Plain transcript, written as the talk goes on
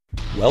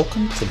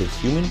Welcome to the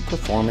Human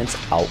Performance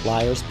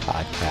Outliers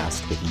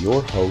podcast with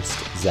your host,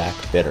 Zach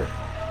Bitter.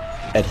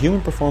 At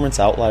Human Performance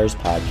Outliers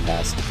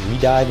podcast, we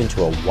dive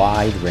into a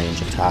wide range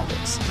of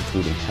topics,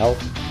 including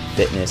health,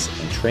 fitness,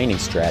 and training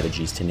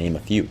strategies, to name a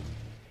few.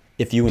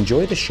 If you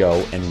enjoy the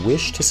show and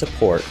wish to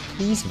support,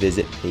 please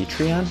visit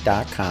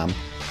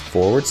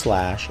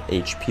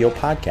patreon.com/HPO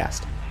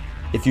podcast.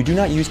 If you do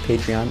not use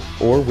Patreon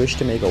or wish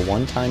to make a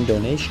one-time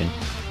donation,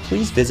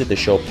 please visit the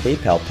show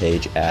PayPal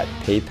page at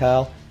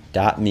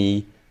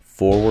paypal.me/HPO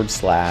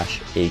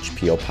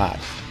pod.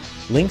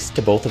 Links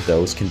to both of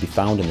those can be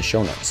found in the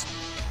show notes.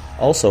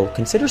 Also,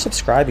 consider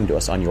subscribing to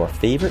us on your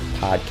favorite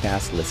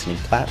podcast listening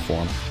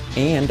platform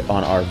and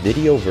on our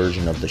video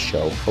version of the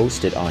show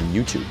hosted on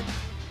YouTube.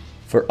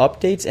 For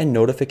updates and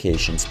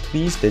notifications,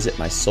 please visit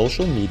my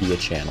social media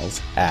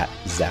channels at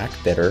Zach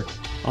Bitter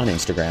on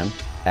Instagram,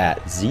 at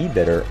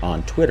ZBitter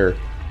on Twitter,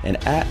 and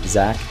at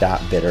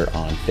Zach.Bitter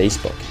on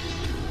Facebook.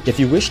 If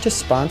you wish to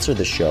sponsor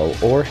the show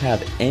or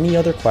have any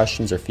other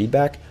questions or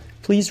feedback,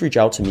 please reach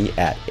out to me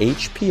at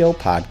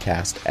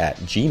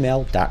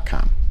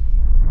hpopodcast@gmail.com.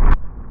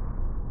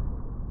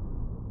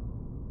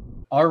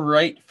 All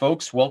right,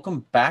 folks,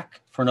 welcome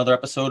back for another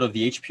episode of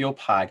the HPO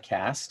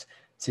podcast.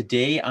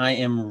 Today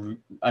I'm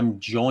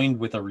joined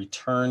with a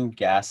return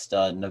guest,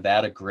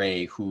 Nevada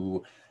Gray,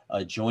 who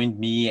joined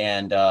me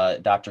and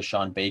Dr.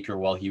 Sean Baker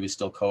while he was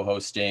still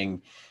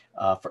co-hosting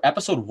for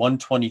episode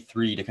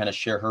 123 to kind of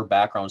share her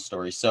background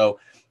story. So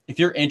if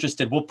you're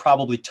interested, we'll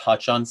probably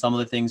touch on some of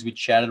the things we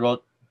chatted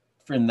about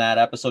from that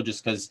episode,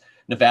 just because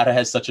Nevada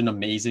has such an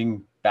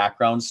amazing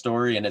background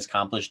story and has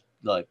accomplished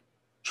like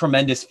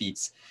tremendous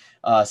feats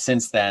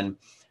since then.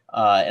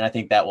 And I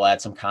think that will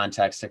add some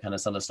context to kind of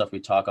some of the stuff we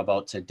talk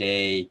about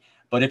today.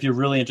 But if you're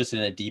really interested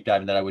in a deep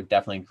dive in that, I would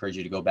definitely encourage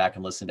you to go back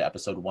and listen to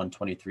episode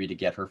 123 to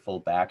get her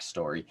full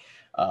backstory.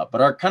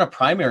 But our kind of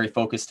primary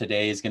focus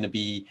today is going to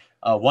be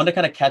one, to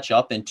kind of catch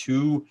up, and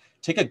two,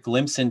 take a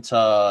glimpse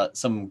into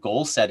some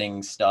goal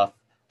setting stuff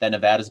that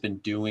Nevada's been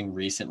doing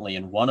recently.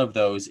 And one of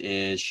those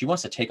is she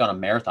wants to take on a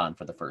marathon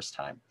for the first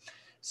time.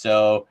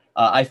 So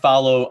I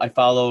follow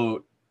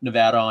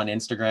Nevada on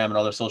Instagram and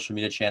other social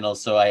media channels.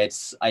 So I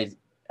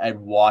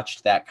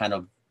watched that kind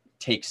of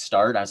take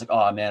start. I was like,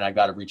 oh man, I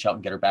got to reach out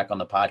and get her back on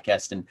the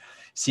podcast and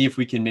see if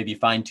we can maybe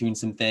fine tune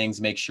some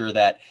things, make sure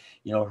that,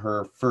 you know,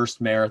 her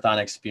first marathon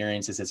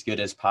experience is as good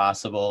as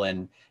possible.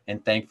 And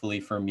thankfully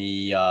for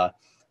me,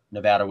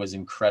 Nevada was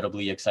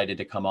incredibly excited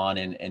to come on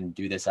and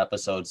do this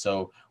episode.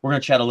 So we're going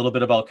to chat a little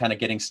bit about kind of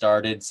getting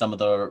started, some of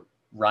the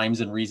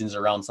rhymes and reasons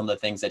around some of the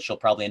things that she'll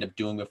probably end up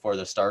doing before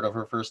the start of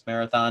her first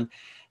marathon,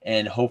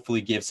 and hopefully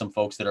give some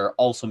folks that are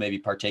also maybe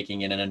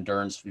partaking in an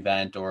endurance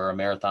event or a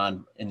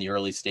marathon in the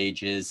early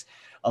stages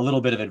a little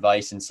bit of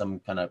advice and some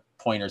kind of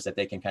pointers that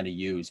they can kind of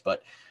use.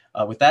 But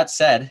with that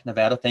said,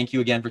 Nevada, thank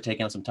you again for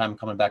taking up some time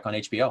coming back on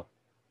HPO.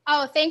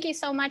 Oh, thank you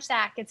so much,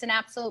 Zach. It's an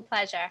absolute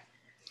pleasure.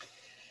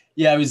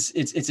 Yeah,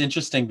 it's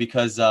interesting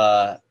because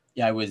I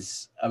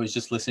was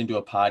just listening to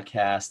a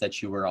podcast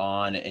that you were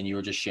on, and you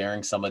were just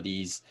sharing some of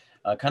these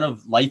kind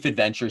of life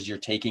adventures you're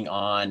taking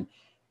on.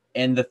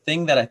 And the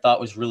thing that I thought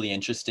was really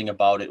interesting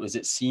about it was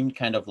it seemed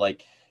kind of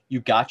like you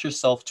got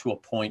yourself to a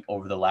point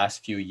over the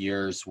last few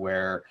years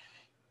where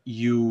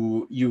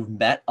you've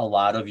met a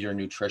lot of your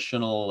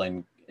nutritional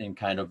and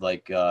kind of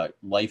like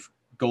life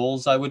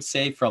goals, I would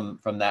say,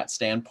 from that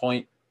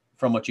standpoint,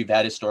 from what you've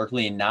had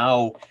historically. And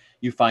now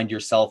you find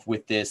yourself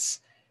with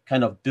this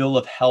kind of bill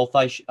of health,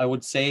 I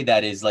would say,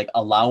 that is like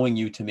allowing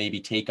you to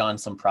maybe take on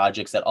some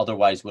projects that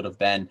otherwise would have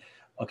been,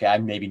 okay, I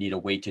maybe need to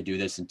wait to do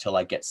this until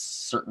I get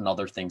certain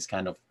other things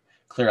kind of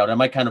clear out. Am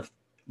I kind of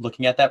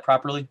looking at that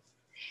properly?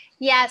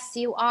 Yes,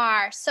 you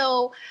are.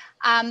 So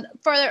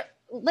for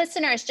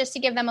listeners, just to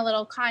give them a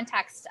little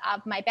context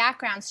of my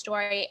background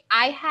story,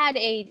 I had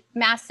a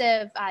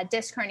massive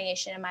disc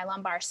herniation in my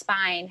lumbar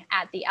spine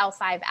at the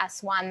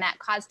L5-S1 that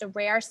caused a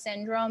rare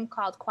syndrome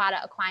called Quad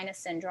Equina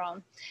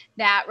syndrome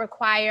that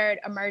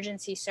required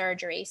emergency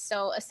surgery.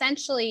 So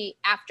essentially,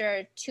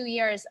 after 2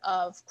 years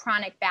of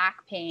chronic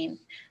back pain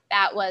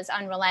that was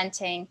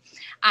unrelenting,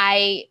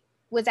 I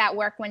was at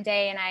work one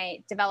day and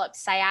I developed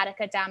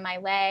sciatica down my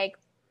leg,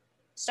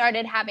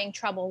 started having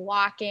trouble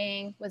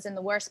walking, was in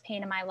the worst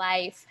pain of my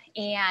life.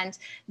 And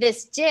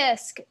this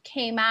disc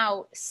came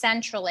out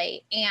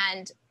centrally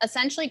and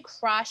essentially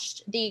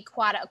crushed the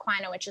quad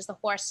equina, which is the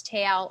horse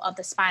tail of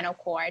the spinal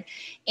cord.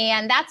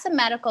 And that's a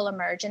medical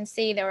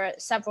emergency. There were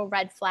several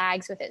red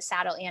flags with it: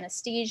 saddle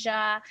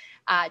anesthesia,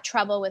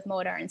 trouble with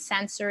motor and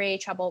sensory,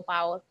 trouble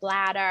with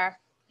bladder.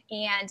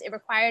 And it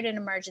required an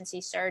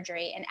emergency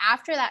surgery. And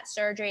after that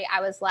surgery,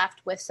 I was left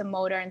with some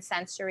motor and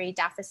sensory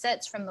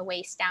deficits from the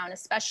waist down,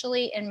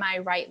 especially in my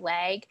right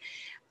leg.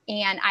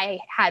 And I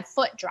had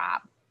foot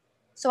drop.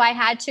 So I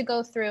had to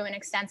go through an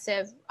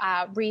extensive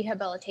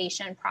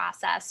rehabilitation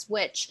process,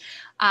 which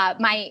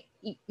my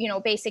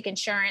basic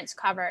insurance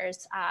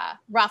covers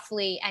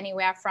roughly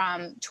anywhere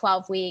from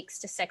 12 weeks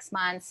to 6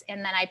 months.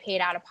 And then I paid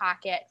out of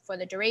pocket for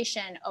the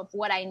duration of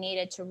what I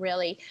needed to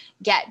really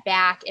get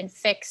back and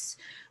fix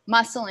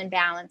muscle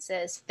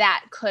imbalances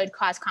that could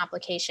cause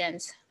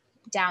complications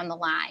down the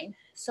line.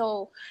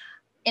 So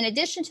in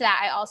addition to that,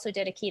 I also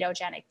did a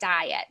ketogenic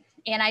diet.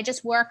 And I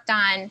just worked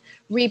on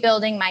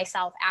rebuilding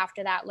myself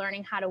after that,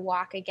 learning how to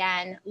walk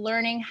again,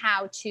 learning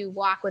how to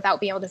walk without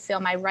being able to feel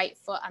my right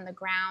foot on the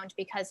ground,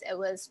 because it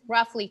was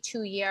roughly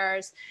 2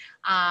 years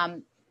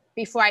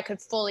before I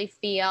could fully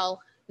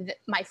feel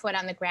my foot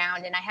on the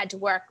ground. And I had to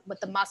work with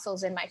the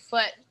muscles in my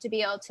foot to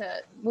be able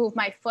to move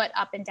my foot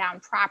up and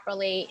down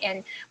properly.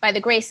 And by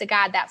the grace of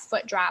God, that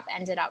foot drop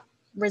ended up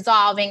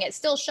resolving. It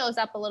still shows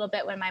up a little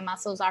bit when my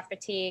muscles are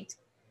fatigued.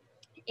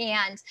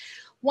 And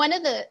one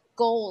of the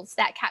goals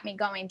that kept me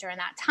going during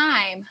that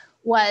time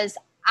was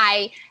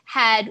I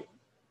had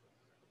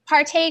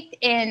partaked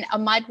in a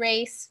mud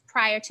race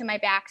prior to my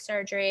back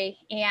surgery,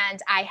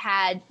 and I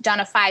had done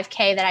a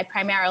 5K that I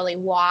primarily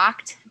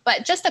walked,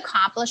 but just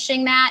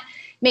accomplishing that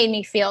made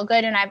me feel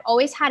good. And I've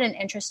always had an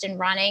interest in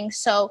running.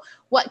 So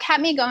what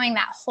kept me going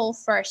that whole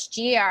first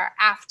year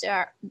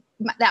after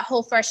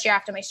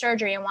my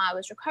surgery and while I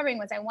was recovering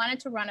was I wanted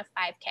to run a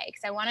 5K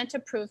because I wanted to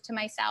prove to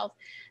myself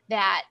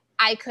that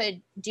I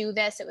could do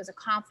this. It was a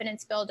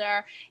confidence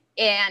builder,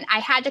 and I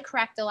had to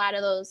correct a lot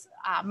of those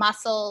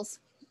muscles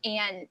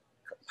and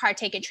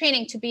partake in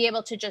training to be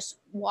able to just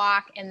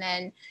walk and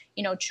then,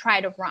 try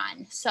to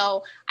run.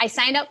 So I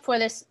signed up for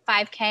this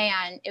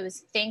 5K it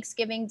was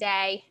Thanksgiving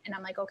Day, and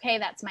I'm like, okay,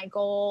 that's my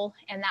goal,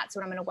 and that's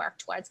what I'm going to work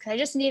towards, because I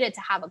just needed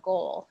to have a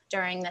goal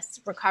during this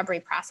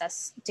recovery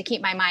process to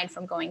keep my mind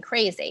from going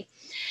crazy.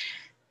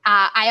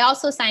 I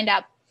also signed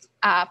up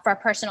for a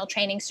personal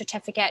training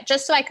certificate,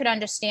 just so I could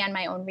understand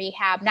my own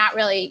rehab, not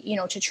really,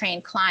 to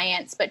train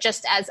clients, but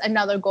just as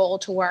another goal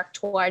to work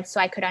towards,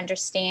 so I could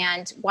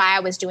understand why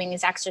I was doing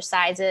these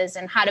exercises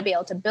and how to be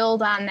able to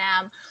build on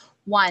them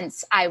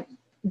once I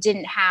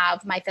didn't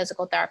have my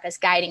physical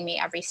therapist guiding me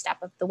every step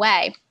of the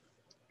way.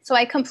 So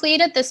I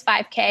completed this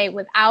 5K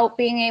without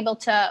being able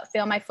to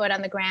feel my foot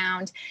on the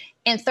ground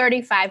in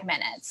 35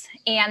 minutes.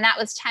 And that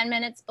was 10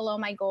 minutes below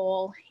my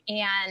goal.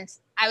 And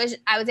I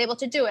was able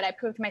to do it. I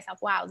proved to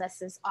myself, wow,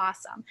 this is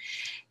awesome.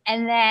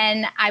 And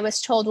then I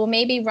was told, well,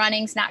 maybe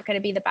running's not going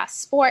to be the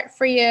best sport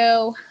for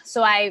you.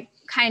 So I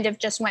kind of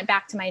just went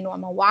back to my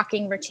normal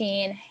walking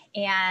routine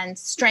and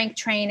strength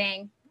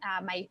training.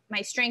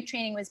 My strength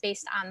training was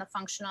based on the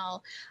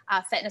functional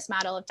fitness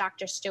model of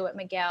Dr. Stuart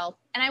McGill.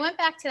 And I went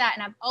back to that,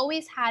 and I've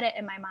always had it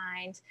in my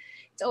mind.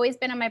 It's always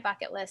been on my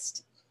bucket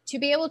list to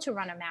be able to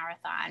run a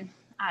marathon,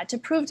 to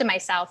prove to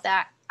myself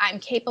that I'm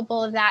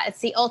capable of that. It's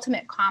the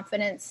ultimate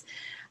confidence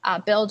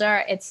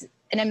builder. It's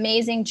an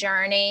amazing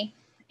journey,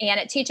 and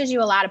it teaches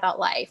you a lot about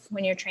life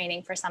when you're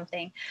training for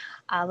something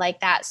like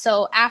that.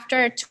 So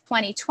after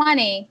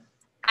 2020,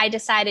 I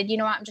decided,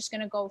 I'm just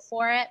going to go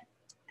for it.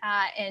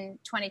 In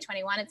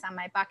 2021, it's on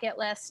my bucket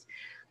list.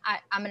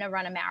 I'm going to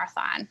run a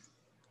marathon.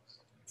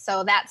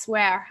 So that's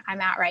where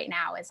I'm at right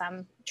now, is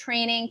I'm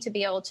training to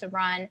be able to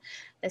run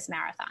this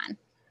marathon.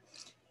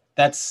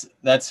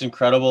 That's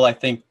incredible. I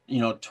think,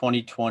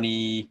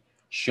 2020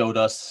 showed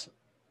us,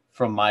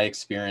 from my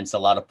experience, a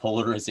lot of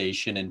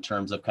polarization in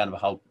terms of kind of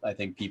how I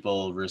think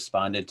people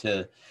responded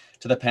to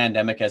the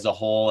pandemic as a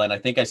whole. And I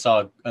think I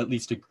saw at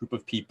least a group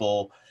of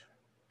people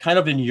kind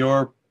of in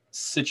your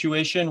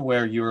situation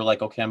where you were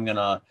like, okay, I'm going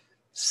to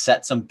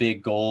set some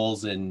big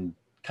goals and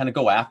kind of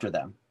go after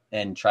them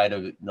and try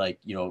to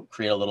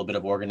create a little bit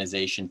of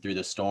organization through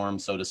the storm,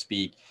 so to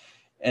speak.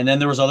 And then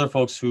there was other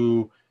folks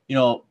who,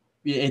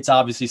 it's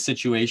obviously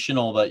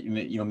situational, but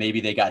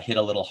maybe they got hit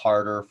a little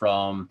harder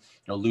from,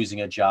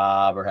 losing a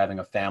job or having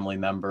a family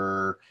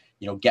member,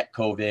 get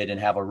COVID and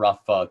have a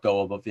rough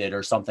go of it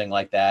or something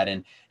like that.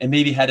 And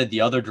maybe headed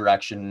the other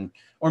direction,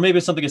 or maybe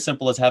it's something as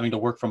simple as having to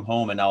work from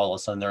home. And now all of a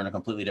sudden they're in a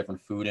completely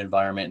different food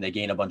environment and they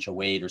gain a bunch of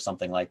weight or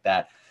something like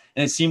that.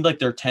 And it seemed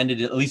like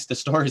at least the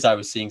stories I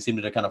was seeing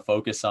seemed to kind of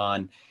focus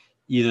on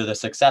either the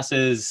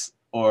successes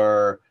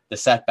or the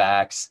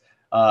setbacks.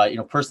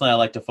 Personally, I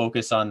like to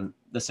focus on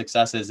the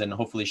successes and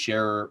hopefully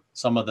share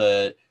some of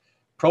the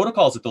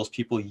protocols that those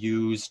people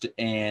used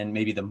and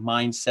maybe the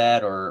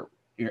mindset or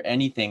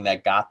anything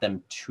that got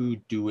them to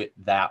do it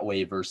that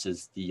way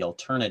versus the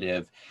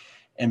alternative.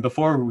 And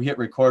before we hit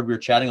record, we were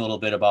chatting a little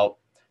bit about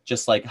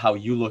just like how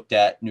you looked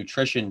at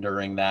nutrition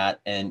during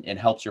that and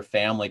helps your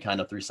family kind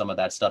of through some of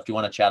that stuff. Do you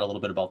want to chat a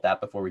little bit about that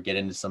before we get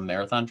into some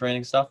marathon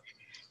training stuff?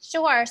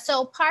 Sure.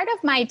 So part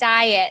of my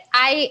diet,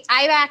 I've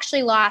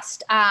actually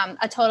lost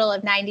a total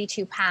of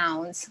 92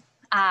 pounds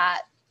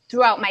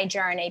throughout my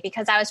journey,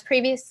 because I was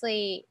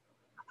previously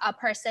a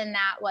person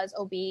that was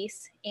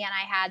obese and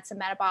I had some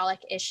metabolic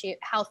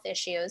health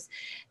issues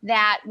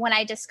that when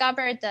I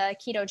discovered the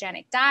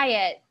ketogenic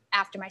diet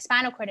after my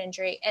spinal cord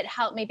injury, it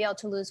helped me be able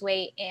to lose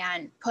weight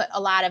and put a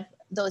lot of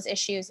those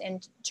issues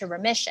into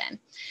remission.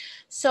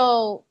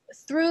 So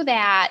through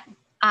that,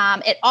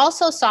 it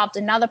also solved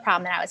another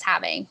problem that I was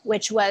having,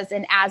 which was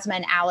an asthma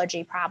and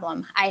allergy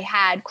problem. I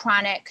had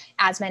chronic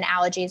asthma and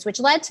allergies, which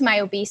led to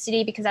my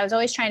obesity because I was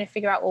always trying to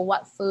figure out, well,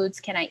 what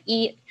foods can I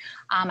eat?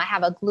 I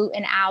have a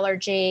gluten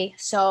allergy.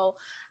 So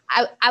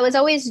I was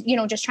always,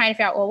 just trying to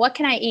figure out, well, what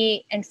can I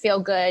eat and feel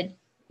good,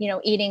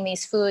 eating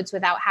these foods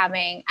without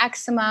having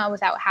eczema,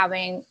 without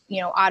having,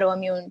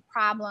 autoimmune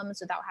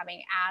problems, without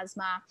having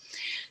asthma.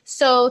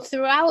 So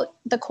throughout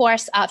the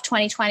course of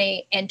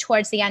 2020 and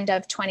towards the end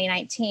of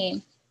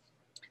 2019,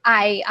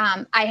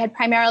 I had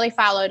primarily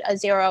followed a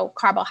zero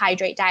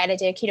carbohydrate diet. I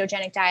did a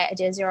ketogenic diet. I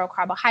did a zero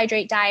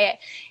carbohydrate diet.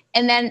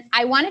 And then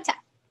I wanted to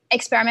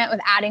experiment with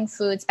adding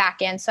foods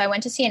back in. So I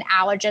went to see an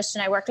allergist,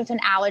 and I worked with an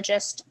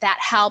allergist that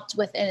helped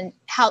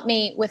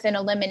me with an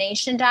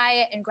elimination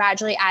diet and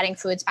gradually adding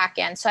foods back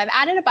in. So I've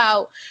added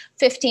about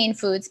 15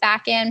 foods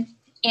back in.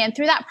 And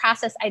through that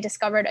process, I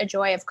discovered a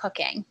joy of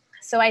cooking.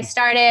 So I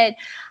started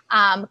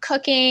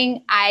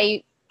cooking.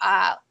 I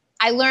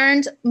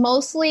learned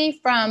mostly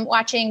from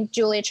watching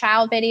Julia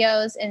Child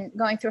videos and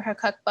going through her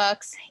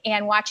cookbooks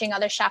and watching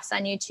other chefs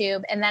on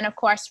YouTube. And then, of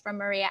course, from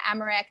Maria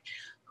Emmerich,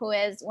 who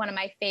is one of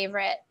my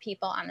favorite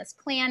people on this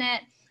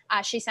planet.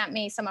 She sent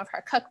me some of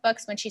her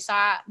cookbooks when she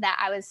saw that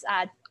I was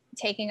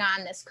taking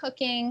on this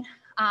cooking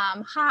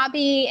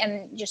hobby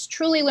and just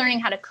truly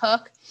learning how to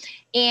cook.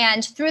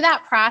 And through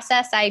that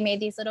process, I made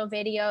these little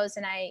videos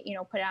and I,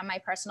 put it on my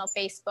personal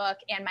Facebook,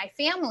 and my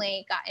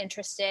family got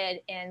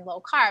interested in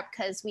low carb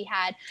because we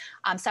had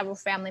several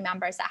family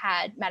members that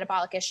had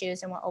metabolic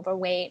issues and were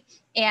overweight.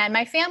 And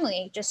my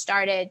family just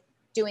started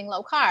doing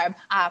low carb.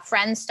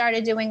 Friends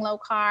started doing low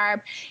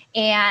carb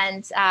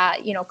and,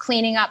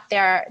 cleaning up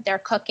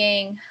their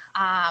cooking,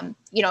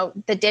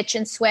 the ditch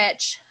and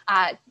switch,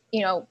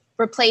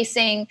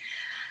 replacing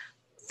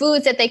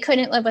foods that they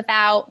couldn't live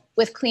without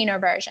with cleaner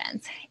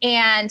versions.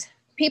 And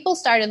people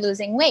started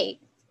losing weight.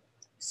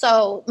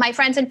 So my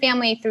friends and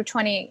family through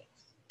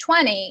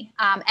 2020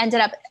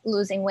 ended up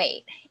losing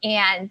weight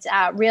and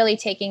really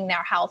taking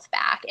their health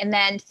back. And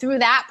then through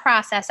that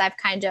process, I've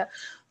kind of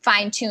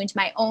fine-tuned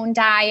my own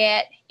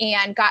diet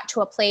and got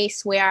to a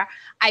place where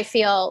I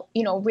feel,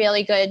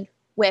 really good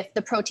with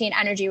the protein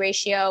energy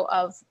ratio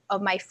of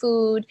my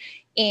food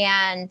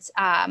and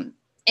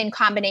in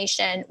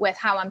combination with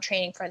how I'm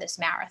training for this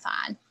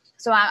marathon.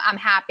 So I'm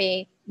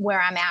happy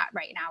where I'm at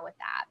right now with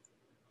that.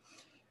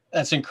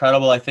 That's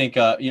incredible. I think,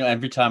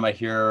 every time I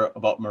hear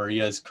about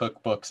Maria's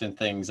cookbooks and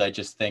things, I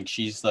just think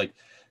she's like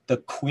the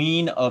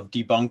queen of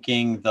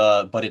debunking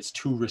but it's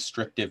too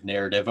restrictive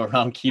narrative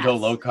around keto,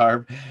 low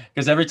carb.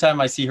 Because every time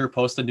I see her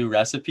post a new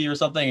recipe or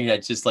something,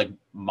 it just like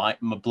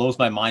blows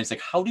my mind. It's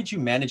like, how did you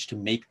manage to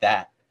make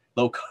that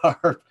low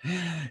carb?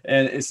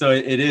 And so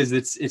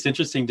it's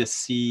interesting to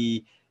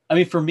see. I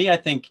mean, for me, I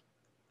think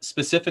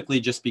specifically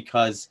just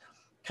because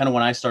kind of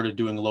when I started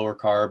doing lower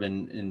carb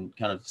and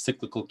kind of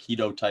cyclical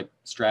keto type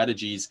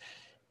strategies,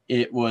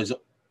 it was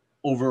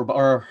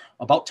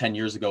about 10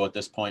 years ago at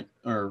this point,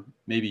 or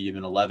maybe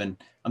even 11.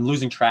 I'm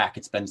losing track.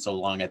 It's been so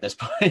long at this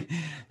point.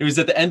 It was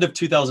at the end of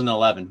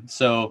 2011.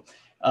 So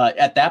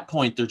at that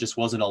point, there just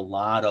wasn't a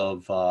lot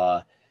of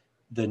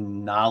the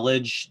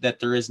knowledge that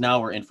there is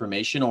now, or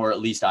information, or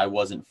at least I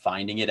wasn't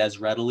finding it as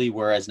readily.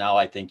 Whereas now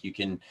I think you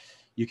can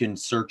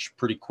search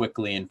pretty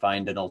quickly and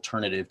find an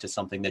alternative to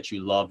something that you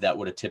love that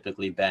would have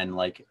typically been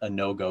like a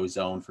no-go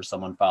zone for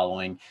someone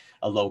following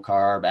a low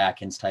carb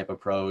Atkins type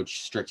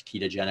approach, strict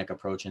ketogenic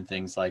approach, and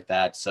things like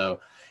that. So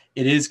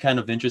it is kind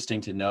of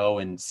interesting to know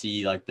and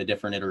see like the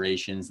different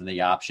iterations and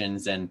the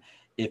options. And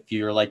if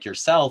you're like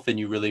yourself and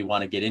you really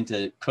want to get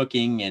into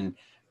cooking and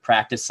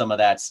practice some of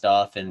that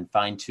stuff and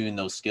fine tune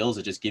those skills,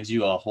 it just gives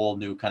you a whole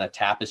new kind of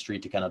tapestry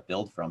to kind of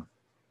build from.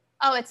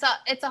 Oh,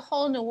 it's a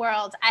whole new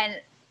world.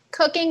 And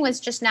cooking was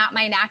just not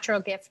my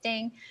natural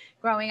gifting.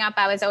 Growing up,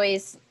 I was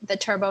always the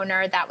turbo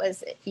nerd that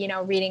was,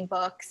 reading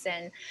books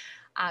and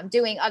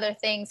doing other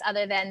things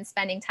other than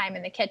spending time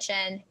in the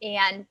kitchen.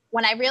 And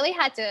when I really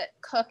had to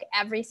cook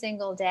every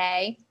single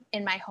day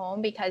in my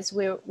home because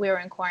we were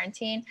in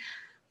quarantine,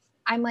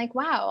 I'm like,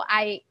 wow,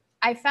 I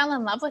fell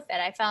in love with it.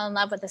 I fell in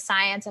love with the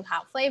science of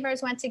how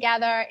flavors went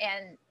together.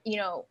 And,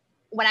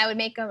 when I would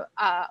make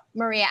a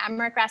Maria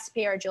Emmerich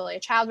recipe or a Julia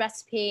Child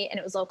recipe and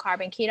it was low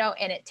carb and keto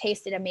and it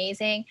tasted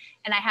amazing.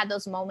 And I had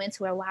those moments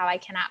where, wow, I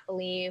cannot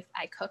believe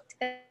I cooked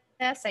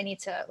this. I need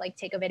to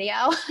take a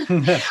video.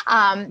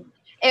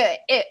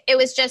 It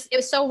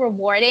was so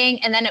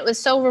rewarding. And then it was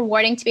so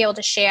rewarding to be able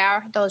to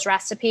share those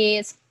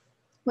recipes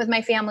with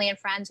my family and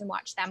friends and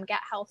watch them get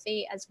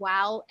healthy as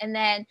well. And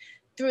then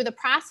through the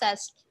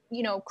process,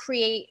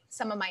 create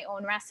some of my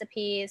own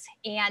recipes.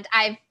 And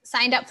I've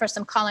signed up for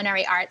some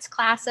culinary arts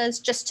classes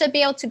just to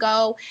be able to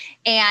go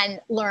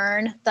and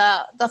learn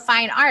the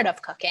fine art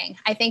of cooking.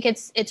 I think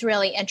it's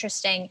really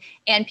interesting.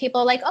 And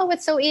people are like, oh,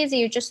 it's so easy.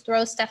 You just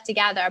throw stuff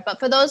together. But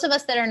for those of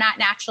us that are not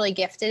naturally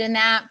gifted in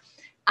that,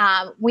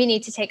 we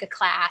need to take a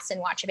class and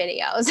watch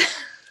videos.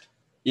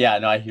 Yeah,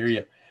 no, I hear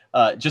you.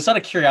 Just out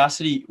of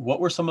curiosity, what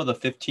were some of the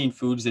 15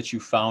 foods that you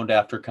found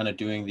after kind of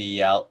doing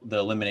the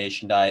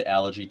elimination diet,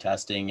 allergy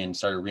testing, and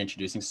started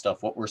reintroducing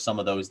stuff? What were some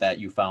of those that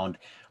you found,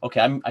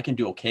 okay, I can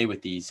do okay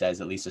with these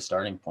as at least a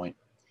starting point?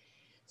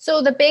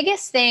 So the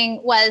biggest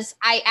thing was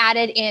I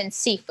added in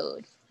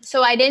seafood.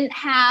 So I didn't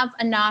have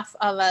enough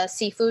of a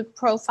seafood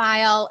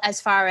profile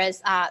as far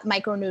as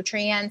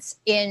micronutrients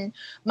in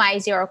my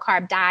zero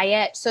carb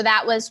diet. So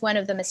that was one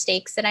of the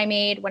mistakes that I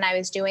made when I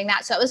was doing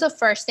that. So it was the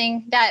first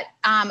thing that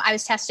I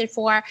was tested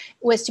for,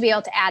 was to be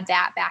able to add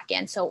that back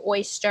in. So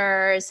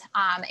oysters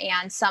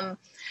and some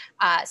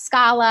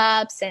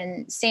scallops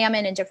and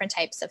salmon and different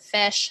types of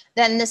fish.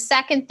 Then the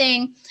second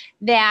thing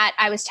that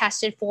I was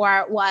tested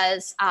for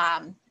was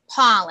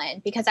pollen,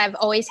 because I've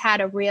always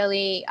had a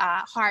really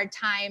hard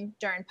time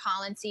during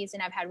pollen season.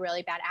 I've had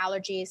really bad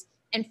allergies.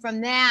 And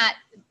from that,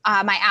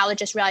 my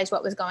allergist realized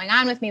what was going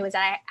on with me was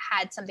that I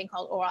had something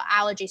called oral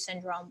allergy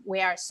syndrome,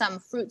 where some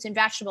fruits and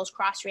vegetables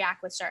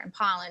cross-react with certain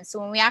pollens.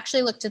 So when we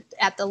actually looked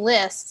at the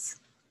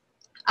lists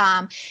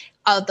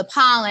of the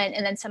pollen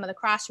and then some of the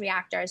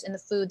cross-reactors in the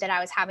food that I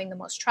was having the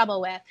most trouble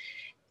with,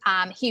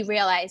 he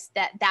realized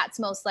that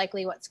that's most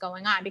likely what's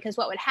going on. Because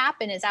what would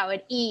happen is I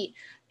would eat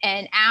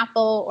an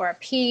apple or a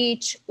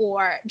peach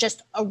or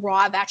just a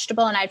raw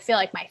vegetable, and I'd feel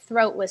like my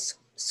throat was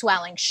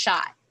swelling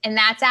shut. And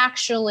that's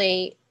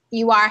actually,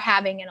 you are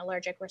having an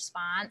allergic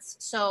response.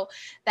 So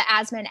the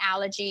Asthma and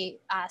Allergy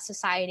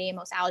Society,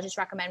 most allergists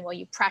recommend, well,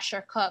 you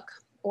pressure cook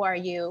or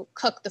you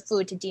cook the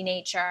food to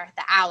denature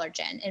the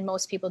allergen. And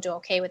most people do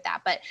okay with that.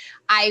 But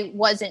I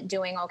wasn't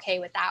doing okay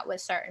with that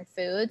with certain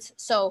foods.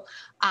 So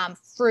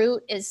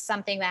fruit is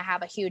something that I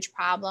have a huge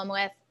problem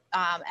with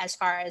as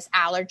far as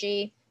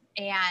allergy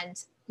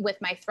and with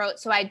my throat.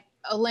 So I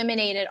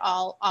eliminated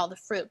all the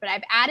fruit, but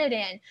I've added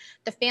in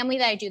the family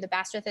that I do the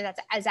best with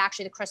is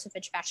actually the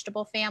crucifix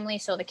vegetable family.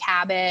 So the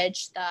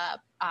cabbage, the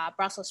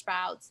Brussels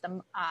sprouts,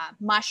 the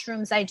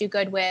mushrooms I do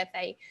good with.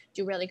 I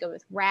do really good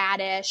with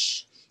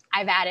radish.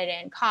 I've added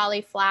in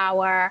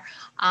cauliflower,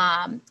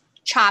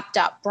 chopped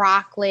up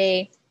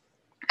broccoli.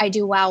 I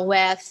do well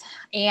with,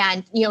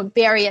 and,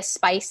 various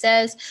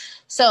spices.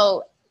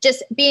 So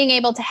just being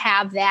able to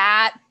have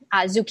that,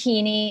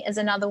 zucchini is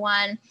another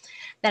one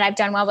that I've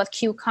done well with,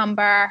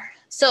 cucumber.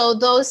 So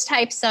those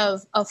types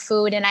of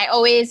food. And I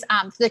always,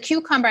 the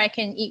cucumber I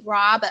can eat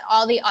raw, but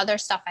all the other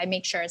stuff I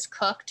make sure is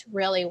cooked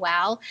really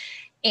well.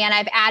 And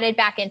I've added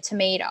back in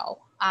tomato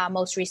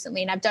most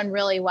recently, and I've done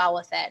really well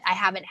with it. I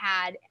haven't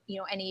had,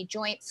 any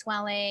joint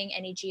swelling,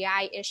 any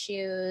GI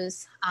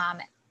issues,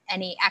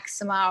 any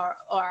eczema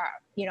or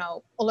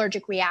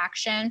allergic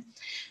reaction.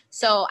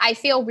 So I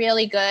feel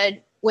really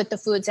good with the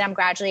foods that I'm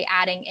gradually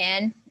adding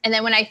in. And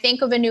then when I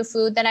think of a new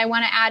food that I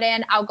want to add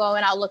in, I'll go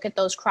and I'll look at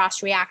those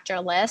cross-reactor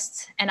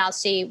lists and I'll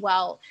see,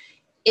 well,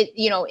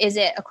 is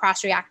it a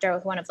cross-reactor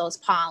with one of those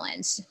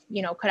pollens?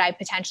 Could I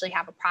potentially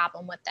have a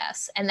problem with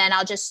this? And then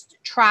I'll just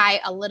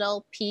try a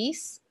little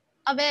piece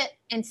of it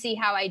and see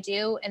how I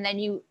do. And then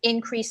you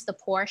increase the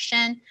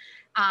portion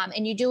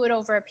and you do it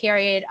over a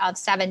period of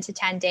 7 to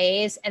 10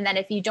 days. And then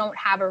if you don't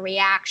have a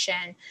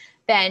reaction,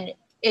 then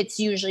it's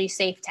usually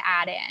safe to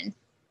add in.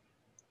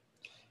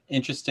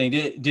 Interesting.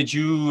 Did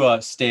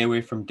you stay away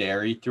from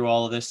dairy through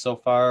all of this so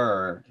far,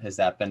 or has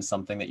that been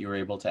something that you were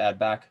able to add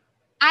back?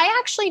 I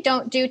actually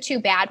don't do too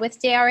bad with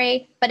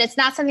dairy, but it's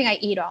not something I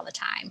eat all the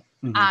time.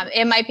 Mm-hmm.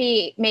 It might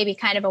be maybe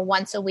kind of a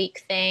once a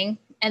week thing.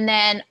 And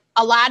then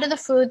a lot of the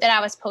food that I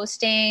was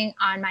posting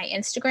on my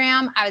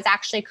Instagram, I was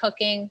actually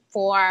cooking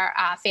for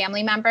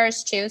family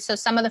members too. So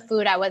some of the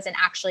food I wasn't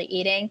actually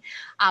eating,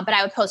 but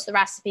I would post the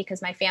recipe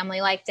because my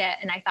family liked it.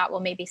 And I thought, well,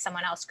 maybe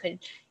someone else could,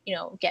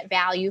 get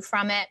value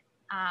from it.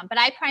 But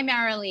I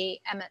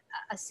primarily am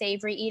a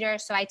savory eater,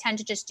 so I tend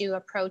to just do a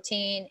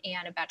protein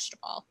and a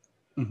vegetable.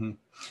 Mm-hmm.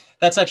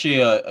 That's actually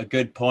a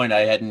good point. I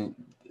hadn't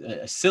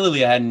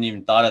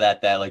even thought of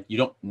that like you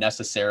don't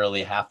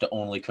necessarily have to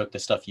only cook the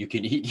stuff you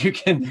can eat. You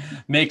can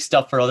make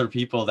stuff for other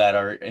people that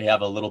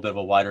have a little bit of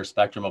a wider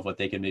spectrum of what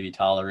they can maybe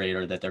tolerate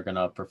or that they're going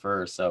to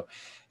prefer. So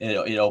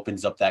it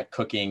opens up that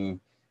cooking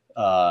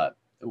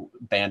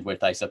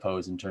bandwidth, I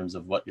suppose, in terms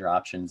of what your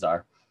options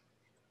are.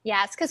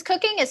 Yes, because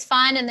cooking is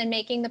fun, and then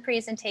making the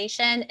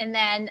presentation, and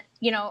then,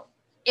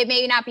 it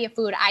may not be a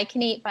food I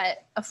can eat,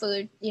 but a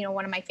food,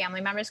 one of my family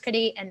members could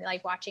eat, and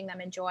like watching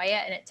them enjoy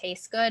it and it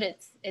tastes good.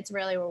 It's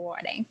really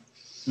rewarding.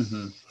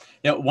 Mm-hmm.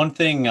 Yeah. One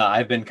thing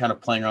I've been kind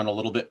of playing around a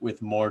little bit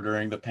with more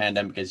during the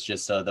pandemic is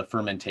just the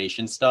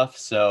fermentation stuff.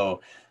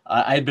 So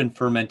I'd been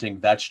fermenting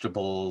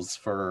vegetables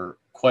for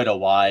quite a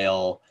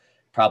while,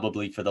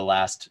 probably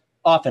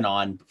off and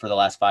on for the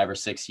last 5 or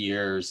 6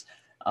 years.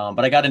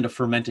 But I got into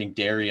fermenting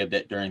dairy a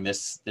bit during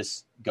this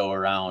go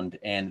around.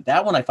 And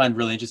that one I find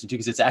really interesting too,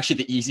 because it's actually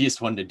the easiest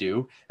one to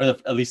do, or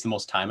at least the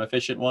most time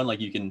efficient one. Like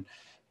you can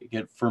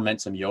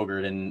ferment some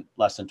yogurt in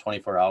less than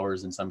 24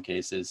 hours in some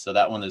cases. So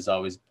that one was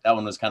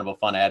kind of a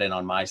fun add-in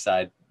on my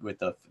side with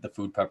the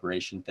food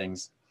preparation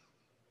things.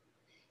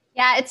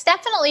 Yeah, it's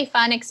definitely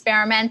fun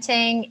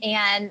experimenting.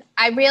 And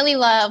I really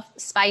love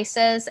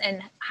spices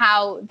and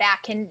how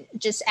that can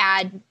just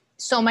add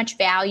so much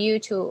value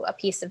to a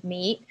piece of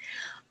meat.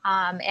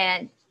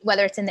 And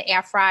whether it's in the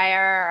air fryer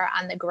or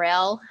on the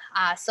grill.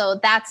 So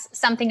that's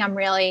something I'm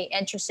really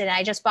interested in.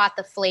 I just bought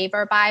the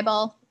Flavor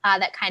Bible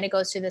that kind of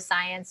goes through the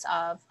science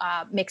of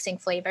mixing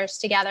flavors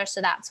together.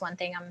 So that's one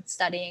thing I'm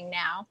studying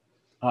now.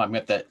 Oh, I'm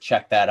going to have to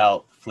check that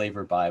out.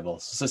 Flavor Bible.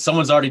 So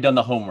someone's already done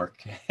the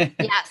homework.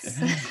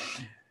 Yes.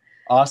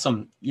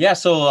 Awesome. Yeah.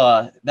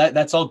 So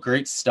that's all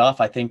great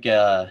stuff. I think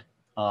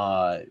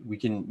we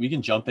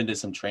can jump into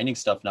some training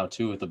stuff now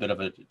too, with a bit of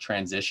a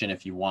transition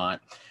if you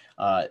want.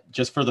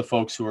 Just for the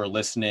folks who are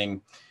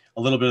listening,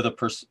 a little bit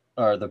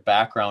of the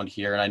background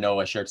here, and I know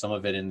I shared some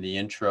of it in the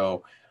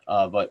intro,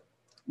 but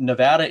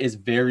Nevada is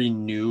very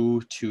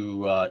new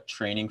to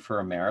training for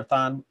a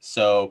marathon.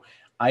 So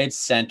I had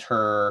sent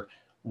her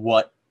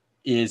what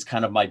is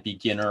kind of my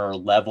beginner or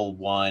level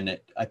one.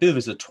 I think it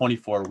was a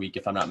 24-week,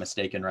 if I'm not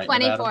mistaken, right?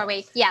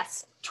 24-week,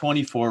 yes.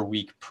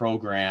 24-week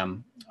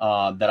program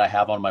that I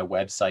have on my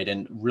website.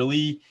 And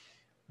really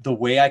the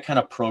way I kind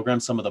of program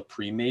some of the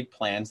pre-made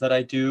plans that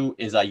I do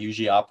is I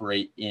usually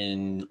operate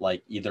in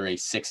like either a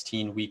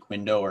 16-week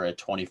window or a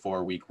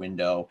 24-week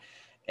window.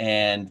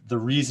 And the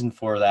reason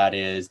for that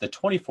is the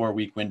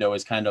 24-week window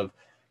is kind of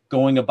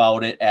going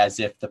about it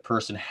as if the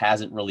person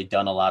hasn't really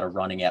done a lot of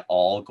running at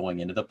all going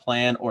into the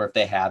plan, or if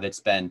they have, it's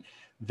been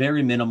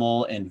very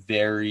minimal and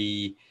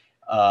very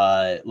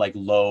like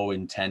low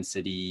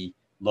intensity,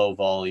 low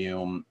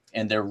volume,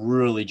 and they're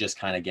really just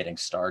kind of getting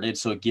started.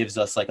 So it gives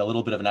us like a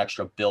little bit of an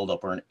extra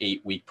buildup or an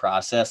 8-week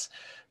process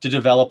to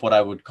develop what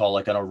I would call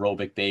like an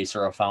aerobic base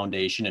or a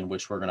foundation in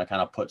which we're going to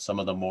kind of put some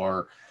of the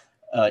more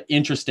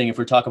interesting, if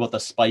we talk about the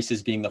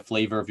spices being the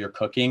flavor of your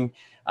cooking,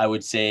 I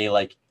would say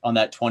like on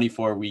that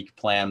 24-week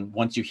plan,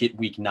 once you hit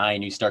week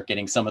 9, you start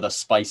getting some of the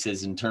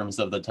spices in terms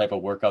of the type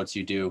of workouts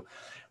you do.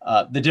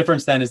 The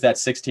difference then is that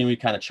 16-week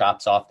kind of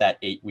chops off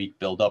that 8-week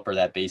buildup or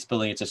that base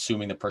building. It's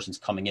assuming the person's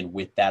coming in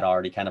with that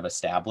already kind of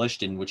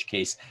established, in which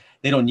case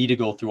they don't need to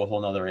go through a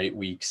whole nother 8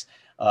 weeks,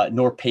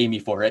 nor pay me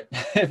for it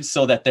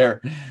so that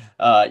they're,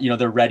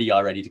 they're ready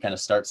already to kind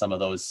of start some of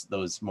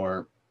those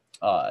more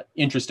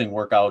interesting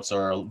workouts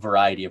or a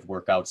variety of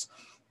workouts.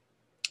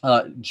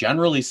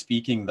 Generally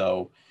speaking,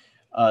 though,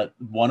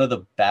 one of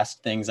the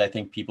best things I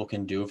think people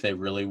can do if they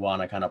really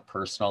want to kind of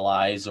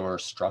personalize or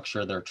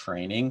structure their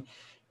training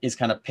is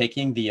kind of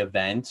picking the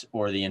event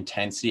or the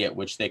intensity at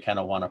which they kind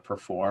of want to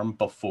perform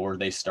before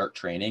they start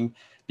training,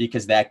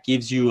 because that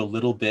gives you a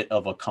little bit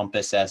of a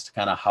compass as to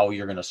kind of how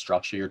you're going to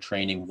structure your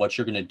training, what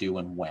you're going to do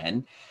and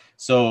when.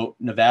 So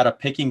Nevada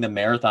picking the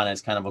marathon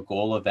as kind of a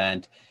goal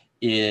event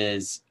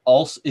is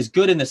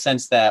good in the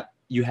sense that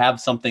you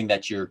have something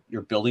that you're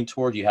building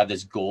toward. You have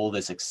this goal,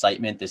 this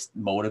excitement, this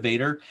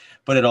motivator,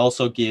 but it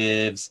also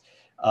gives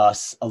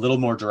us a little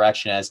more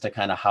direction as to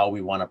kind of how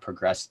we want to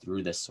progress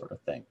through this sort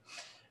of thing.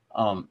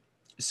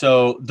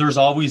 So there's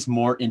always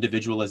more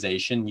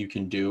individualization you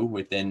can do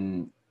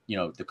within,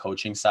 the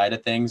coaching side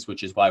of things,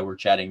 which is why we're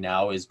chatting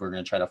now, is we're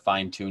going to try to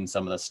fine tune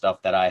some of the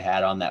stuff that I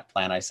had on that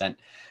plan I sent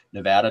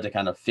Nevada to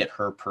kind of fit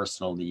her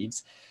personal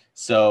needs.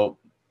 So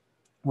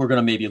we're going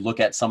to maybe look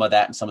at some of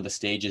that and some of the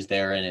stages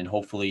there, and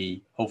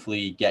hopefully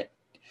get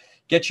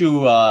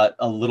you a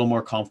little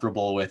more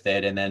comfortable with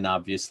it. And then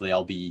obviously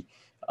I'll be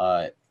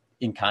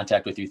in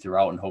contact with you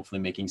throughout and hopefully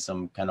making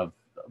some kind of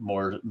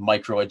more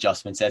micro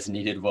adjustments as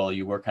needed while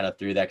you work kind of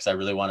through that, because I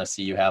really want to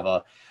see you have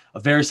a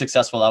very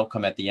successful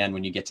outcome at the end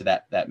when you get to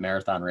that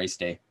marathon race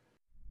day.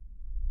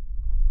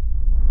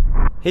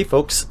 Hey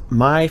folks,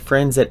 my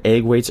friends at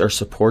Egg Weights are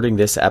supporting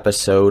this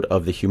episode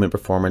of the Human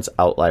Performance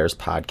Outliers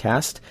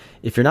podcast.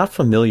 If you're not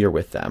familiar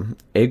with them,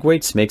 Egg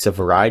Weights makes a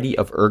variety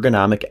of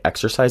ergonomic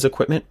exercise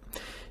equipment.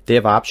 They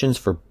have options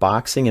for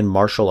boxing and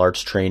martial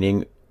arts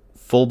training,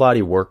 full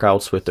body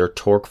workouts with their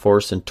Torque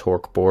Force and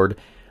Torque Board,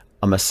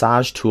 a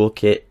massage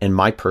toolkit, and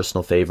my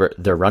personal favorite,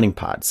 their running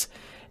pods.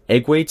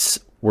 Egg Weights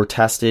were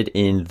tested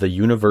in the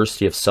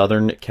University of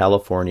Southern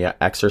California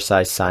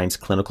Exercise Science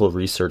Clinical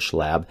Research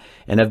Lab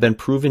and have been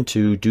proven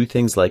to do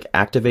things like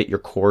activate your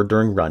core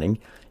during running,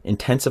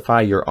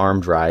 intensify your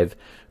arm drive,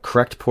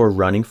 correct poor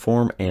running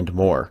form, and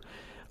more.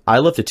 I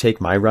love to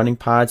take my running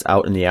pods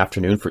out in the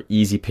afternoon for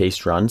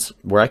easy-paced runs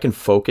where I can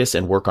focus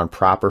and work on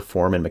proper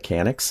form and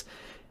mechanics.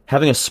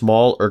 Having a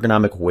small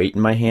ergonomic weight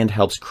in my hand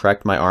helps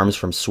correct my arms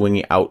from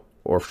swinging out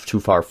or too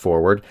far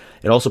forward.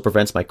 It also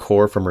prevents my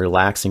core from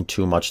relaxing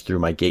too much through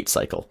my gait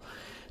cycle.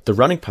 The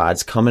running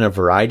pods come in a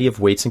variety of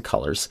weights and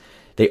colors.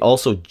 They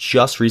also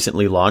just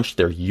recently launched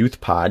their youth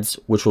pods,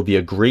 which will be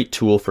a great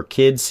tool for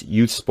kids,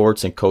 youth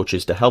sports, and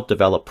coaches to help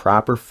develop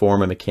proper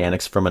form and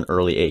mechanics from an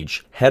early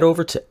age. Head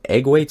over to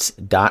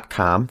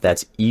eggweights.com,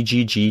 that's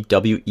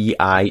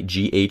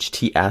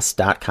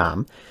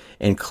EGGWEIGHTS.com,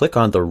 and click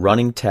on the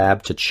running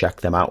tab to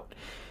check them out.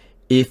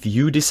 If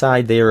you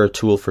decide they are a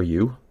tool for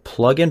you,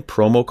 plug in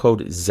promo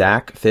code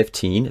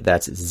ZACH15,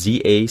 that's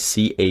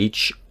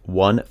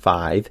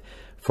ZACH15,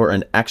 for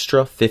an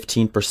extra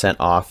 15%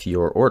 off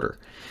your order.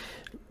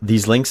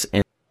 These links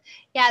and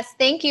Yes,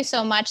 thank you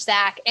so much,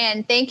 Zach.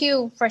 And thank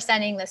you for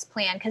sending this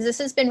plan, because this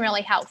has been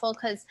really helpful,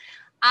 because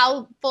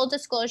full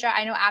disclosure,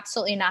 I know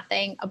absolutely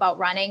nothing about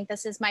running.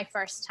 This is my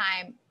first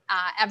time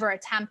ever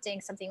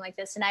attempting something like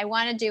this, and I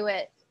want to do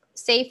it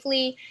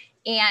safely.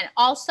 And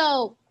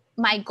also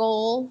my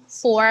goal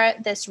for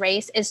this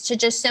race is to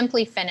just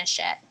simply finish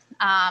it.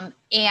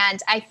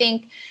 And I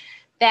think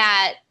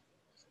that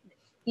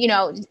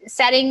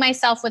setting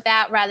myself with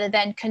that rather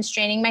than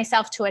constraining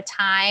myself to a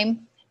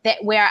time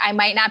that where I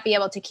might not be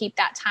able to keep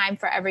that time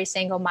for every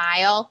single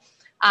mile.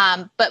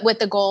 But with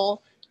the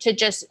goal to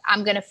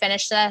I'm going to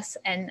finish this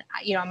and,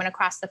 I'm going to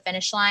cross the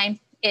finish line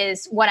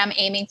is what I'm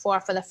aiming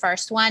for the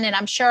first one. And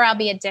I'm sure I'll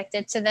be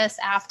addicted to this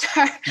after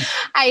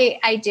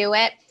I do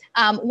it.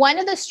 One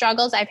of the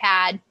struggles I've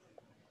had,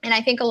 and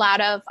I think a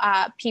lot of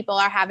people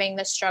are having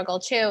this struggle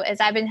too, is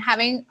I've been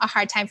having a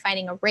hard time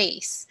finding a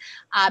race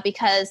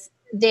because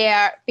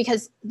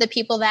the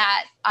people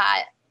that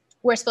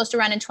were supposed to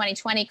run in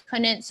 2020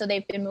 couldn't, so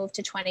they've been moved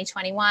to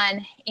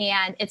 2021.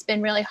 And it's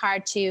been really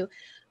hard to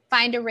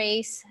find a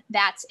race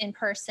that's in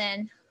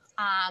person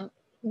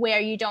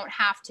where you don't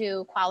have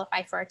to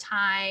qualify for a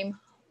time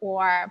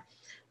or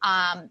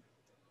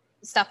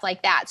stuff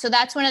like that. So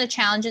that's one of the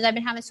challenges I've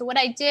been having. So what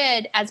I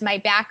did as my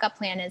backup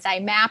plan is I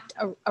mapped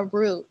a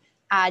route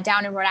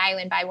down in Rhode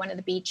Island by one of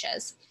the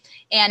beaches.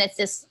 And it's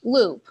this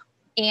loop.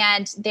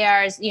 And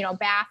there's,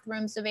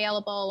 bathrooms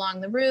available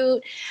along the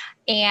route.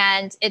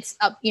 And it's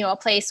a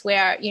place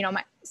where,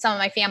 some of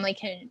my family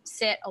can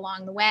sit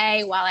along the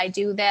way while I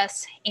do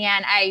this.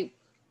 And I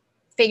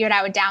figured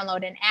I would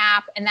download an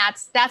app, and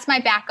that's my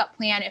backup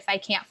plan. If I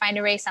can't find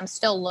a race, I'm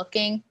still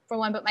looking for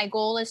one, but my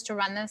goal is to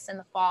run this in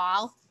the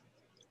fall.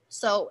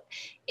 So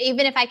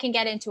even if I can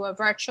get into a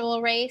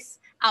virtual race,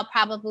 I'll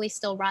probably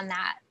still run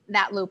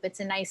that loop. It's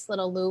a nice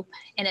little loop,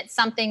 and it's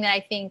something that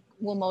I think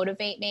will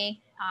motivate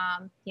me,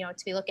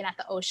 to be looking at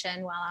the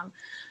ocean while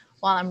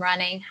I'm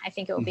running. I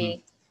think it will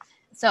be.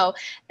 So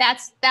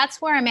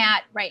that's where I'm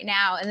at right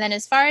now. And then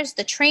as far as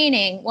the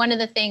training, one of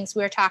the things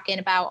we were talking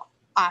about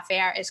off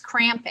air is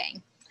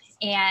cramping.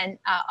 And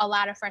a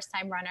lot of first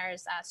time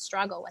runners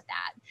struggle with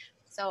that.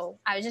 So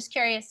I was just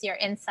curious your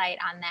insight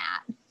on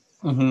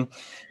that.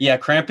 Yeah,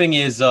 cramping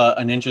is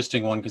an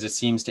interesting one because it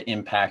seems to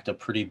impact a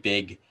pretty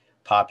big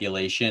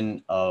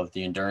population of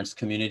the endurance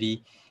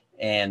community.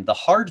 And the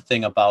hard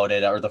thing about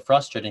it, or the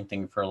frustrating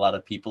thing for a lot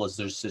of people, is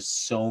there's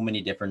just so many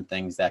different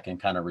things that can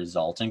kind of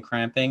result in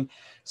cramping.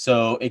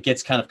 So it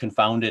gets kind of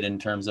confounded in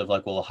terms of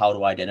like, well, how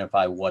do I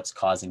identify what's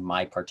causing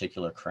my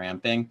particular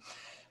cramping?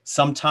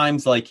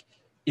 Sometimes, like,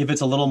 if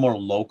it's a little more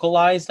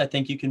localized, I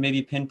think you can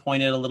maybe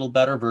pinpoint it a little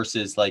better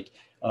versus like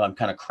kind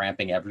of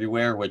cramping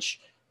everywhere,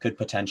 which could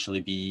potentially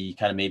be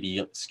kind of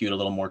maybe skewed a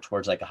little more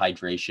towards like a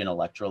hydration,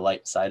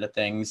 electrolyte side of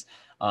things.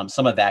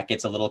 Some of that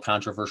gets a little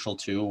controversial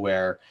too,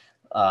 where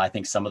I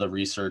think some of the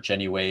research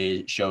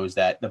anyway shows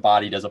that the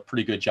body does a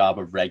pretty good job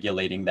of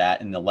regulating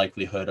that, and the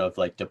likelihood of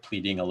like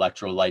depleting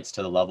electrolytes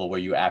to the level where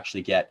you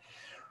actually get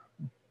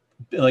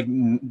like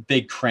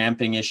big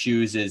cramping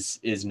issues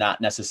is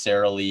not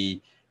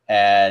necessarily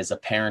as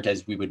apparent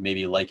as we would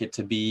maybe like it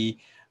to be.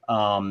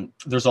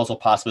 There's also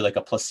possibly like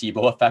a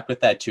placebo effect with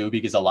that too,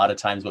 because a lot of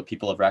times what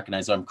people have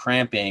recognized, I'm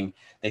cramping,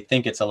 they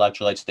think it's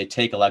electrolytes, they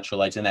take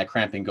electrolytes and that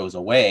cramping goes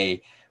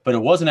away. But it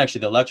wasn't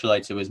actually the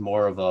electrolytes. It was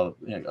more of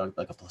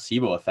like a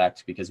placebo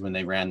effect, because when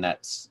they ran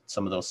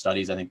some of those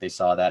studies, I think they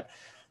saw that,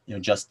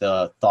 just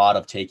the thought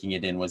of taking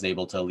it in was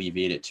able to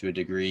alleviate it to a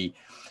degree.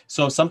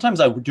 So sometimes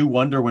I do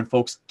wonder when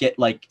folks get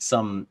like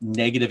some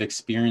negative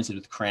experiences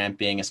with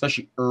cramping,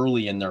 especially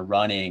early in their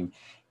running,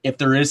 if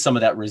there is some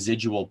of that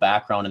residual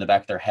background in the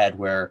back of their head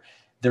where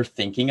they're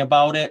thinking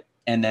about it,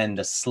 and then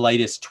the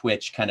slightest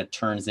twitch kind of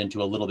turns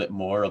into a little bit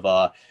more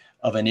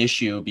of an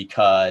issue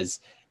because,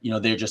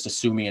 they're just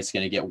assuming it's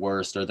going to get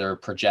worse, or they're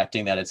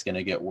projecting that it's going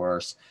to get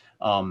worse.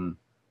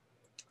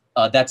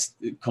 That's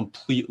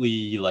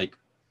completely like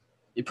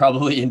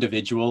probably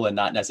individual and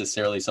not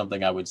necessarily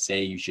something I would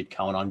say you should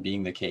count on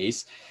being the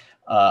case.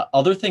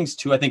 Other things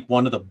too, I think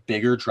one of the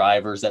bigger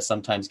drivers that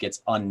sometimes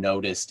gets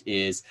unnoticed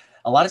is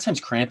a lot of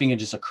times cramping can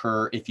just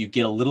occur if you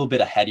get a little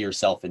bit ahead of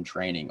yourself in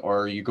training,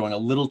 or you're going a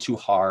little too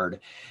hard,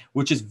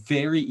 which is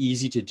very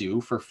easy to do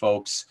for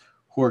folks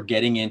who are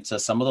getting into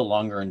some of the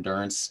longer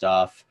endurance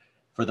stuff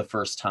for the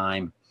first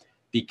time,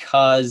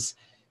 because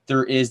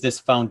there is this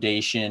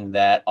foundation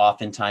that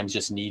oftentimes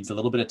just needs a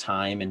little bit of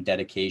time and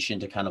dedication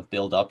to kind of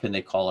build up, and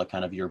they call it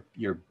kind of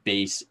your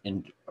base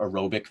in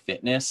aerobic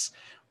fitness,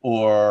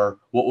 or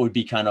what would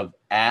be kind of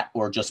at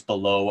or just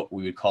below what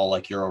we would call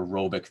like your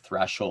aerobic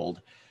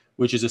threshold,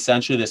 which is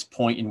essentially this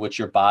point in which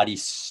your body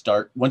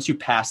once you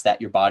pass that,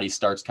 your body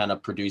starts kind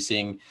of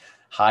producing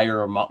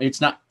higher amount.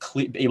 It's not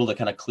able to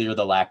kind of clear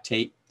the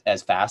lactate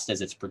as fast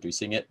as it's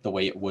producing it the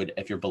way it would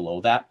if you're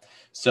below that.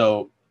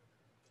 So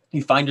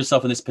you find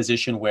yourself in this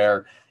position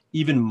where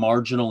even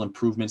marginal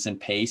improvements in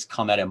pace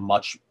come at a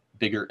much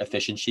bigger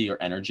efficiency or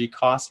energy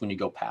cost when you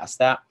go past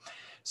that.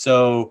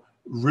 So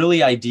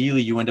really,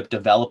 ideally, you end up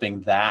developing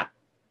that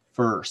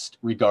first,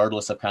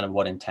 regardless of kind of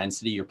what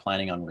intensity you're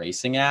planning on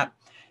racing at.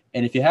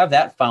 And if you have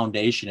that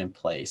foundation in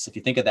place, if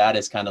you think of that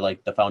as kind of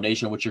like the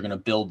foundation which you're going to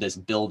build this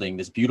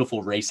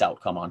beautiful race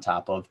outcome on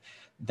top of,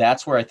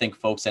 that's where I think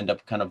folks end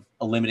up kind of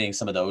eliminating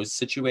some of those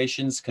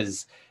situations,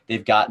 because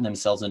they've gotten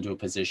themselves into a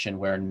position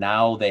where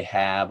now they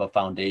have a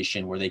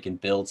foundation where they can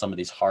build some of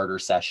these harder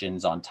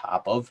sessions on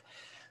top of.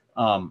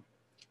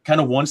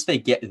 Kind of once they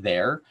get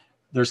there,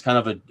 there's kind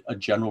of a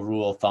general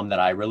rule of thumb that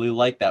I really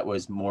like that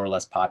was more or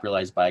less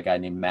popularized by a guy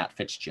named Matt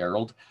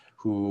Fitzgerald,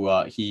 who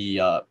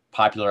he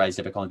popularized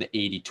it by calling the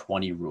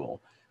 80-20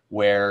 rule,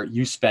 where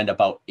you spend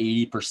about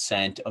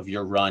 80% of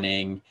your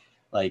running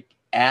like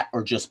at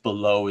or just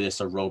below this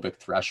aerobic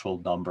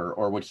threshold number,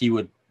 or what he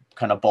would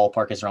kind of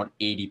ballpark is around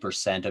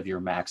 80% of your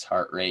max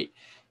heart rate.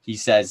 He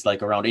says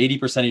like around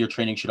 80% of your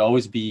training should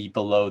always be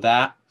below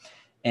that.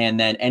 And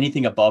then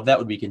anything above that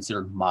would be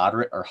considered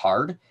moderate or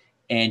hard.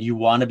 And you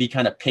want to be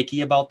kind of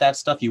picky about that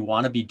stuff. You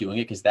want to be doing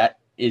it because that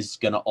is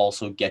going to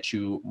also get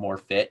you more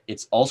fit.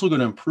 It's also going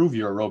to improve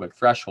your aerobic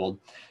threshold.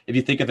 If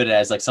you think of it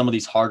as like some of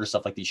these harder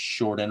stuff, like these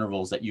short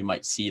intervals that you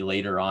might see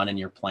later on in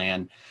your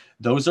plan,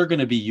 those are going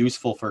to be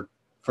useful for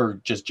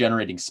just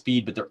generating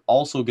speed, but they're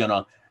also going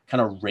to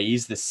kind of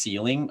raise the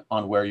ceiling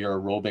on where your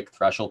aerobic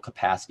threshold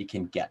capacity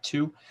can get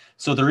to.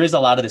 So there is a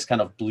lot of this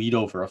kind of bleed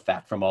over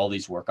effect from all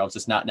these workouts.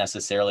 It's not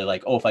necessarily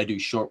like, oh, if I do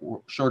short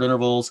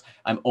intervals,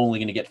 I'm only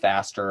going to get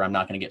faster. I'm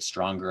not going to get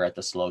stronger at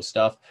the slow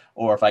stuff.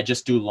 Or if I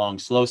just do long,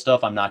 slow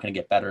stuff, I'm not going to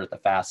get better at the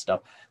fast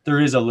stuff.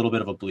 There is a little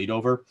bit of a bleed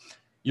over.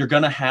 You're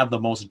going to have the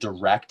most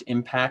direct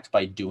impact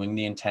by doing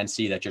the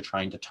intensity that you're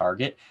trying to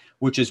target,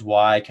 which is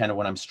why kind of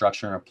when I'm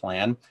structuring a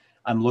plan,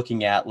 I'm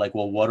looking at like,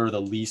 well, what are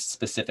the least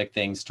specific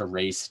things to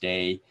race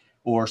day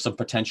or some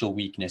potential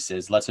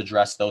weaknesses? Let's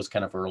address those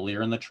kind of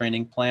earlier in the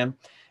training plan.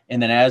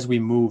 And then as we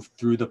move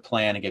through the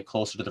plan and get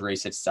closer to the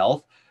race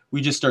itself,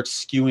 we just start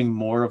skewing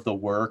more of the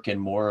work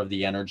and more of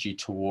the energy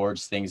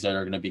towards things that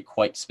are going to be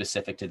quite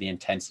specific to the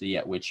intensity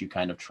at which you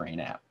kind of train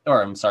at,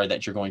 or I'm sorry,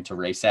 that you're going to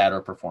race at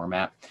or perform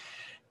at.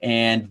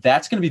 And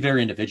that's going to be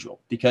very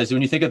individual, because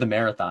when you think of the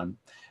marathon's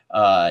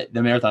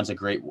a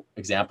great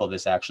example of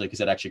this actually,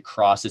 because it actually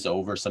crosses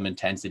over some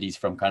intensities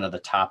from kind of the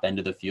top end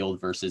of the field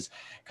versus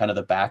kind of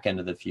the back end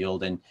of the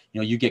field. And,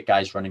 you get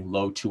guys running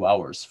low 2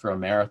 hours for a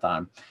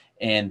marathon,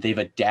 and they've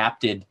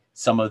adapted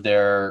some of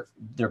their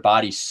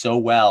bodies so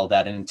well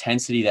that an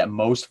intensity that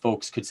most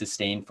folks could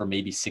sustain for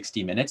maybe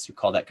 60 minutes, you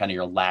call that kind of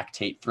your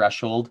lactate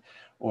threshold,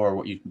 or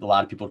what a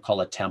lot of people would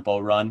call a tempo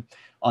run.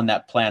 On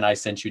that plan I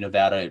sent you,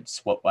 Nevada,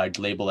 it's what I'd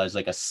label as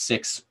like a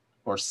 6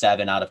 or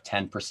 7 out of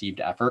 10 perceived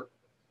effort.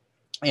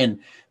 And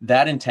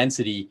that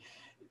intensity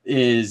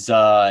is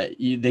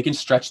they can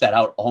stretch that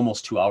out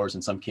almost 2 hours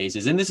in some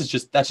cases. And that's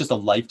just a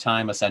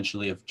lifetime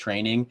essentially of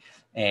training,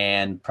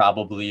 and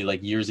probably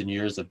like years and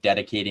years of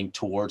dedicating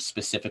towards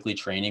specifically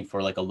training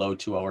for like a low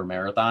 2 hour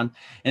marathon.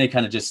 And it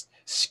kind of just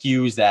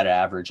skews that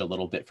average a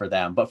little bit for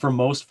them. But for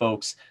most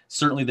folks,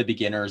 certainly the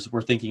beginners,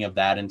 we're thinking of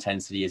that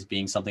intensity as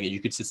being something that you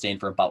could sustain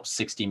for about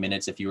 60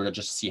 minutes if you were to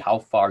just see how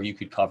far you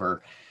could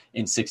cover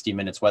in 60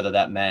 minutes, whether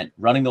that meant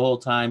running the whole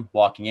time,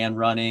 walking and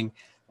running,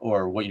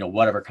 or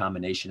whatever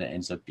combination it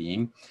ends up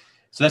being.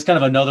 So that's kind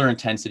of another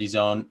intensity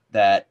zone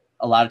that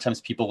a lot of times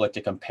people like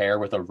to compare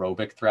with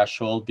aerobic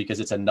threshold, because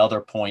it's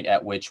another point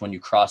at which when you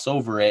cross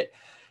over it,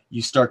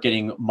 you start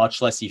getting much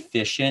less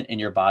efficient and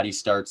your body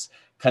starts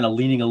kind of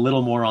leaning a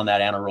little more on that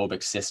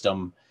anaerobic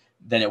system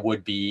than it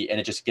would be. And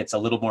it just gets a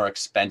little more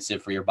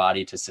expensive for your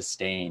body to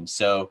sustain.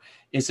 So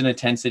it's an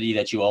intensity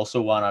that you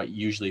also want to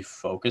usually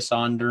focus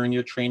on during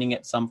your training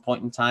at some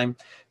point in time.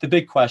 The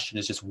big question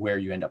is just where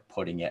you end up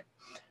putting it.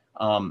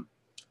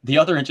 The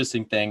other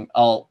interesting thing,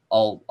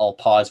 I'll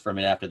pause for a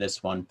minute after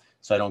this one,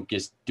 so I don't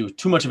just do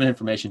too much of an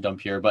information dump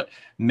here, but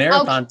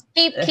marathon.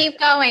 Oh, keep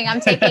going. I'm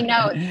taking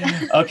notes.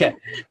 Okay,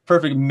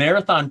 perfect.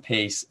 Marathon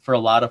pace for a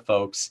lot of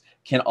folks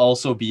can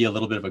also be a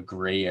little bit of a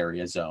gray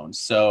area zone.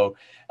 So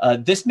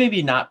this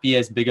maybe not be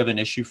as big of an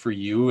issue for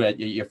you at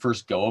your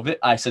first go of it.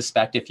 I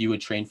suspect if you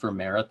would train for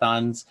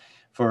marathons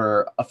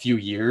for a few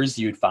years,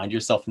 you'd find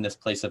yourself in this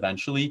place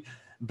eventually.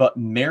 But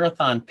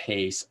marathon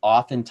pace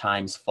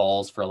oftentimes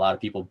falls for a lot of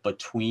people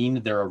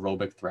between their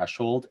aerobic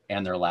threshold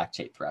and their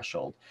lactate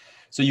threshold.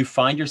 So you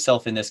find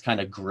yourself in this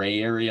kind of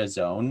gray area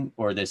zone,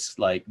 or this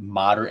like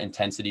moderate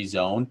intensity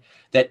zone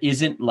that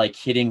isn't like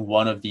hitting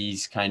one of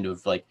these kind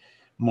of like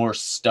more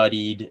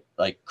studied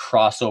like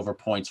crossover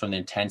points from the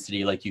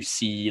intensity, like you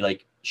see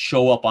like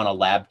show up on a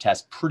lab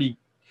test pretty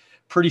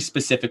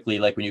specifically,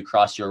 like when you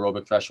cross your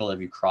aerobic threshold, if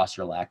you cross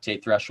your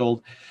lactate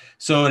threshold.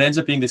 So it ends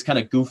up being this kind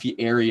of goofy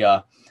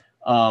area.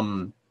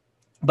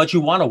 But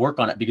you want to work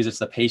on it because it's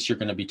the pace you're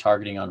going to be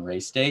targeting on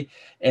race day.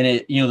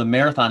 And the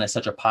marathon is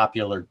such a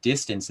popular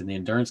distance in the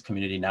endurance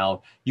community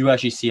now. You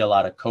actually see a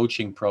lot of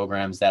coaching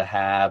programs that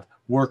have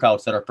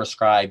workouts that are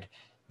prescribed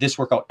this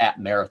workout at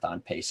marathon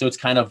pace. So it's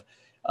kind of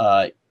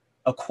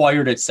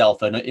acquired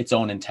itself in its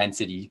own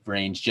intensity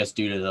range just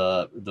due to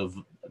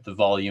the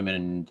volume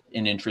and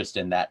interest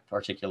in that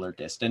particular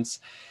distance.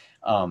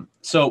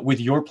 So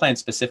with your plan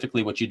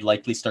specifically, what you'd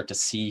likely start to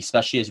see,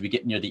 especially as we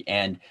get near the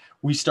end,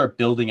 we start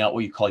building out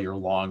what you call your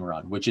long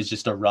run, which is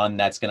just a run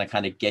that's going to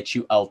kind of get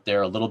you out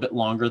there a little bit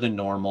longer than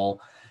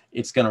normal.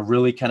 It's going to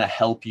really kind of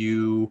help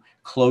you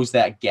close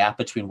that gap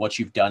between what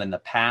you've done in the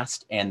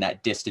past and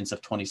that distance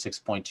of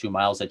 26.2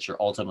 miles that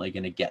you're ultimately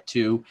going to get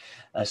to.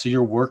 So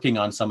you're working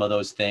on some of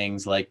those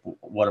things like,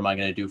 what am I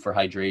going to do for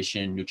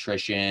hydration,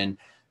 nutrition,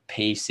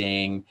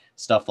 pacing,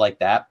 stuff like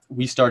that.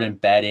 We start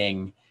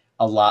embedding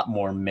a lot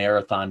more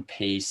marathon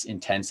pace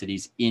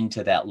intensities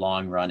into that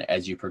long run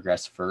as you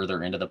progress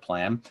further into the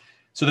plan.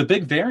 So the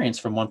big variance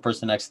from one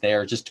person to the next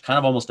there just kind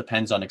of almost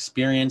depends on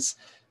experience,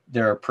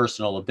 their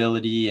personal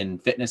ability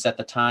and fitness at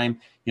the time.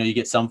 You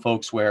get some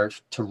folks where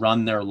to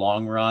run their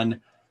long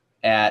run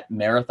at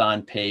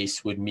marathon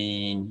pace would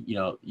mean,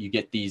 you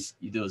get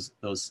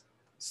those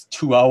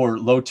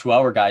low 2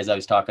 hour guys I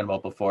was talking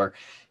about before,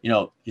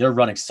 they're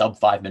running sub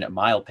 5-minute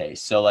mile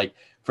pace. So like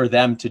for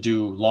them to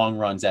do long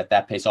runs at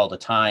that pace all the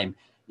time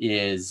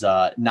is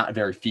not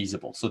very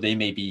feasible. So they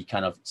may be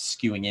kind of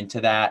skewing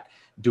into that,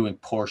 doing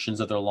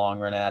portions of their long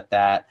run at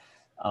that.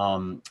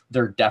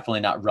 They're definitely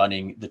not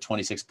running the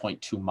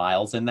 26.2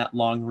 miles in that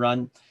long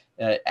run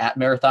at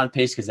marathon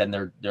pace, because then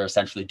they're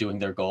essentially doing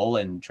their goal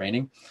and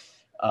training.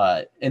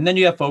 And then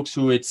you have folks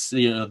who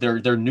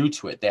they're new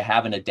to it. They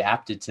haven't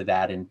adapted to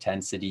that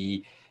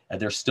intensity.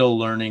 They're still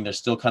learning. They're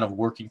still kind of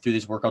working through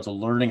these workouts and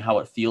learning how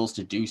it feels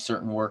to do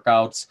certain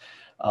workouts,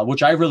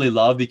 which I really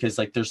love, because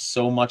like there's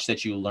so much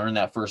that you learn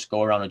that first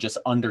go around of just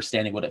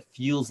understanding what it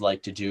feels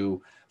like to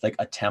do like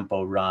a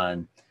tempo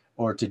run,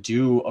 or to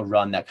do a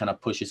run that kind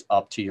of pushes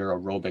up to your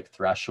aerobic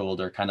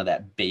threshold, or kind of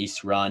that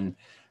base run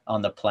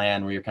on the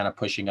plan where you're kind of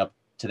pushing up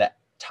to that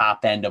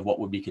top end of what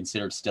would be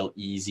considered still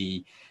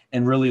easy,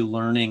 and really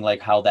learning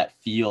like how that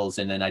feels,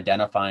 and then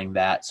identifying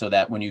that, so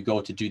that when you go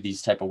to do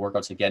these type of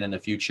workouts again in the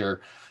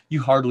future,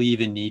 you hardly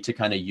even need to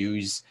kind of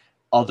use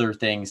other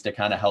things to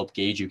kind of help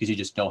gauge you, because you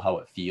just know how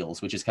it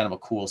feels, which is kind of a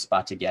cool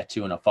spot to get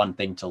to and a fun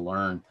thing to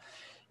learn.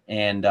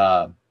 And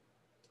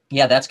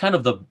that's kind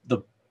of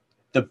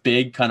the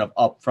big kind of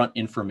upfront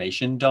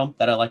information dump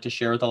that I like to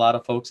share with a lot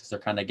of folks, as they're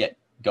kind of get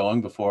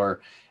going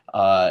before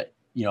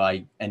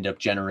I end up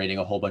generating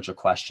a whole bunch of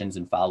questions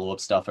and follow-up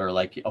stuff, or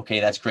like,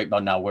 okay, that's great,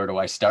 but now where do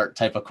I start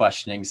type of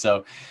questioning.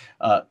 So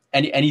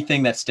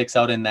anything that sticks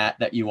out in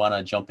that you want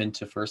to jump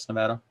into first,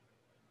 Nevada?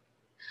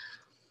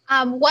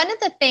 One of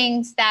the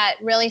things that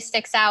really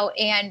sticks out,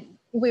 and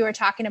we were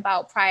talking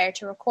about prior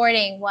to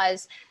recording,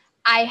 was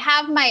I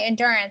have my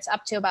endurance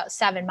up to about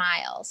 7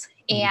 miles.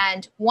 Mm-hmm.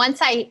 And once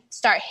I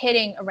start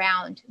hitting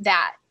around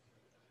that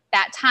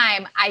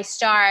time, I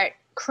start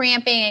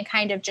cramping and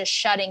kind of just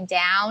shutting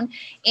down.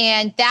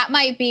 And that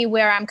might be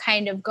where I'm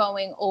kind of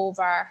going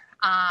over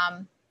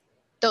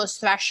those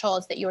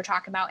thresholds that you were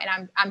talking about.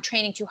 And I'm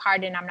training too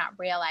hard and I'm not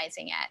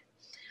realizing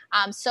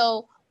it.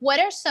 So what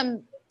are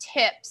some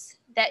tips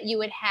that you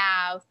would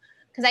have?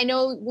 Because I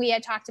know we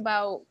had talked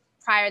about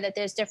prior that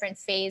there's different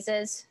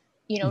phases,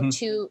 mm-hmm.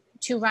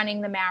 to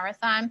running the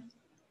marathon.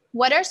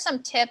 What are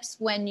some tips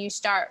when you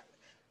start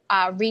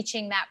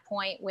reaching that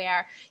point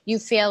where you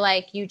feel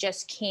like you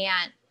just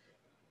can't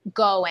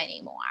go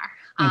anymore?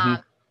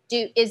 Mm-hmm.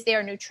 Is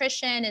there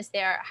nutrition? Is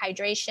there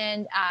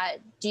hydration?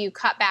 Do you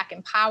cut back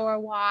and power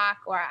walk?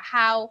 Or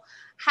how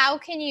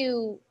can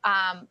you,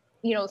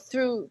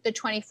 through the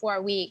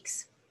 24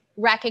 weeks,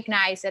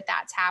 recognize that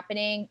that's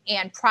happening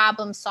and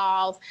problem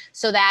solve,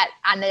 so that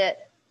on the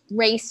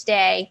race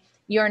day,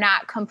 you're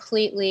not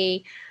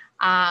completely,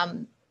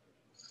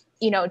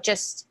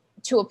 just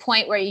to a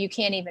point where you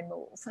can't even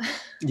move?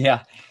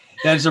 Yeah.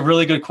 That is a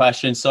really good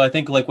question. So I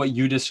think like what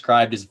you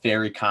described is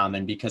very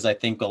common, because I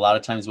think a lot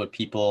of times what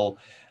people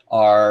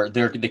are,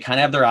 they kind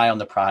of have their eye on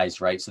the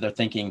prize, right? So they're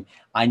thinking,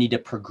 I need to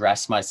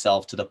progress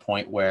myself to the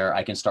point where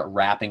I can start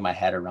wrapping my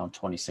head around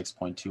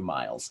 26.2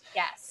 miles.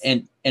 Yes.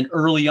 And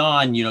early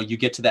on, you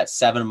get to that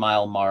 7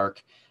 mile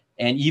mark.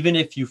 And even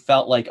if you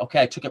felt like,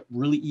 okay, I took it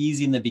really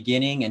easy in the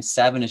beginning, and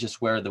 7 is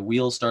just where the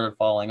wheels started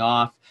falling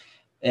off,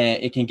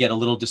 it can get a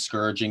little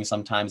discouraging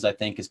sometimes, I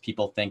think, as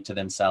people think to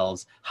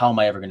themselves, how am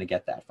I ever going to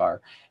get that far?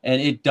 And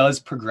it does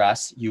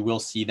progress. You will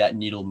see that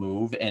needle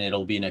move, and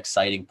it'll be an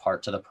exciting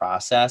part to the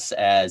process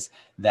as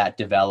that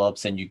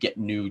develops and you get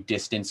new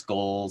distance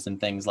goals and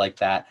things like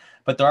that.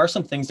 But there are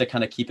some things to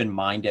kind of keep in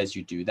mind as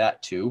you do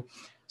that too.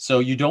 So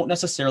you don't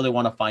necessarily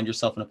want to find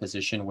yourself in a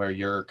position where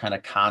you're kind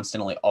of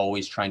constantly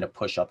always trying to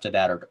push up to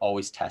that, or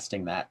always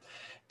testing that,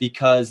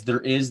 because there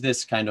is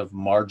this kind of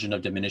margin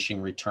of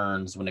diminishing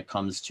returns when it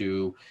comes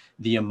to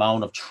the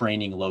amount of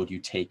training load you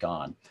take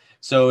on.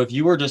 So if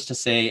you were just to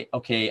say,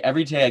 okay,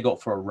 every day I go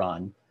for a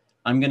run,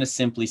 I'm going to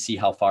simply see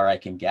how far I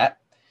can get,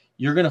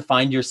 you're going to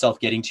find yourself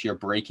getting to your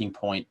breaking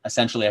point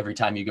essentially every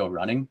time you go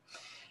running.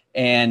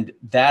 And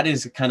that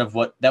is kind of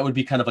that would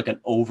be kind of like an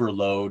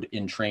overload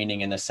in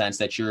training, in the sense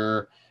that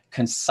you're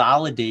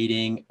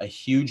consolidating a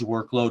huge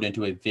workload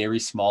into a very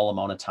small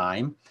amount of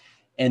time.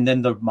 And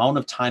then the amount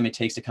of time it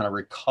takes to kind of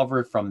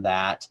recover from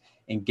that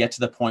and get to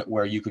the point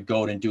where you could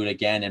go and do it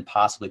again and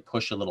possibly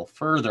push a little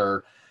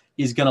further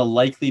is going to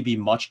likely be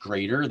much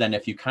greater than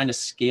if you kind of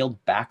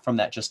scaled back from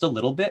that just a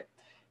little bit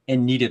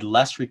and needed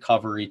less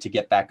recovery to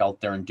get back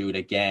out there and do it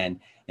again.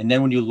 And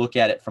then when you look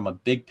at it from a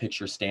big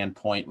picture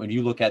standpoint, when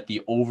you look at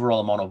the overall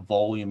amount of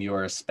volume you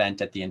are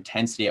spent at the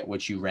intensity at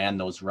which you ran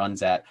those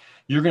runs at,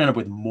 you're going to end up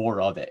with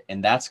more of it.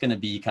 And that's going to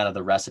be kind of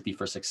the recipe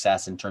for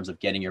success in terms of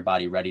getting your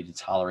body ready to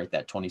tolerate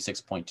that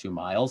 26.2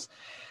 miles.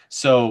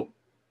 So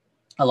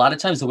a lot of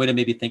times the way to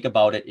maybe think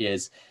about it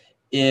is,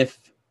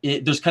 if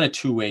there's kind of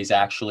two ways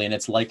actually, and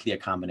it's likely a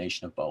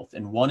combination of both.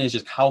 And one is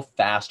just how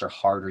fast or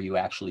hard are you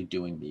actually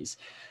doing these?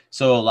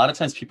 So a lot of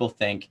times people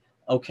think,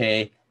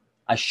 okay,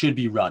 I should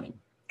be running,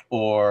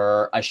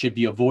 or I should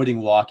be avoiding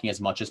walking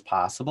as much as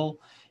possible.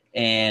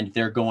 And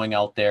they're going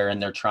out there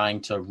and they're trying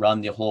to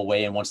run the whole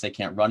way. And once they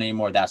can't run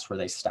anymore, that's where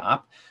they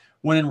stop.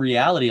 When in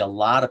reality, a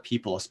lot of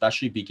people,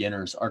 especially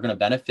beginners, are going to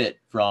benefit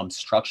from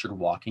structured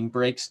walking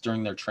breaks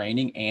during their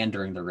training and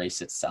during the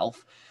race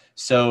itself.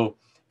 So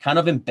kind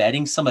of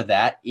embedding some of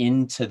that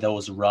into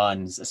those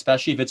runs,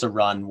 especially if it's a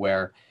run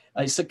where,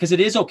 because it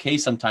is okay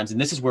sometimes, and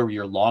this is where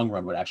your long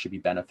run would actually be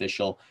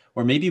beneficial,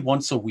 or maybe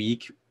once a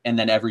week, and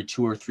then every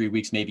 2 or 3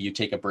 weeks, maybe you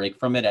take a break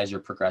from it as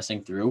you're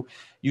progressing through.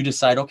 You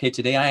decide, okay,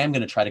 today I am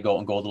going to try to go a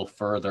little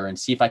further and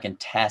see if I can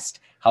test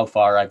how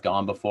far I've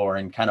gone before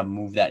and kind of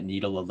move that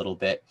needle a little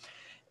bit.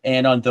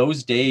 And on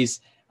those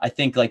days, I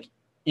think like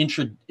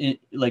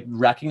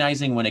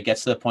recognizing when it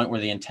gets to the point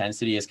where the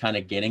intensity is kind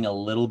of getting a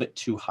little bit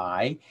too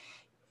high,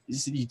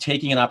 you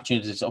taking an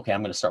opportunity to say, okay,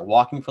 I'm going to start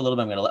walking for a little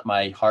bit. I'm going to let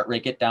my heart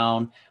rate get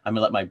down. I'm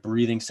going to let my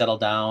breathing settle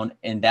down.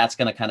 And that's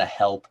going to kind of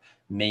help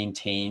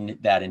maintain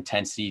that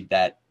intensity,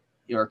 that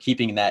or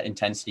keeping that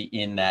intensity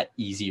in that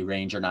easy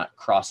range, or not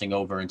crossing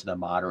over into the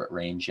moderate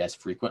range as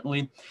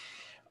frequently.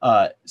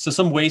 So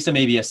some ways to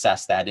maybe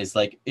assess that is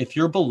like, if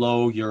you're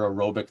below your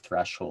aerobic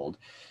threshold,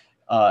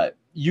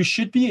 you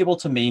should be able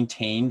to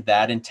maintain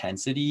that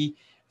intensity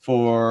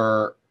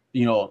for,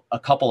 a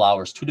couple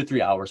hours, 2 to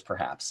 3 hours,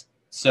 perhaps.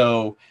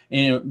 So,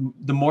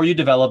 the more you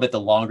develop it, the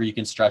longer you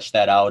can stretch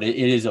that out. It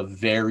is a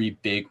very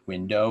big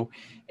window,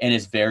 and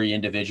it's very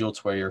individual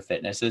to where your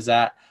fitness is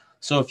at.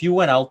 So if you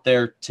went out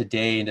there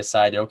today and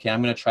decided, okay,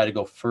 I'm going to try to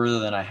go further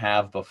than I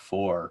have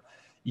before,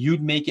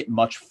 you'd make it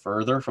much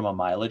further from a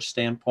mileage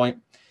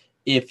standpoint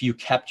if you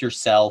kept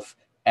yourself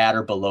at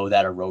or below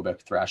that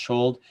aerobic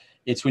threshold.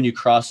 It's when you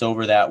cross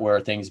over that where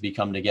things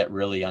become to get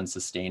really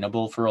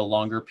unsustainable for a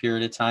longer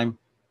period of time.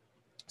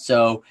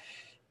 So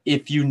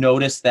if you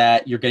notice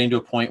that you're getting to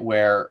a point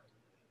where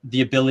the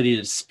ability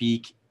to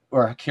speak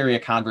or carry a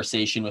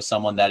conversation with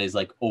someone that is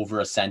like over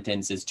a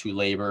sentence is too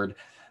labored,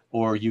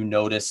 or you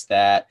notice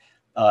that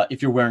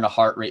if you're wearing a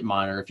heart rate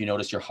monitor, if you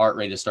notice your heart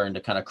rate is starting to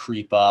kind of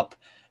creep up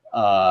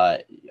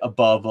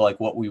above like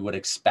what we would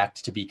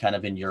expect to be kind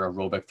of in your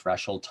aerobic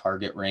threshold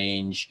target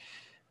range,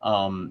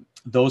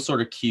 those sort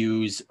of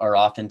cues are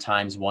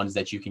oftentimes ones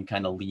that you can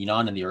kind of lean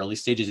on in the early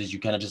stages, as you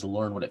kind of just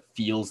learn what it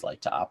feels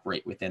like to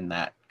operate within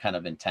that kind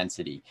of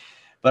intensity.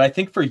 But I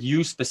think for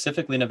you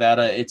specifically,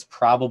 Nevada, it's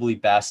probably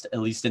best, at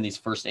least in these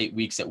first 8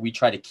 weeks, that we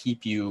try to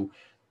keep you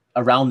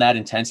around that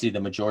intensity the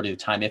majority of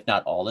the time, if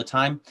not all the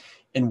time,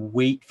 and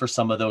wait for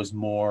some of those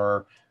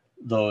more,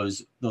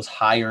 those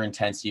higher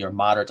intensity or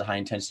moderate to high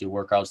intensity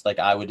workouts, like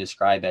I would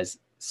describe as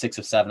 6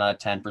 of 7 out of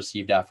 10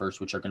 perceived efforts,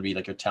 which are going to be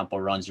like your tempo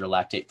runs, your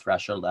lactate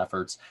threshold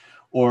efforts,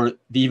 or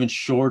the even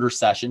shorter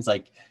sessions.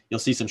 Like you'll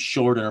see some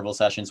short interval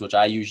sessions, which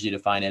I usually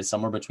define as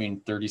somewhere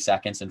between 30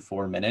 seconds and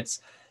 4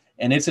 minutes.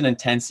 And it's an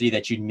intensity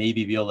that you'd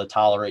maybe be able to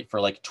tolerate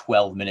for like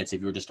 12 minutes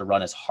if you were just to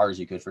run as hard as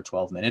you could for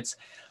 12 minutes.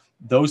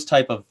 Those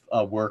type of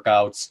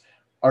workouts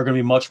are going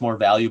to be much more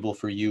valuable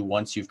for you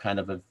once you've kind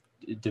of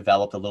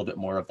developed a little bit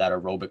more of that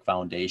aerobic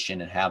foundation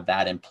and have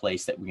that in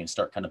place, that we can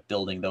start kind of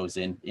building those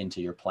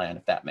into your plan,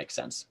 if that makes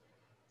sense.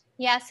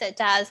 Yes, it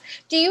does.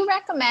 Do you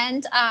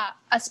recommend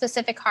a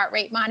specific heart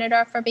rate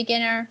monitor for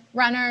beginner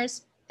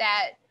runners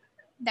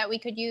that we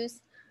could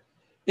use?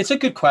 It's a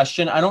good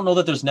question. I don't know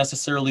that there's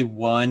necessarily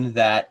one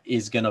that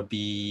is going to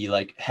be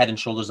like head and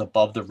shoulders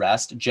above the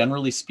rest.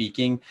 Generally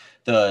speaking,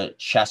 the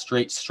chest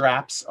rate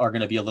straps are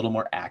going to be a little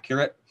more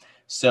accurate.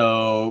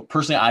 So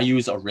personally, I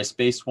use a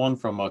wrist-based one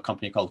from a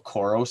company called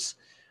Coros.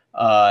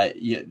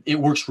 It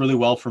works really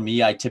well for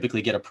me. I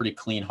typically get a pretty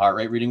clean heart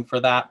rate reading for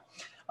that.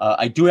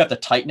 I do have to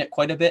tighten it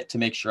quite a bit to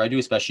make sure I do,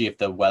 especially if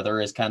the weather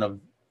is kind of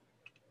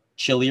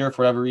chillier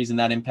for whatever reason,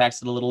 that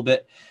impacts it a little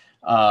bit.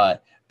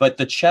 But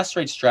the chest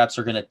rate straps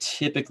are going to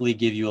typically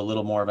give you a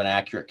little more of an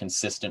accurate,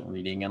 consistent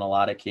reading in a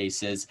lot of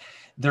cases.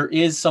 There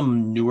is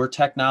some newer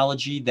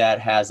technology that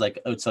has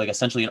it's like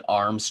essentially an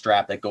arm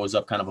strap that goes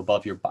up kind of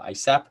above your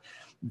bicep,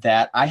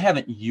 that I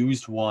haven't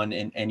used one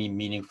in any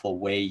meaningful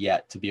way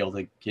yet to be able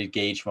to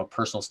gauge from a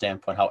personal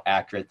standpoint how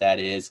accurate that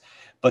is.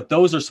 But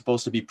those are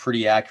supposed to be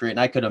pretty accurate. And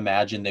I could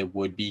imagine they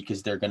would be, because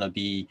it's going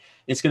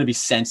to be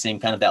sensing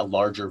kind of that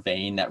larger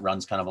vein that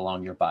runs kind of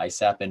along your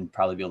bicep, and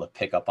probably be able to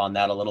pick up on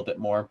that a little bit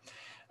more.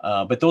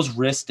 But those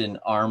wrist and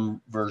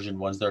arm version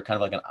ones, they're kind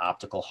of like an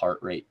optical heart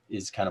rate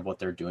is kind of what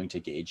they're doing to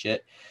gauge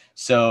it.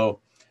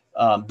 So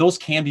those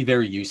can be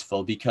very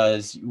useful,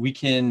 because we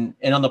can,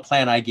 and on the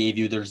plan I gave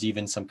you, there's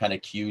even some kind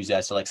of cues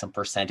as to like some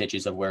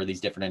percentages of where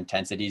these different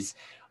intensities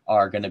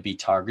are going to be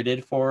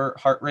targeted for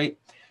heart rate.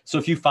 So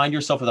if you find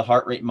yourself with a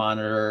heart rate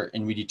monitor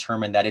and we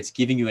determine that it's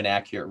giving you an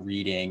accurate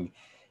reading,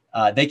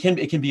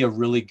 it can be a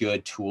really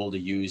good tool to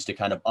use to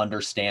kind of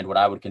understand what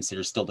I would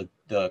consider still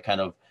the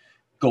kind of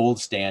gold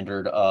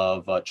standard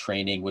of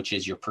training, which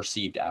is your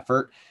perceived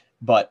effort.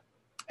 But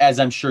as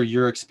I'm sure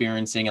you're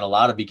experiencing, and a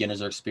lot of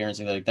beginners are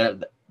experiencing, like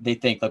they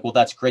think like, well,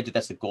 that's great that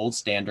that's the gold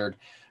standard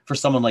for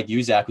someone like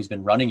you, Zach, who's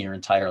been running your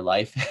entire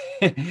life.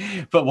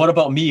 But what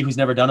about me, who's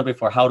never done it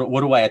before?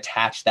 What do I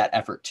attach that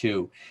effort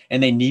to?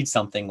 And they need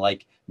something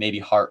like maybe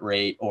heart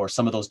rate or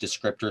some of those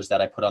descriptors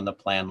that I put on the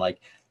plan, like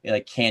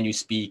can you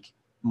speak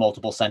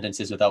multiple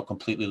sentences without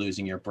completely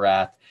losing your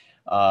breath?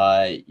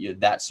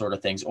 That sort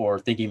of things, or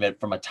thinking of it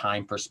from a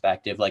time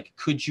perspective, like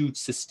could you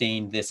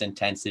sustain this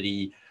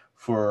intensity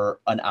for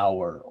an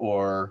hour,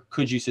 or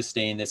could you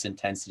sustain this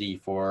intensity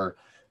for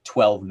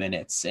 12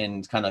 minutes,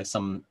 and kind of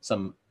some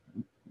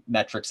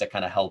metrics that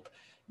kind of help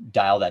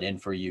dial that in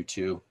for you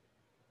too.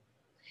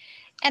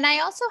 And I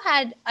also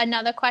had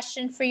another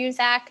question for you,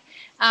 Zach,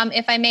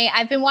 if I may.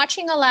 I've been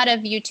watching a lot of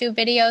YouTube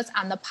videos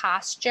on the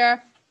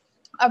posture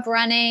of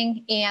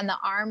running and the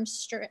arm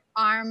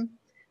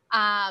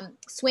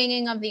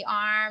swinging of the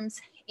arms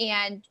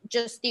and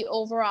just the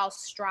overall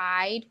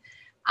stride.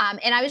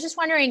 And I was just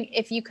wondering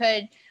if you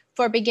could,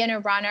 for beginner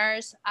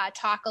runners,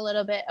 talk a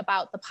little bit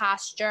about the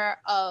posture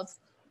of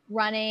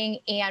running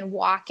and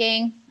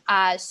walking,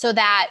 so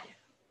that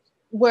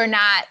we're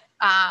not,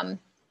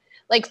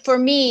 like for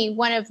me,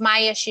 one of my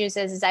issues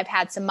is I've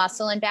had some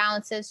muscle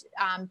imbalances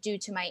due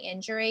to my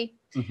injury.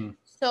 Mm-hmm.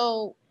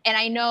 So, and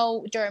I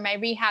know during my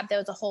rehab, there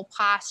was a whole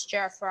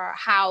posture for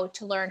how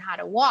to learn how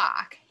to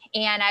walk.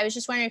 And I was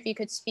just wondering if you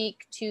could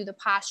speak to the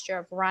posture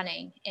of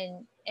running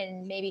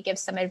and maybe give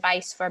some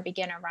advice for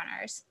beginner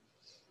runners.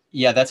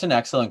 Yeah, that's an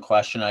excellent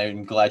question.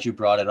 I'm glad you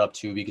brought it up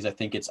too, because I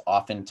think it's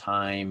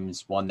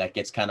oftentimes one that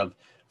gets kind of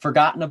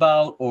forgotten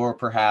about, or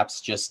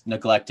perhaps just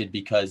neglected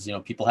because,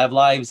 people have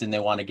lives and they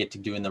want to get to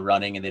doing the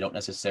running and they don't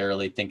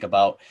necessarily think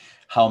about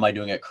how am I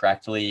doing it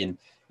correctly.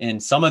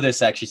 And some of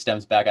this actually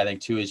stems back, I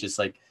think too, is just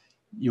like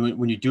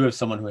when you do have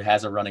someone who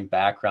has a running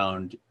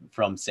background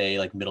from, say,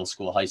 like middle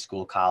school, high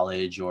school,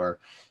 college, or,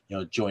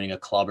 joining a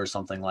club or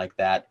something like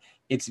that,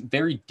 it's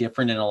very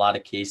different in a lot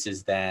of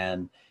cases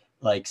than,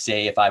 like,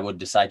 say, if I would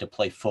decide to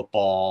play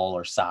football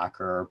or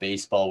soccer or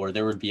baseball, where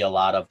there would be a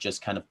lot of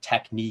just kind of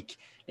technique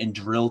and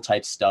drill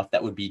type stuff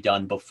that would be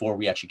done before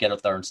we actually get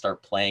up there and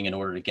start playing, in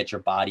order to get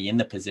your body in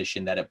the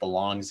position that it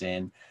belongs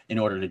in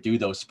order to do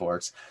those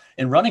sports.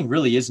 And running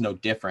really is no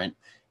different.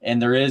 And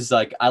there is,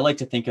 like, I like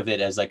to think of it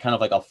as like kind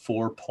of like a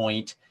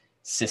 4-point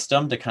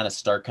system to kind of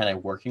start kind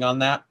of working on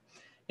that.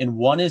 And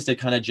one is to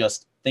kind of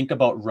just think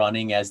about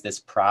running as this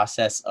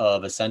process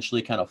of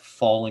essentially kind of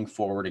falling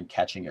forward and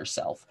catching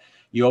yourself.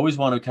 You always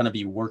want to kind of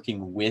be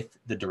working with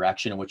the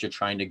direction in which you're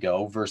trying to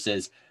go,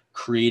 versus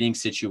creating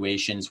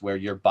situations where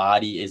your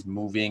body is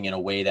moving in a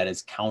way that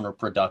is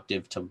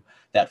counterproductive to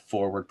that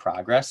forward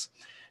progress.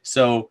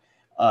 So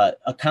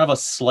a kind of a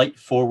slight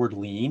forward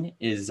lean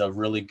is a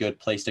really good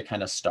place to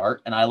kind of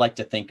start. And I like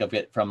to think of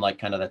it from like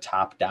kind of the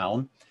top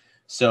down.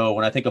 So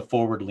when I think of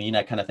forward lean,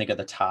 I kind of think at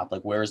the top,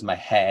 like where's my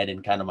head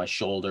and kind of my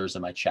shoulders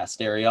and my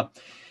chest area.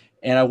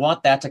 And I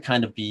want that to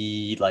kind of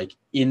be like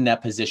in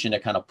that position to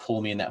kind of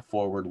pull me in that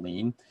forward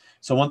lean.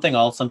 So one thing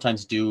I'll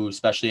sometimes do,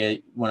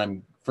 especially when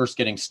I'm first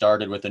getting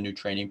started with a new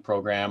training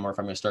program, or if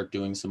I'm going to start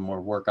doing some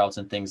more workouts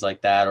and things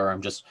like that, or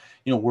I'm just,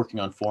 working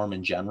on form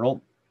in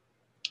general,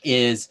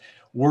 is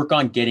work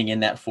on getting in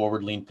that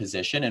forward lean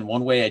position. And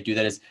one way I do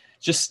that is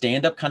just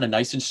stand up kind of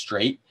nice and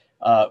straight.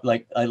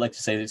 Like I like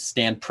to say,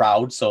 stand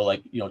proud. So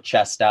like,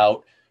 chest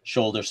out,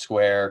 shoulder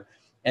square.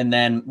 And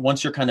then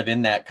once you're kind of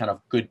in that kind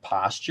of good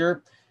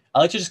posture, I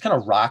like to just kind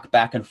of rock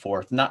back and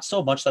forth. Not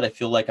so much that I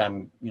feel like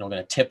I'm, going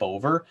to tip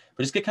over,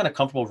 but just get kind of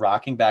comfortable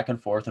rocking back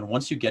and forth. And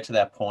once you get to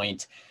that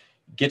point,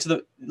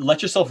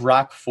 let yourself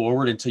rock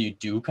forward until you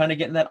do kind of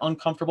get in that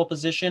uncomfortable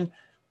position,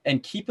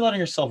 and keep letting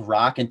yourself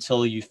rock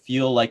until you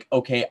feel like,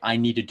 okay, I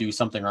need to do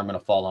something or I'm going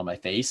to fall on my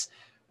face.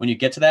 When you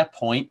get to that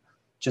point,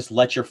 just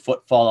let your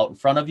foot fall out in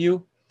front of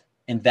you.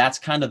 And that's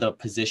kind of the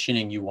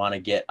positioning you want to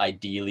get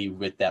ideally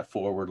with that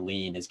forward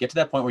lean, is get to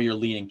that point where you're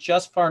leaning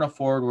just far enough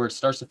forward where it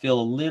starts to feel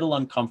a little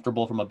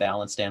uncomfortable from a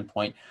balance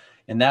standpoint.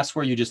 And that's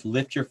where you just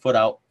lift your foot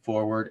out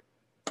forward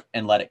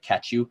and let it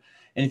catch you.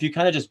 And if you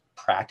kind of just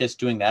practice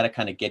doing that, it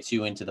kind of gets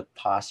you into the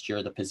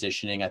posture, the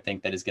positioning. I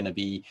think that is going to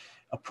be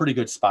a pretty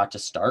good spot to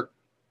start.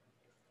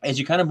 As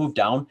you kind of move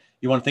down,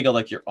 you want to think of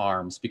like your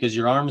arms, because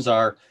your arms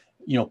are,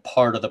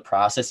 part of the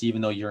process,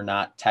 even though you're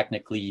not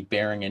technically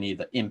bearing any of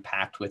the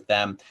impact with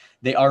them.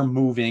 They are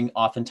moving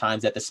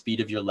oftentimes at the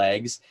speed of your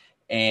legs,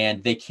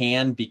 and they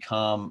can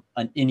become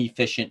an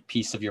inefficient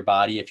piece of your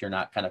body if you're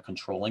not kind of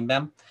controlling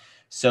them.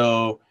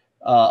 So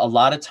a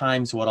lot of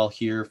times what I'll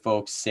hear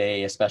folks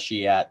say,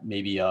 especially at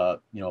maybe a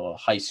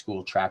high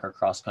school track or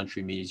cross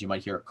country meets, you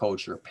might hear a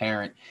coach or a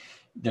parent,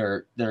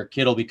 their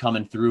kid will be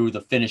coming through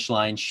the finish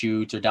line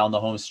chute or down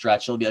the home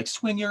stretch. They'll be like,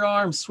 swing your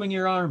arms, swing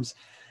your arms.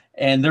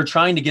 And they're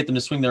trying to get them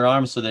to swing their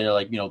arms so they're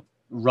like,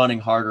 running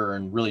harder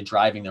and really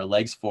driving their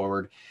legs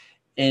forward.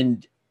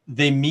 And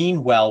they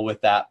mean well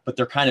with that, but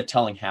they're kind of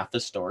telling half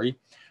the story.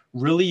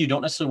 Really, you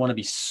don't necessarily want to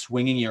be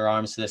swinging your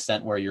arms to the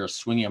extent where you're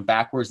swinging them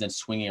backwards and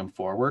swinging them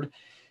forward.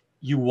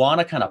 You want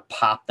to kind of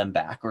pop them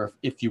back, or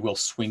if you will,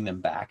 swing them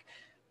back,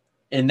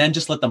 and then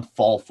just let them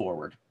fall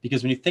forward.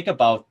 Because when you think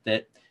about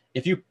that,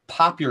 if you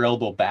pop your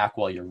elbow back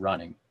while you're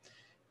running,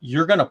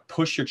 you're going to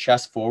push your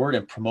chest forward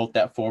and promote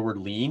that forward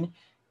lean.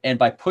 And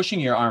by pushing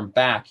your arm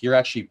back, you're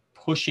actually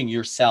pushing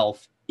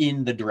yourself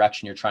in the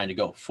direction you're trying to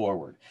go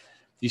forward.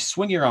 If you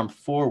swing your arm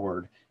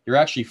forward, you're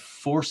actually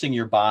forcing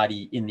your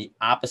body in the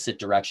opposite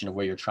direction of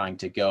where you're trying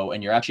to go.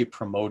 And you're actually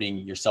promoting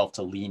yourself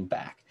to lean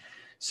back.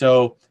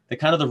 So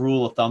the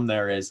rule of thumb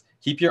there is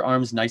keep your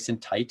arms nice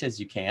and tight as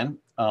you can.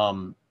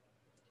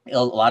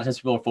 A lot of times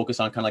people are focused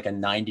on kind of like a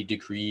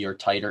 90-degree or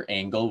tighter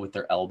angle with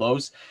their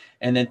elbows.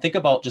 And then think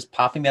about just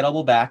popping that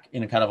elbow back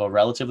in a kind of a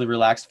relatively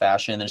relaxed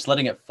fashion and then just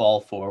letting it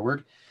fall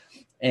forward.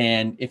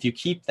 And if you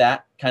keep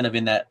that kind of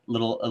in that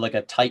little, like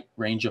a tight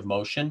range of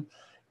motion,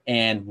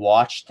 and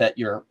watch that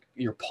your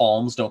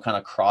palms don't kind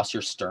of cross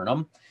your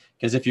sternum,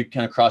 because if you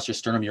kind of cross your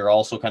sternum, you're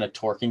also kind of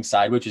torquing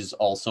side, which is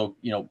also,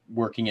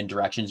 working in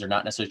directions you're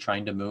not necessarily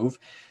trying to move.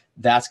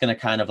 That's going to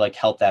kind of like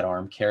help that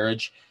arm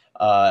carriage.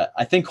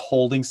 I think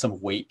holding some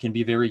weight can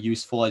be very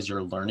useful as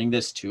you're learning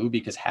this too,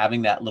 because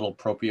having that little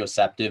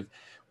proprioceptive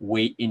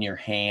weight in your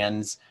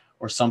hands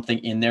or something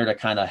in there to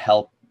kind of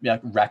help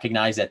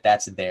recognize that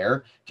that's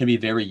there can be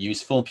very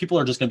useful. And people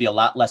are just going to be a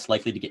lot less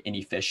likely to get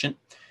inefficient.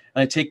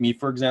 And take me,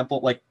 for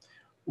example, like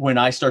when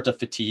I start to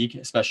fatigue,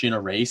 especially in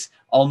a race,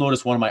 I'll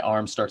notice one of my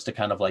arms starts to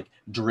kind of like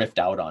drift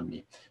out on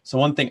me. So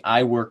one thing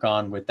I work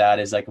on with that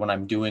is like when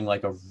I'm doing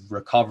like a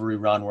recovery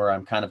run where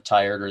I'm kind of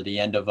tired, or the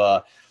end of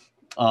a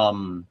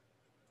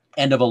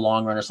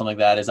long run or something like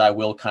that, is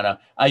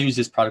I use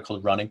this product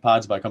called Running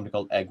Pods by a company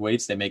called Egg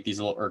Weights. They make these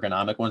little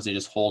ergonomic ones. They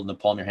just hold in the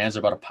palm of your hands.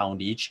 They're about a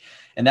pound each.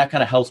 And that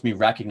kind of helps me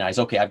recognize,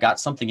 okay, I've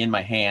got something in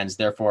my hands.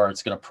 Therefore,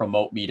 it's going to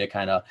promote me to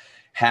kind of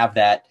have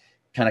that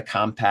kind of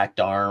compact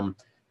arm,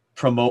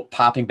 promote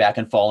popping back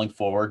and falling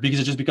forward, because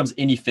it just becomes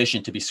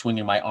inefficient to be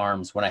swinging my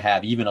arms when I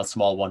have even a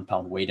small 1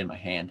 pound weight in my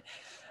hand.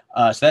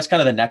 So that's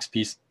kind of the next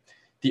piece.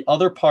 The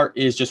other part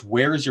is just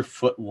where is your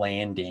foot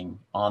landing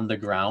on the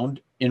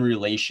ground in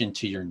relation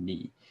to your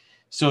knee.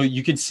 So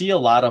you can see a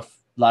lot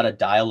of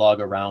dialogue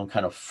around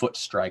kind of foot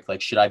strike,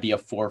 like should I be a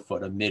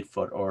forefoot, a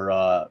midfoot, or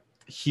a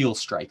heel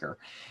striker?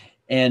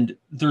 And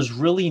there's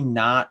really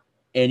not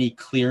any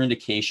clear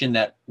indication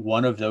that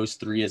one of those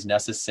three is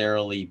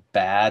necessarily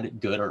bad,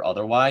 good, or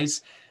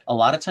otherwise. A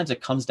lot of times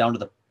it comes down to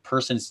the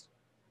person's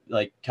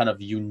like kind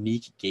of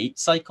unique gait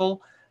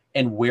cycle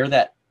and where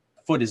that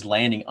foot is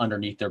landing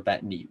underneath their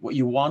bent knee. What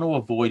you want to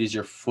avoid is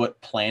your foot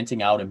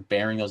planting out and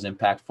bearing those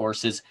impact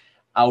forces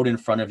out in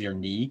front of your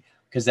knee,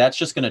 because that's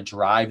just going to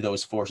drive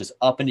those forces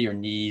up into your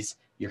knees,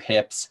 your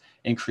hips,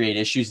 and create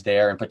issues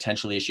there and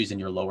potentially issues in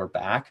your lower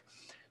back.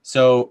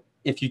 So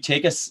if you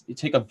take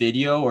a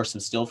video or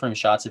some still frame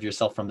shots of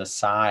yourself from the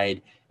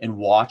side and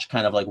watch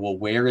kind of like, well,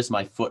 where is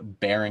my foot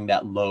bearing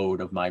that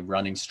load of my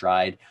running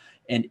stride?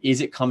 And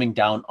is it coming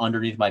down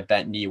underneath my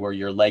bent knee where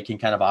your leg can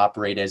kind of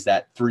operate as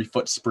that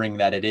 3-foot spring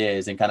that it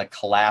is and kind of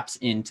collapse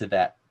into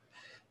that?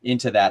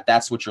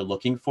 That's what you're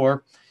looking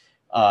for.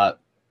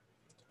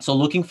 So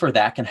looking for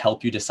that can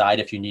help you decide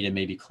if you need to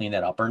maybe clean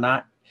that up or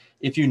not.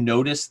 If you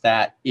notice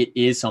that it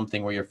is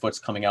something where your foot's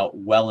coming out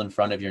well in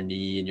front of your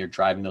knee and you're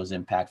driving those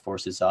impact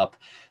forces up,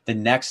 the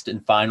next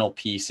and final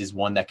piece is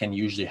one that can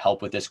usually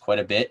help with this quite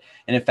a bit.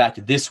 And in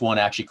fact, this one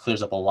actually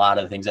clears up a lot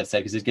of the things I've said,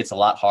 because it gets a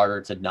lot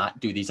harder to not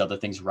do these other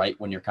things right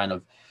when you're kind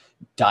of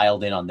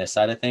dialed in on this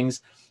side of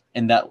things.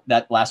 And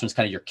that last one's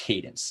kind of your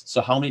cadence.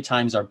 So how many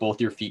times are both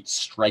your feet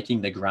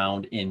striking the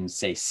ground in,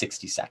 say,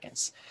 60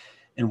 seconds?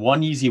 And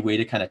one easy way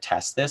to kind of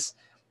test this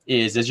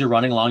is, as you're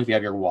running along, if you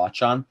have your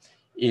watch on,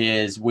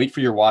 is wait for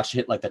your watch to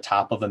hit like the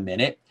top of a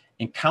minute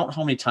and count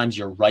how many times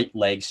your right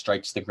leg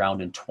strikes the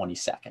ground in 20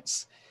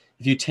 seconds.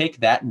 If you take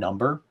that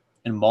number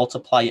and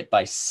multiply it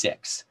by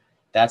 6,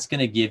 that's going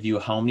to give you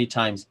how many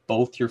times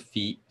both your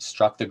feet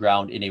struck the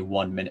ground in a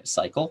 1-minute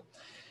cycle.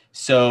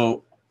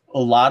 So a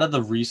lot of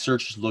the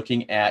research is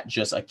looking at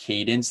just a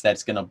cadence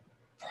that's going to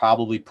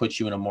probably put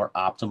you in a more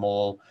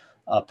optimal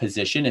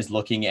position, is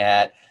looking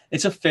at,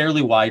 it's a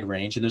fairly wide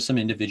range and there's some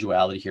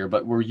individuality here,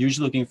 but we're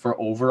usually looking for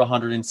over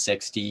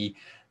 160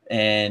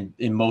 and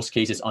in most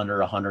cases under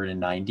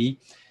 190.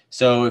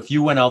 So if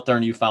you went out there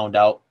and you found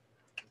out,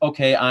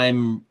 okay,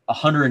 I'm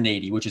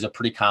 180, which is a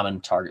pretty common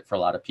target for a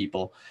lot of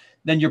people,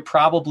 then you're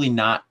probably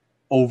not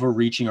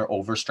overreaching or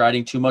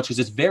overstriding too much, because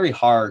it's very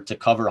hard to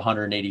cover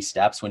 180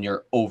 steps when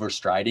you're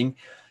overstriding,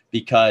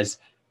 because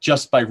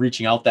just by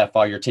reaching out that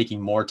far, you're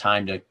taking more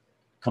time to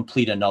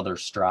complete another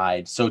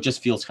stride. So it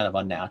just feels kind of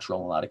unnatural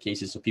in a lot of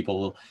cases. So people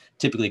will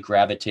typically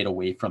gravitate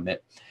away from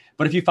it.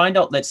 But if you find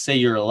out, let's say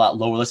you're a lot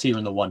lower, let's say you're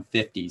in the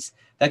 150s,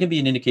 that can be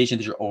an indication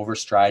that you're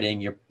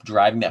overstriding, you're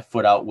driving that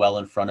foot out well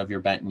in front of your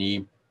bent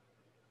knee.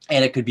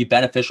 And it could be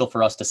beneficial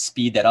for us to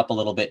speed that up a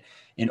little bit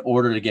in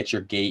order to get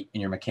your gait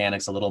and your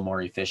mechanics a little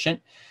more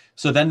efficient.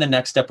 So then the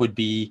next step would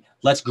be,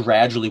 let's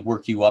gradually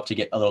work you up to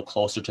get a little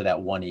closer to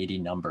that 180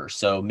 number.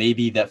 So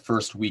maybe that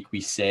first week we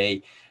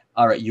say,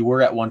 all right, you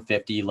were at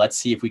 150. Let's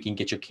see if we can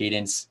get your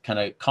cadence kind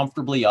of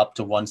comfortably up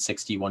to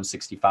 160,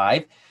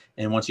 165.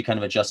 And once you kind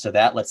of adjust to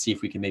that, let's see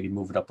if we can maybe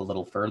move it up a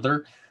little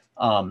further.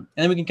 And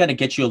then we can kind of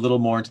get you a little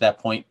more into that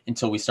point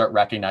until we start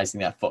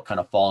recognizing that foot kind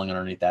of falling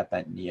underneath that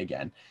bent knee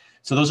again.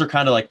 So those are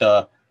kind of like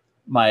the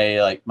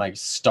my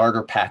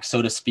starter pack,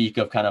 so to speak,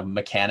 of kind of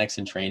mechanics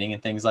and training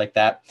and things like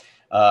that.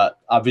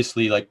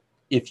 Obviously, like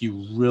if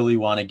you really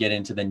want to get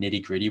into the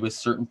nitty gritty with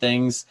certain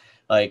things,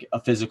 like a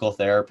physical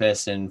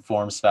therapist and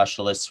form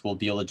specialists will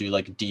be able to do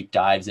like deep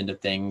dives into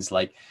things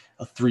like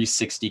a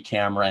 360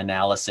 camera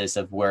analysis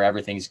of where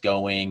everything's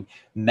going,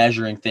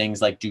 measuring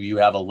things like, do you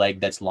have a leg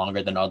that's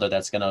longer than other,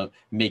 that's going to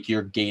make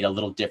your gait a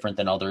little different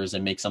than others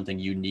and make something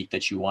unique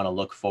that you want to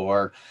look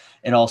for,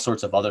 and all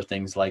sorts of other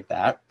things like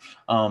that.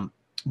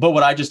 But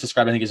what I just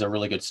described, I think, is a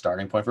really good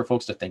starting point for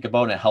folks to think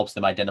about, and it helps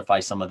them identify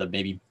some of the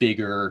maybe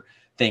bigger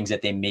things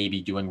that they may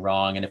be doing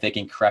wrong. And if they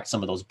can correct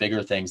some of those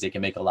bigger things, they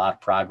can make a lot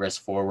of progress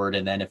forward.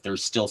 And then if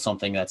there's still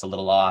something that's a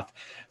little off,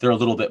 they're a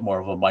little bit more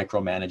of a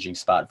micromanaging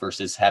spot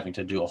versus having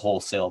to do a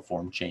wholesale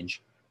form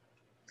change.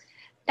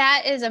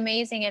 That is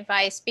amazing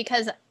advice,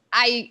 because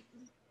I've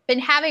been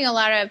having a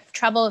lot of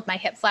trouble with my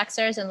hip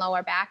flexors and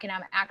lower back, and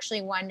I'm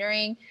actually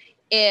wondering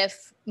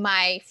if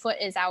my foot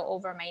is out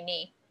over my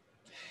knee.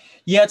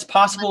 Yeah, it's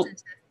possible.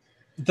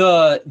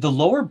 The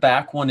lower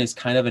back one is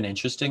kind of an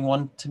interesting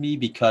one to me,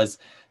 because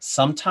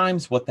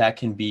sometimes what that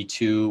can be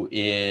too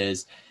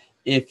is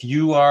if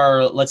you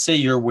are, let's say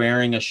you're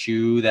wearing a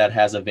shoe that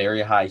has a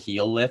very high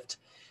heel lift,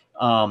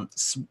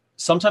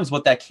 sometimes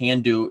what that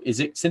can do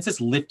is since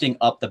it's lifting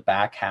up the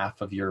back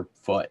half of your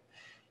foot,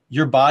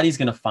 your body's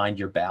going to find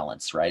your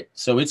balance, right?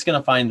 So it's going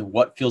to find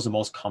what feels the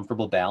most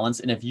comfortable balance.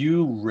 And if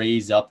you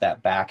raise up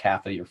that back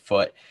half of your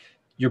foot,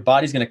 your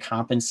body's going to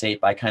compensate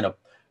by kind of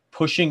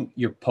pushing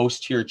your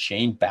posterior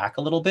chain back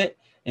a little bit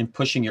and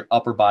pushing your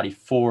upper body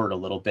forward a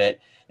little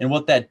bit. And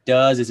what that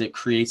does is it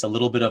creates a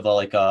little bit of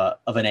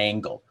an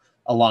angle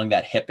along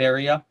that hip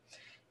area.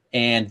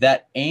 And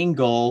that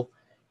angle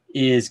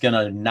is going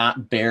to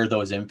not bear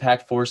those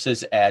impact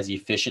forces as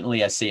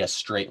efficiently as, say, a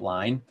straight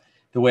line.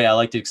 The way I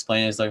like to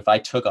explain it is like if I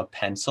took a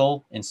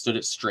pencil and stood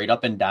it straight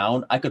up and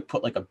down, I could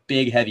put like a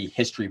big heavy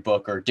history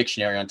book or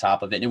dictionary on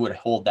top of it and it would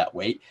hold that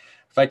weight.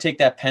 If I take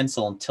that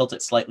pencil and tilt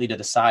it slightly to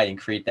the side and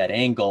create that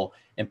angle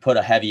and put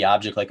a heavy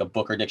object like a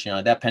book or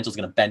dictionary, that pencil is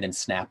going to bend and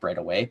snap right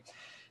away.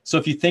 So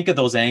if you think of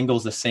those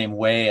angles the same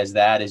way as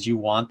that, as you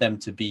want them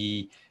to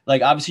be,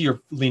 like obviously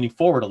you're leaning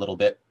forward a little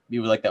bit.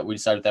 You would like that, we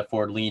decided with that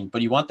forward lean,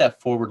 but you want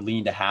that forward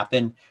lean to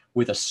happen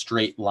with a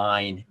straight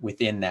line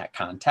within that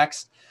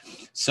context.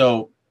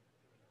 So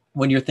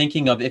when you're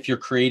thinking of, if you're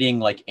creating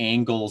like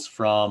angles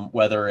from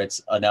whether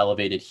it's an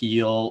elevated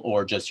heel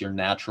or just your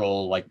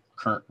natural like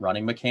current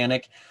running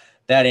mechanic,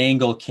 that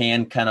angle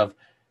can kind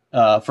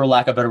of, for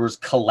lack of better words,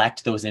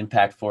 collect those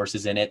impact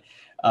forces in it,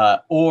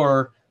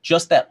 or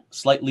just that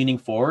slight leaning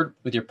forward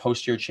with your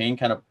posterior chain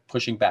kind of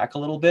pushing back a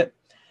little bit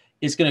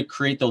is going to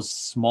create those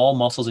small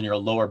muscles in your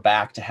lower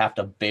back to have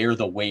to bear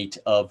the weight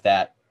of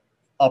that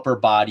upper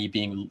body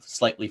being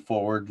slightly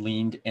forward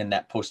leaned and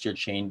that posterior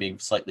chain being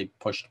slightly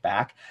pushed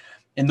back.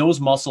 And those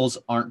muscles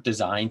aren't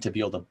designed to be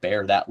able to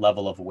bear that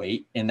level of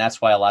weight. And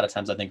that's why a lot of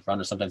times I think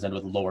runners sometimes end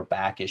with lower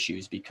back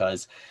issues,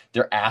 because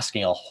they're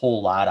asking a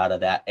whole lot out of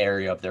that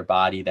area of their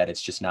body that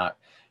it's just not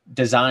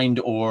designed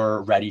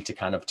or ready to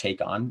kind of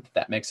take on, if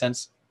that makes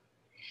sense.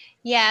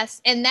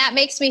 Yes. And that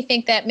makes me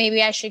think that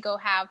maybe I should go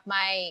have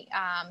my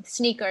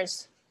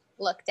sneakers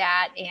looked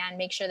at and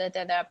make sure that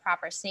they're the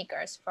proper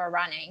sneakers for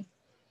running.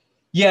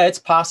 Yeah, it's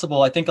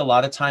possible. I think a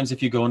lot of times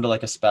if you go into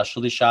like a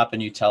specialty shop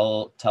and you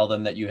tell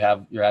them that you're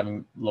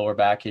having lower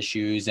back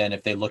issues, and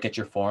if they look at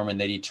your form and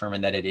they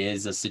determine that it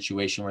is a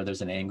situation where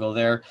there's an angle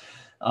there,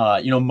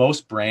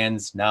 most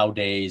brands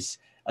nowadays,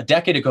 a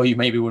decade ago, you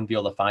maybe wouldn't be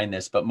able to find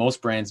this, but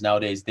most brands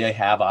nowadays, they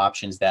have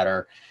options that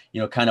are,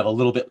 kind of a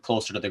little bit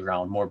closer to the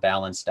ground, more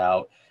balanced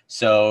out.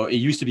 So it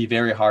used to be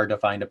very hard to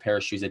find a pair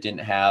of shoes that didn't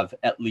have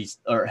at least,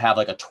 or have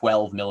like a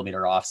 12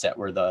 millimeter offset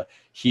where the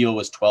heel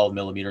was 12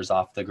 millimeters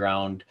off the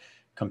ground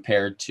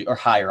compared to, or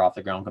higher off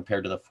the ground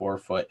compared to the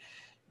forefoot.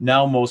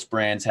 Now, most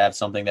brands have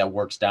something that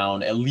works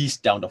down, at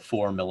least down to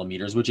 4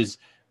 millimeters, which is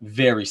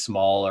very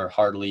small or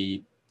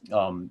hardly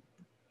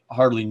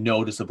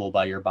noticeable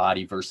by your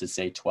body versus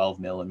say 12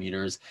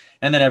 millimeters.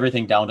 And then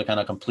everything down to kind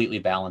of completely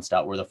balanced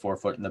out where the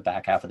forefoot and the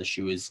back half of the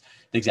shoe is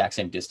the exact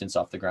same distance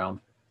off the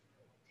ground.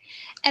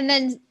 And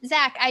then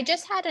Zach, I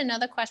just had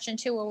another question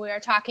too, where we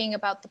were talking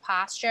about the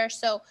posture.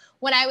 So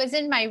when I was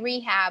in my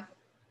rehab,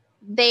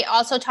 they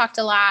also talked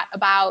a lot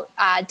about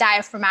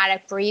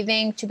diaphragmatic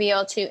breathing to be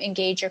able to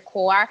engage your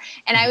core.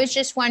 And I was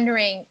just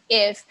wondering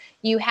if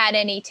you had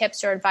any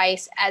tips or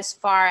advice as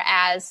far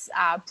as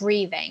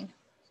breathing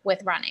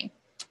with running.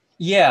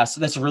 Yeah,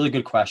 so that's a really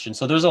good question.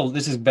 So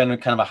this has been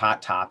kind of a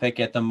hot topic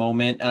at the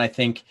moment. And I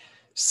think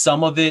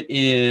some of it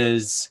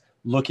is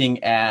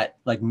looking at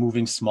like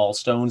moving small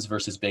stones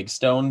versus big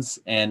stones.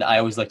 And I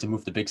always like to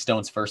move the big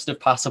stones first if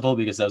possible,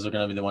 because those are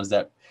going to be the ones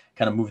that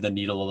kind of move the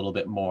needle a little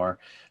bit more.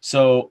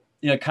 So,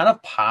 kind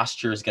of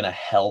posture is going to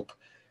help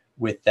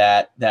with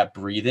that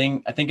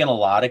breathing. I think in a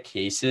lot of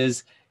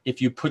cases,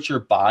 if you put your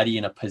body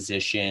in a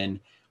position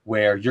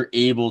where you're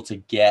able to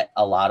get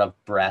a lot of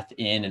breath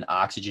in and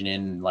oxygen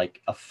in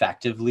like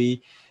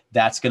effectively,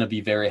 that's going to be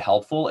very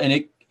helpful.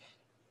 And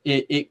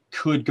it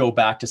could go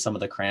back to some of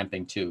the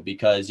cramping too,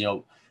 because,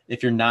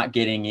 if you're not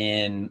getting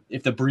in,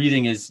 if the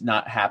breathing is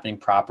not happening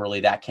properly,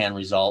 that can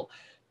result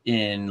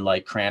in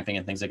like cramping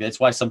and things like that. That's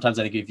why sometimes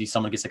I think if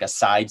someone gets like a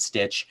side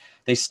stitch,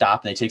 they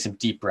stop and they take some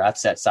deep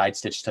breaths, that side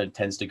stitch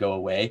tends to go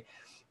away.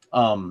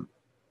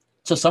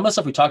 So some of the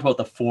stuff we talked about,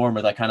 the form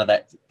or that kind of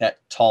that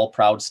tall,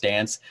 proud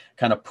stance,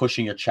 kind of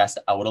pushing your chest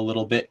out a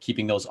little bit,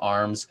 keeping those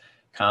arms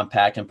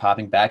compact and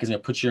popping back, is going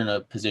to put you in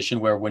a position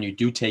where when you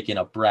do take in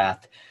a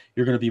breath,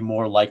 you're going to be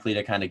more likely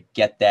to kind of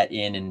get that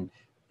in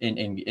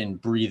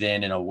and breathe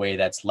in a way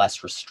that's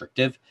less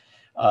restrictive.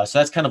 So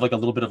that's kind of like a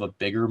little bit of a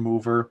bigger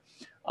mover.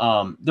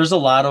 There's a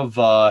lot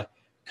of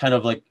kind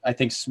of like, I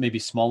think maybe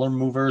smaller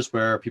movers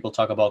where people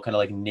talk about kind of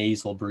like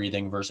nasal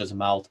breathing versus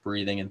mouth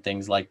breathing and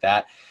things like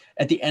that.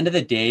 At the end of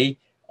the day,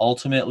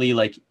 ultimately,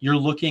 like you're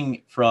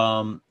looking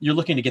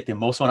to get the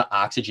most amount of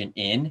oxygen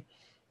in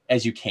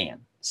as you can.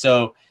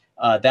 So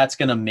that's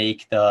going to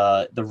make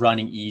the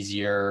running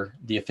easier,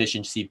 the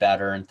efficiency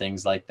better, and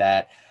things like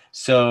that.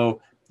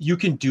 So you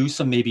can do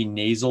some maybe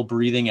nasal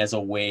breathing as a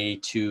way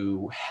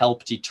to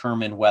help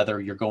determine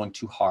whether you're going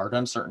too hard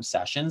on certain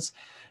sessions.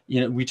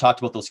 We talked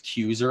about those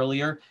cues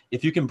earlier.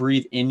 If you can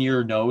breathe in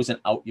your nose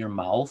and out your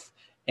mouth,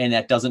 and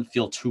that doesn't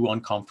feel too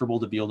uncomfortable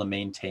to be able to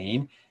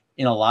maintain,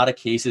 in a lot of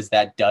cases,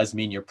 that does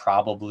mean you're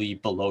probably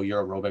below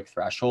your aerobic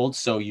threshold.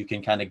 So you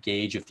can kind of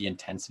gauge if the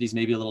intensity is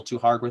maybe a little too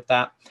hard with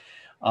that.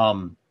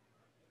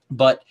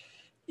 But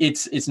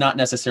it's not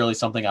necessarily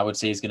something I would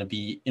say is going to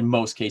be, in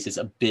most cases,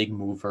 a big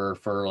mover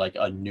for like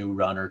a new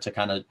runner to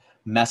kind of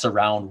mess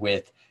around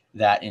with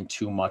that in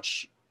too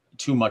much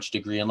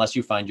degree, unless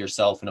you find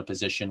yourself in a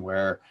position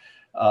where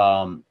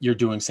you're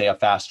doing, say, a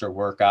faster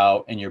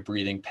workout and your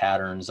breathing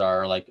patterns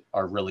are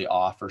really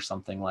off or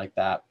something like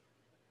that.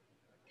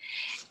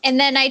 And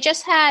then I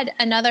just had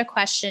another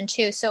question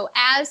too. So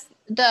as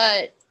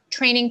the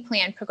training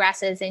plan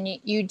progresses and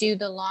you do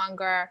the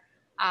longer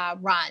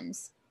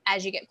runs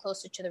as you get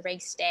closer to the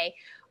race day,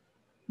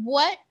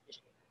 what,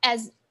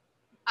 as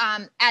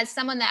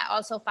someone that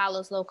also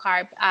follows low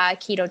carb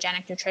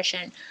ketogenic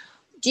nutrition,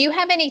 do you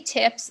have any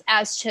tips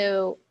as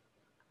to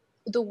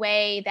the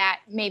way that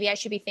maybe I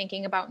should be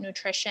thinking about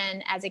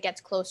nutrition as it gets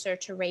closer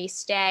to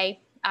race day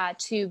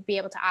to be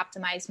able to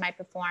optimize my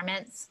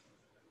performance?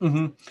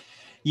 Mm-hmm.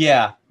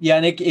 Yeah.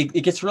 And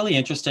it gets really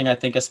interesting, I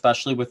think,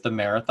 especially with the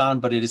marathon,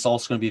 but it is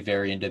also going to be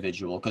very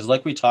individual because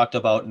like we talked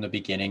about in the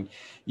beginning,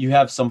 you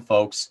have some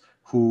folks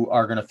who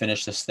are going to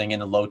finish this thing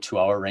in a low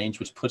 2-hour range,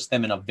 which puts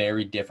them in a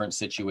very different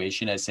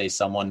situation as, say,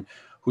 someone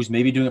who's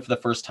maybe doing it for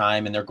the first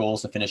time and their goal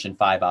is to finish in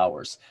 5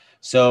 hours.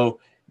 So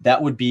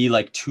that would be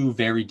like two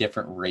very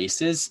different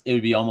races. It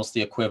would be almost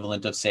the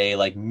equivalent of, say,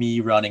 like me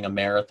running a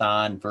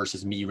marathon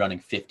versus me running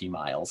 50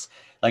 miles.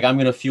 Like I'm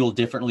going to fuel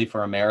differently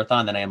for a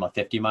marathon than I am a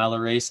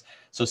 50-miler race.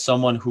 So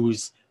someone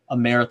who's a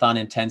marathon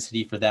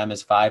intensity for them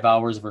is 5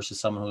 hours versus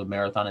someone who a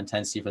marathon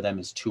intensity for them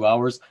is 2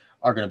 hours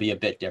are going to be a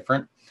bit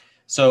different.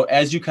 So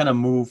as you kind of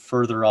move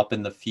further up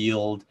in the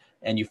field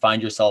and you find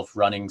yourself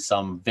running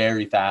some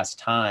very fast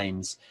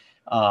times,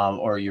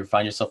 or you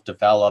find yourself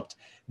developed,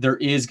 there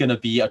is going to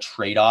be a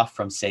trade-off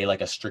from, say,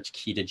 like a strict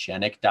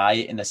ketogenic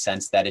diet in the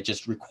sense that it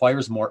just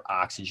requires more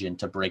oxygen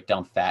to break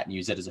down fat and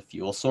use it as a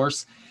fuel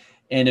source.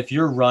 And if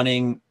you're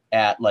running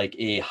at like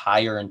a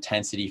higher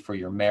intensity for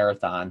your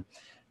marathon,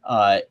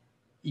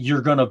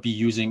 you're going to be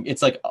using,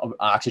 it's like an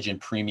oxygen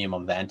premium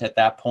event at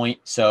that point.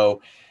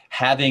 So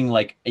having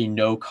like a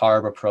no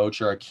carb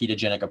approach or a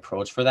ketogenic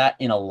approach for that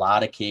in a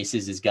lot of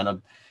cases is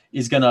going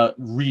to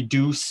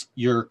reduce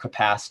your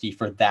capacity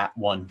for that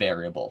one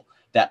variable,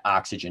 that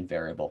oxygen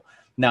variable.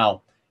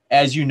 Now,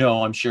 as you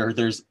know, I'm sure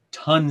there's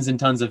tons and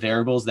tons of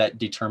variables that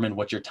determine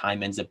what your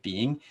time ends up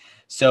being.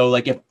 So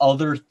like if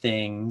other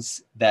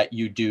things that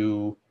you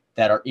do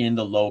that are in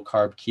the low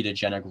carb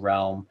ketogenic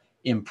realm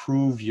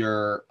improve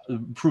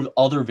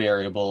other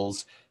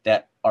variables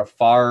that are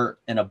far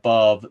and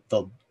above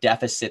the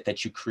deficit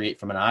that you create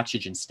from an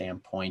oxygen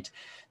standpoint,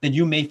 then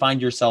you may find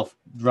yourself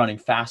running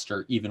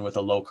faster even with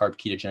a low carb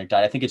ketogenic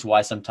diet. I think it's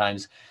why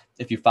sometimes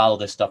if you follow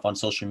this stuff on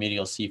social media,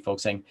 you'll see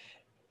folks saying,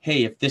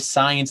 hey, if this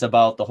science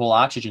about the whole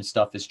oxygen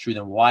stuff is true,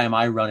 then why am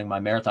I running my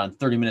marathon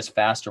 30 minutes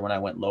faster when I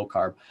went low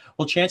carb?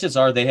 Well, chances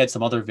are they had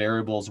some other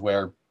variables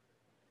where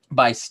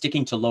by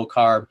sticking to low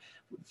carb,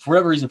 for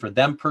whatever reason, for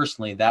them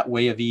personally, that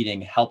way of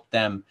eating helped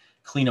them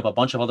clean up a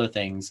bunch of other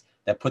things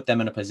that put them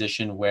in a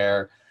position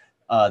where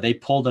they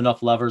pulled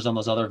enough levers on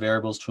those other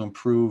variables to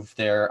improve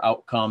their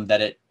outcome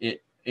that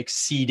it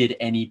exceeded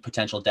any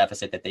potential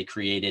deficit that they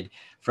created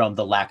from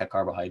the lack of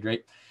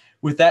carbohydrate.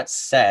 With that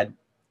said,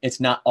 it's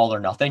not all or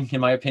nothing,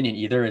 in my opinion,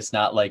 either. It's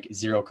not like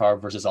zero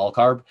carb versus all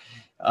carb.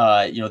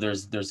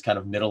 There's kind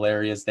of middle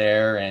areas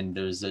there, and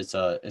it's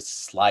a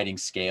sliding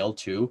scale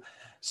too.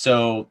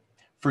 So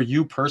for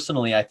you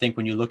personally, I think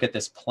when you look at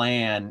this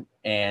plan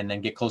and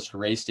then get closer to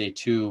race day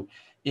too,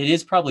 it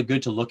is probably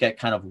good to look at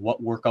kind of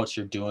what workouts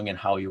you're doing and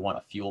how you want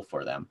to fuel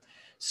for them.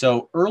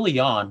 So early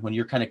on, when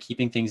you're kind of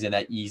keeping things in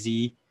that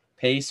easy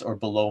pace or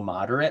below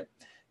moderate,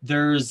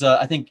 there's,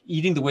 I think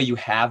eating the way you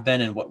have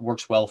been and what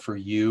works well for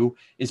you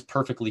is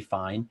perfectly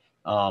fine.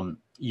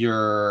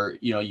 you're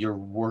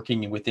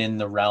working within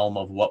the realm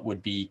of what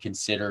would be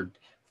considered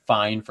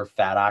fine for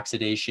fat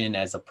oxidation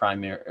as a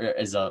primary,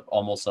 as a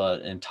almost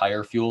an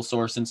entire fuel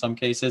source in some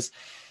cases.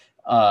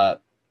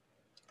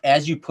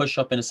 As you push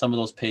up into some of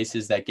those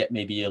paces that get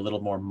maybe a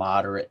little more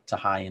moderate to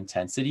high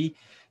intensity,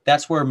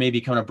 that's where maybe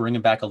kind of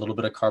bringing back a little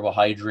bit of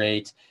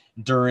carbohydrate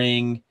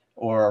during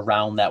or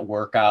around that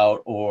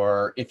workout,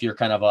 or if you're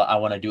kind of I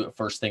want to do it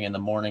first thing in the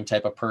morning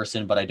type of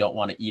person, but I don't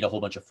want to eat a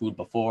whole bunch of food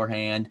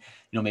beforehand,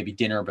 maybe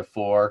dinner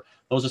before.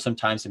 Those are some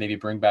times to maybe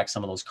bring back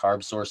some of those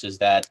carb sources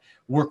that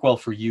work well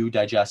for you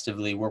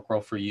digestively, work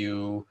well for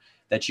you,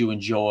 that you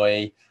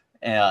enjoy.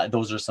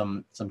 Those are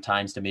some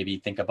times to maybe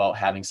think about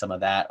having some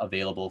of that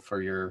available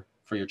for your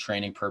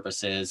training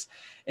purposes.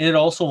 And it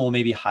also will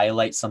maybe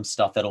highlight some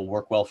stuff that'll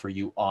work well for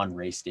you on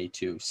race day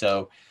too.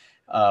 So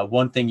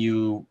one thing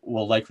you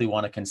will likely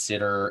want to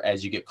consider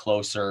as you get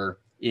closer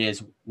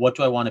is, what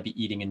do I want to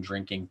be eating and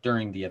drinking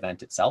during the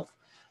event itself?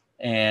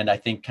 And I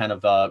think kind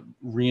of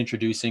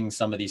reintroducing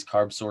some of these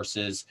carb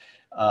sources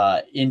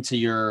into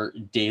your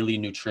daily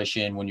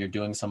nutrition when you're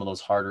doing some of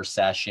those harder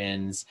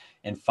sessions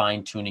and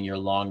fine tuning your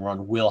long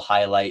run will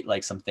highlight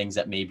like some things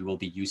that maybe will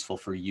be useful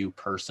for you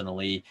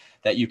personally,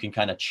 that you can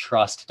kind of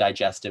trust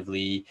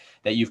digestively,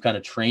 that you've kind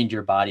of trained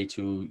your body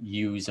to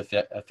use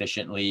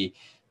efficiently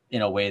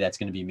in a way that's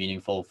going to be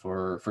meaningful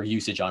for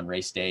usage on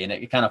race day. And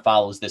it kind of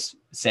follows this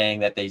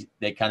saying that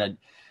they kind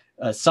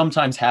of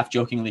sometimes half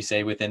jokingly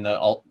say within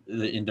the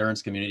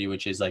endurance community,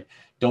 which is like,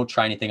 don't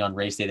try anything on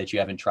race day that you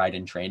haven't tried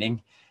in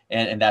training.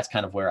 And that's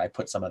kind of where I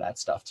put some of that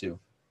stuff too.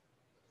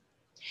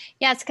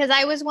 Yes, because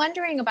I was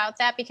wondering about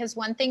that, because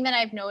one thing that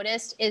I've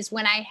noticed is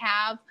when I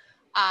have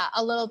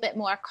a little bit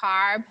more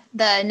carb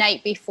the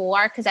night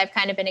before, because I've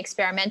kind of been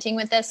experimenting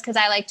with this because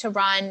I like to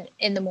run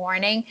in the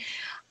morning,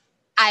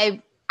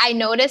 I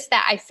notice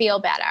that I feel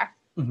better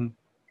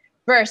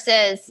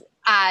versus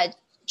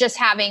just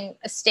having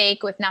a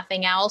steak with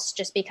nothing else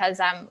just because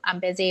I'm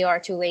busy or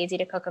too lazy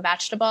to cook a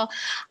vegetable.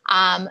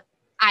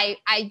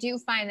 I do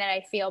find that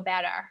I feel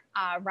better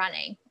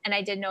running, and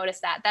I did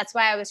notice that. That's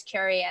why I was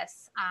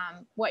curious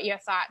what your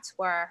thoughts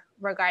were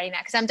regarding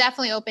that, because I'm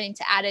definitely open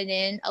to adding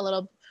in a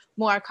little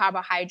more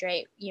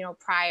carbohydrate,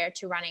 prior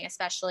to running,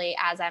 especially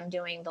as I'm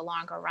doing the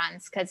longer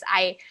runs, because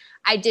I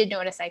did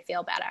notice I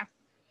feel better.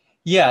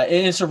 Yeah,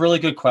 it's a really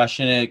good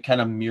question. It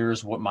kind of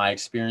mirrors what my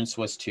experience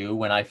was too.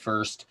 When I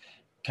first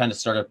kind of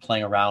started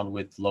playing around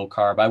with low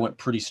carb, I went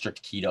pretty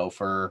strict keto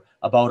for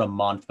about a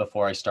month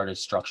before I started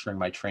structuring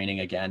my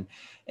training again.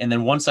 And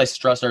then once I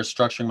started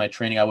structuring my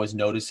training, I was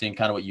noticing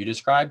kind of what you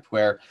described,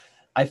 where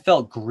I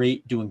felt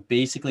great doing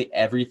basically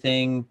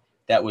everything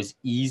that was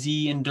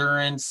easy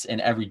endurance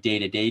and every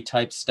day-to-day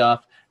type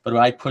stuff. But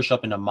when I push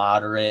up into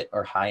moderate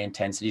or high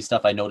intensity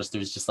stuff, I noticed there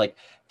was just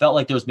felt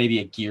like there was maybe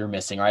a gear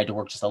missing, or I had to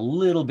work just a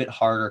little bit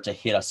harder to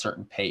hit a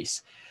certain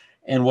pace.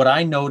 And what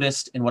I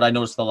noticed, and what I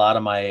noticed a lot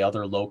of my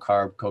other low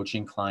carb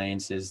coaching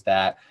clients, is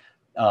that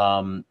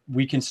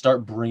we can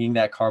start bringing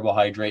that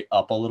carbohydrate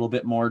up a little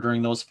bit more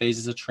during those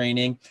phases of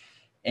training.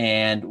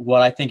 And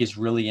what I think is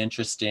really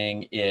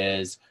interesting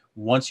is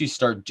once you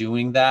start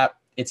doing that,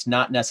 it's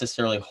not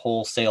necessarily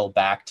wholesale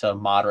back to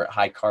moderate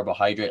high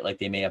carbohydrate like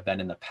they may have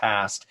been in the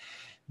past.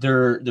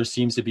 There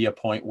seems to be a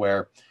point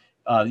where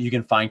you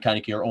can find kind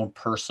of your own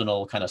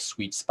personal kind of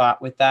sweet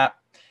spot with that.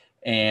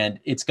 And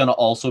it's going to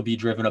also be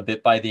driven a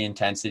bit by the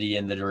intensity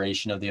and the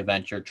duration of the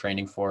event you're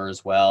training for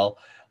as well.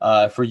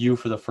 For you,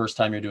 for the first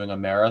time you're doing a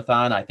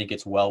marathon, I think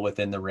it's well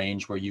within the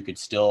range where you could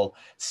still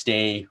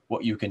stay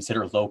what you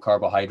consider low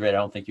carbohydrate. I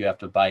don't think you have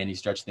to, by any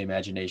stretch of the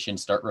imagination,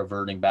 start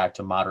reverting back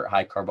to moderate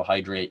high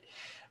carbohydrate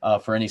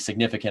for any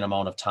significant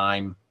amount of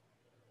time.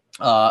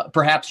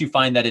 Perhaps you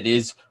find that it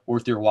is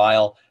worth your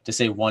while to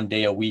say one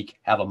day a week,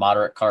 have a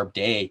moderate carb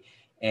day.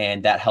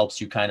 And that helps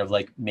you kind of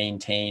like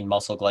maintain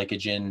muscle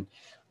glycogen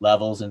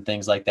levels and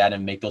things like that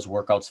and make those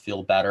workouts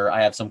feel better.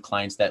 I have some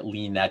clients that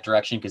lean that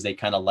direction because they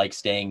kind of like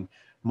staying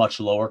much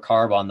lower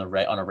carb on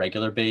a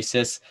regular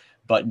basis,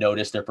 but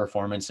notice their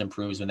performance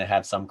improves when they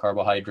have some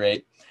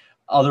carbohydrate.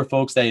 Other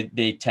folks,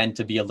 they tend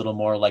to be a little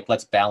more like,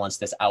 let's balance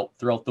this out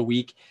throughout the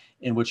week,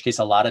 in which case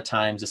a lot of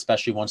times,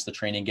 especially once the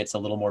training gets a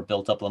little more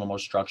built up, a little more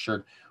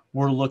structured,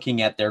 we're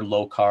looking at their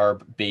low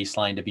carb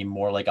baseline to be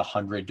more like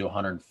 100 to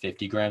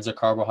 150 grams of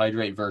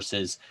carbohydrate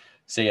versus,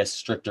 say, a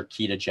stricter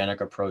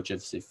ketogenic approach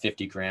of say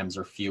 50 grams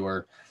or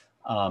fewer.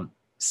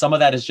 Some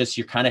of that is just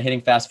you're kind of hitting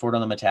fast forward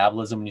on the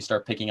metabolism when you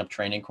start picking up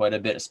training quite a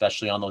bit,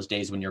 especially on those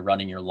days when you're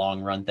running your long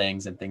run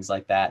things and things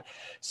like that.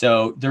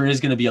 So there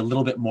is going to be a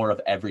little bit more of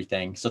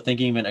everything. So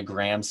thinking even a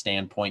gram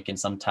standpoint can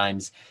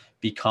sometimes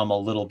become a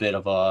little bit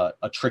of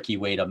a tricky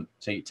way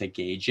to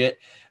gauge it.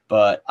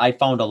 But I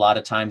found a lot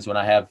of times when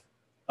I have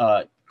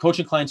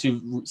coaching clients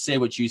who say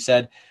what you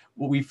said,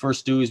 what we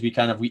first do is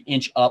we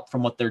inch up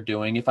from what they're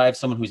doing. If I have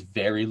someone who's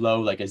very low,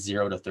 like a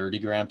 0 to 30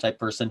 gram type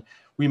person,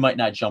 we might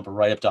not jump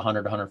right up to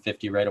 100 to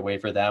 150 right away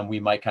for them. We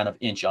might kind of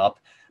inch up.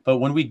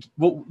 But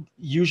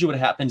usually what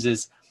happens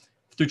is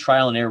through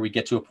trial and error, we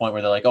get to a point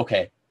where they're like,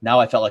 okay, now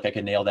I felt like I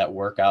could nail that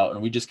workout.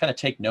 And we just kind of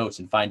take notes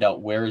and find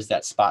out where is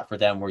that spot for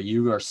them where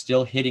you are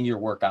still hitting your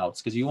workouts,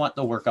 because you want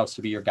the workouts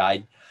to be your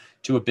guide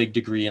to a big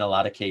degree in a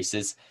lot of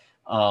cases.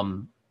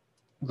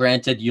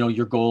 Granted,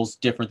 your goal's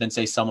different than,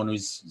 say, someone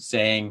who's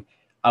saying,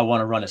 I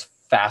want to run as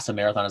fast a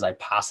marathon as I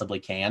possibly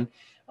can.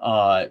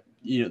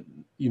 You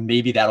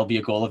maybe that'll be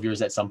a goal of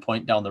yours at some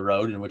point down the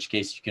road, in which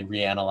case you can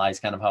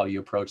reanalyze kind of how you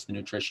approach the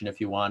nutrition if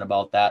you want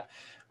about that.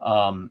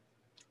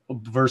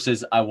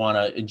 Versus I want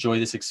to enjoy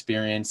this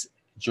experience,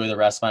 enjoy the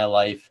rest of my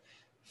life,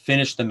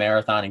 finish the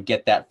marathon and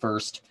get that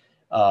first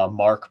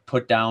mark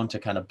put down to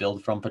kind of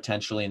build from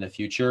potentially in the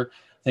future.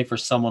 I think for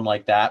someone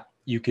like that,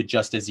 you could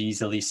just as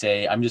easily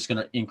say, I'm just going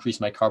to increase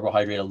my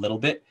carbohydrate a little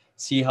bit,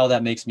 see how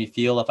that makes me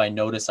feel. If I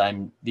notice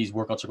these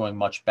workouts are going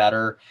much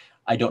better,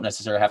 I don't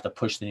necessarily have to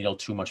push the needle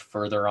too much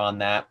further on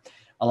that.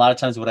 A lot of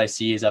times what I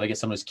see is if I get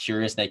someone who's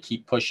curious and they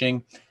keep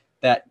pushing,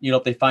 that,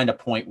 if they find a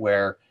point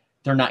where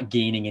they're not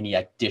gaining any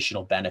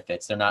additional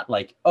benefits, they're not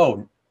like,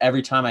 oh,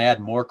 every time I add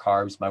more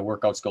carbs, my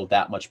workouts go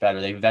that much better.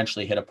 They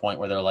eventually hit a point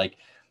where they're like,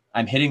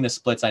 I'm hitting the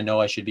splits I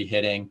know I should be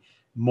hitting.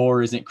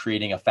 More isn't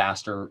creating a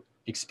faster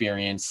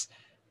experience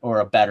or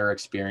a better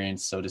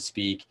experience, so to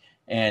speak.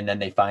 And then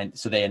they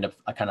end up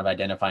kind of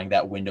identifying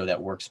that window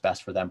that works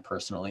best for them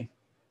personally.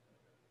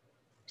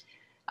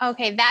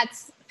 Okay,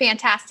 that's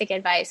fantastic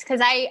advice,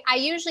 because I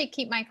usually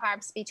keep my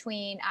carbs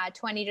between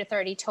 20 to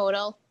 30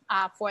 total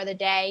for the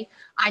day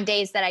on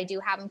days that I do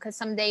have them, because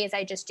some days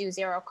I just do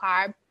 0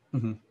 carb.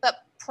 Mm-hmm.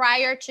 But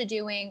prior to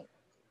doing,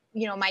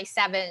 my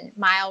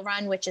 7-mile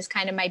run, which is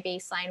kind of my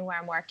baseline where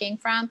I'm working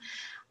from,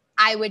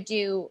 I would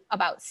do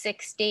about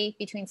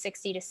between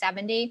 60 to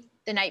 70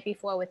 the night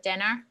before with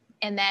dinner.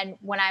 And then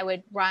when I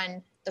would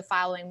run the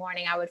following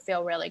morning, I would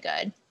feel really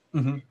good.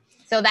 Mm-hmm.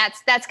 So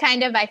that's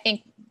kind of, I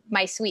think,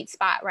 my sweet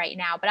spot right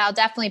now, but I'll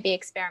definitely be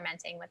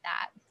experimenting with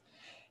that.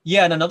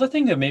 Yeah. And another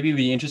thing that maybe would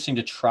be interesting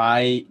to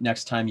try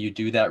next time you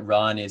do that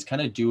run is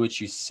kind of do what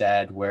you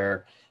said,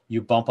 where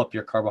you bump up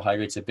your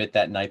carbohydrates a bit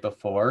that night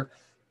before.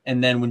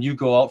 And then when you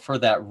go out for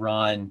that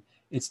run,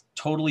 it's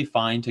totally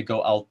fine to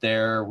go out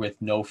there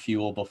with no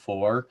fuel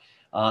before.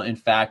 In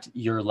fact,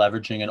 you're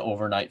leveraging an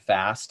overnight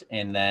fast.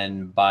 And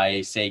then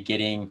by, say,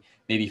 getting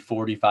maybe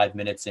 45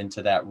 minutes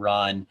into that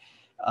run,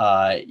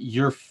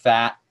 your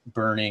fat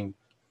burning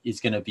is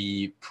going to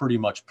be pretty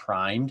much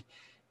primed.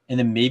 And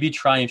then maybe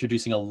try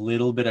introducing a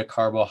little bit of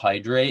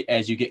carbohydrate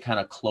as you get kind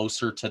of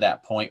closer to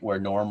that point where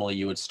normally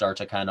you would start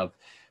to kind of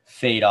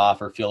fade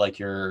off or feel like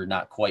you're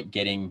not quite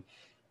getting,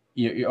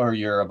 or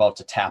you're about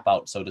to tap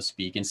out, so to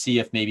speak, and see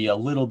if maybe a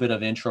little bit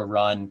of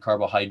intra-run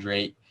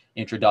carbohydrate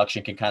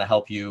introduction can kind of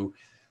help you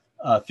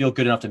feel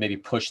good enough to maybe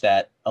push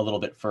that a little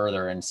bit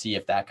further and see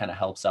if that kind of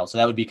helps out. So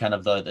that would be kind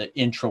of the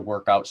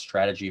intra-workout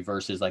strategy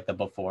versus like the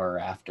before or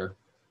after.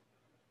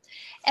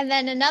 And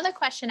then another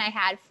question I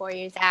had for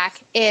you,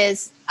 Zach,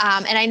 is,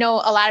 and I know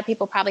a lot of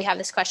people probably have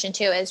this question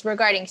too, is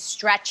regarding a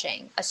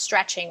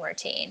stretching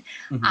routine.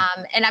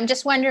 Mm-hmm. And I'm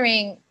just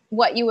wondering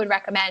what you would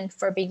recommend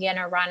for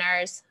beginner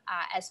runners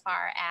as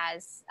far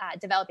as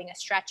developing a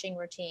stretching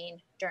routine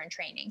during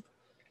training.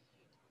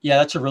 Yeah,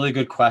 that's a really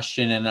good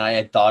question. And I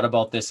had thought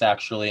about this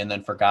actually, and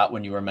then forgot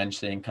when you were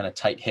mentioning kind of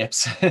tight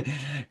hips,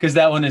 because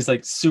that one is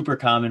like super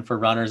common for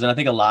runners. And I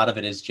think a lot of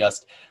it is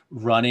just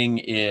running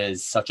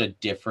is such a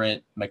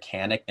different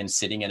mechanic than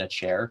sitting in a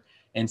chair.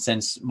 And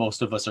since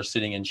most of us are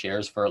sitting in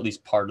chairs for at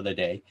least part of the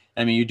day,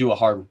 I mean, you do a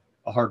hard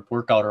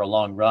workout or a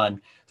long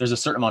run, there's a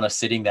certain amount of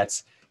sitting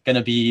that's going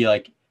to be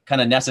like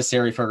kind of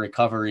necessary for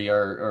recovery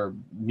or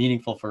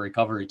meaningful for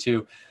recovery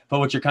too. But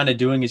what you're kind of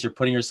doing is you're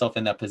putting yourself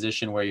in that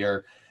position where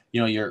your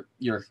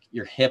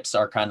hips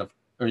are kind of,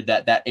 or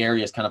that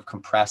area is kind of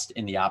compressed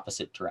in the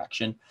opposite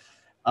direction.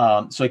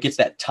 So it gets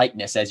that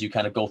tightness as you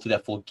kind of go through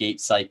that full gait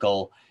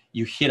cycle.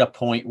 You hit a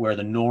point where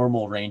the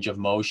normal range of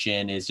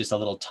motion is just a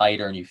little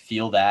tighter, and you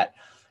feel that.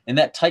 And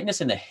that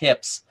tightness in the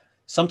hips,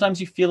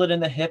 sometimes you feel it in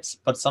the hips,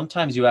 but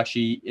sometimes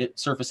it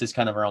surfaces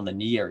kind of around the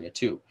knee area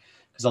too,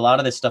 because a lot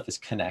of this stuff is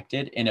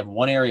connected. And if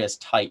one area is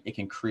tight, it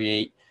can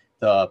create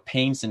the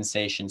pain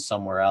sensation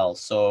somewhere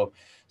else. So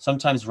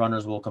sometimes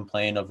runners will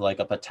complain of like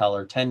a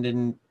patellar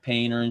tendon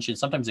pain or injury.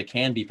 Sometimes it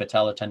can be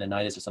patellar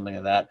tendonitis or something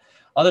like that.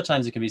 Other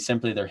times it can be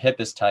simply their hip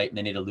is tight and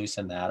they need to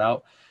loosen that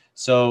out.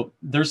 So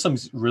there's some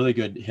really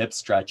good hip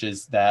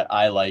stretches that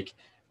I like.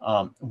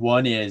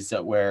 One is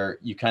where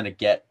you kind of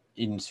get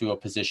into a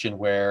position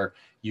where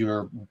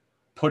you're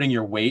putting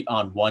your weight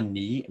on one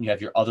knee and you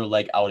have your other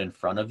leg out in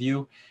front of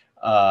you,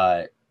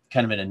 kind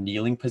of in a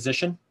kneeling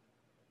position.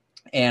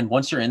 And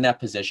once you're in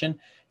that position,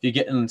 you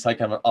get in like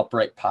kind of an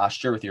upright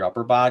posture with your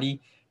upper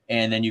body,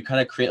 and then you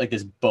kind of create like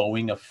this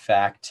bowing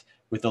effect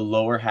with the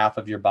lower half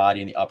of your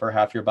body and the upper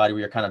half of your body, where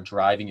you're kind of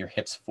driving your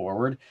hips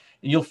forward,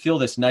 and you'll feel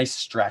this nice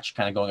stretch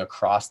kind of going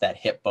across that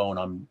hip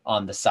bone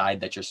on the side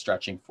that you're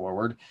stretching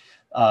forward.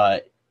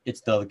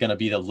 It's going to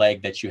be the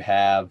leg that you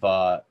have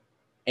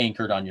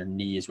anchored on your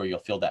knees where you'll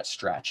feel that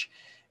stretch.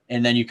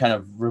 And then you kind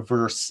of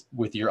reverse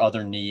with your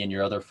other knee and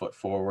your other foot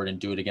forward and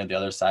do it again the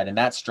other side. And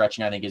that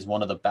stretching, I think, is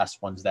one of the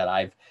best ones that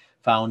I've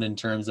found in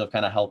terms of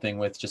kind of helping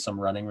with just some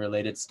running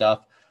related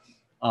stuff.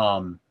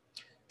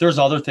 There's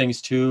other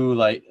things too,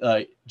 like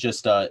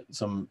just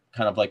some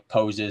kind of like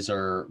poses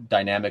or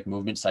dynamic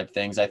movement type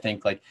things. I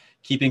think like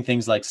keeping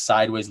things like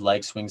sideways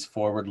leg swings,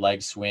 forward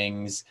leg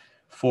swings,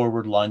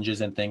 forward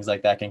lunges and things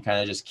like that can kind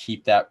of just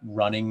keep that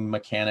running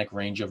mechanic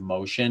range of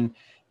motion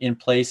in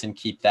place and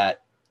keep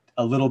that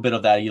a little bit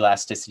of that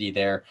elasticity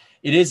there.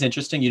 It is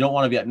interesting. You don't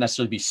want to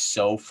necessarily be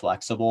so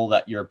flexible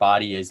that your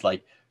body is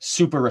like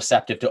super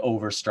receptive to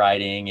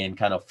overstriding and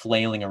kind of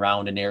flailing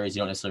around in areas you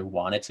don't necessarily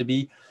want it to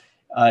be.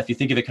 If you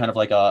think of it kind of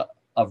like a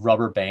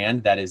rubber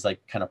band that is like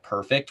kind of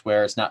perfect,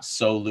 where it's not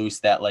so loose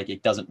that like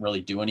it doesn't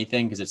really do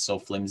anything because it's so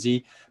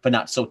flimsy, but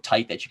not so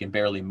tight that you can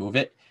barely move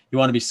it. You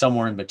want to be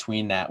somewhere in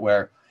between that,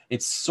 where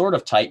it's sort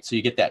of tight, so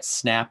you get that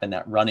snap and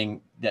that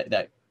running,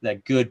 that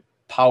good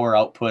power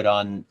output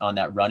on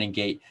that running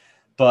gait,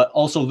 but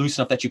also loose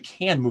enough that you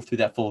can move through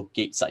that full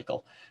gait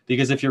cycle.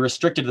 Because if you're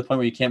restricted to the point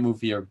where you can't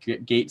move your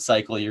gait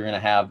cycle, you're going to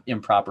have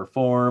improper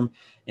form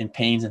and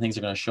pains and things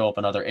are going to show up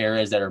in other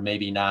areas that are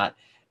maybe not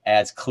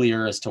as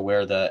clear as to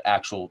where the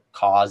actual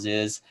cause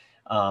is.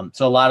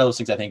 So a lot of those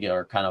things I think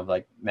are kind of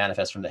like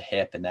manifest from the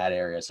hip in that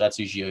area. So that's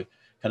usually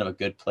kind of a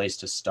good place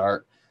to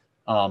start.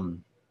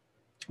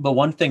 But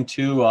one thing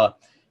too,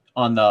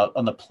 on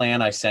the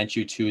plan I sent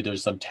you to,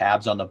 there's some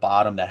tabs on the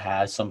bottom that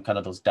has some kind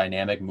of those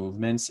dynamic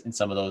movements and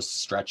some of those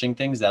stretching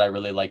things that I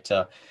really like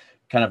to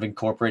kind of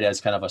incorporate as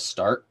kind of a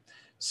start.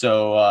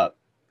 So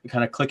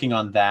kind of clicking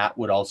on that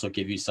would also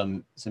give you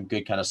some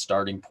good kind of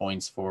starting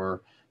points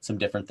for some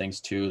different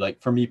things too.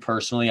 Like for me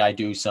personally, I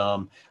do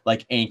some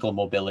like ankle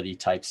mobility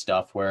type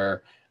stuff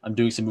where I'm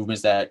doing some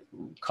movements that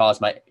cause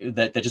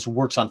that just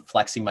works on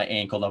flexing my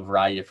ankle in a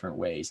variety of different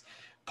ways.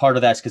 Part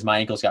of that's because my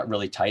ankles got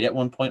really tight at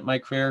one point in my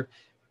career,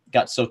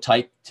 got so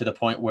tight to the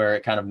point where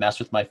it kind of messed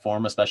with my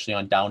form, especially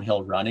on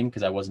downhill running,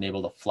 because I wasn't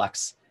able to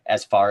flex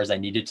as far as I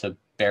needed to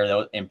bear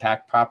the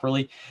impact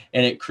properly.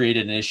 And it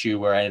created an issue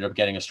where I ended up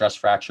getting a stress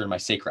fracture in my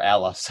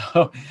sacroiliac.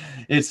 So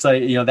it's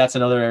like, that's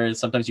another area.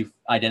 Sometimes you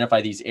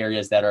identify these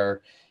areas that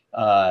are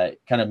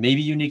kind of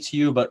maybe unique to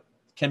you, but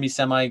can be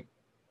semi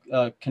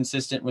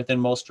consistent within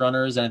most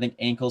runners. And I think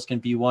ankles can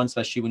be one,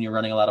 especially when you're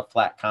running a lot of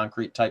flat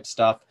concrete type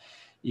stuff.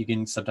 You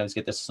can sometimes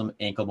get some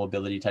ankle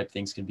mobility type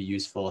things can be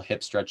useful.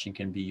 Hip stretching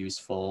can be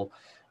useful.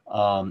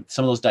 Some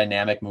of those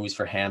dynamic moves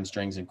for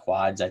hamstrings and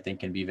quads, I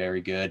think, can be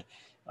very good.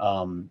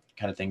 Kind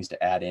of things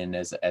to add in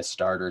as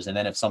starters. And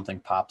then if something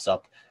pops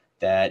up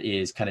that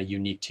is kind of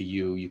unique to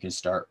you, you can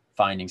start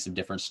finding some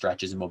different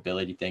stretches and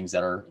mobility things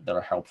that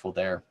are helpful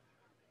there.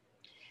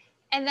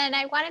 And then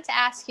I wanted to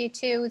ask you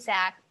too,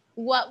 Zach,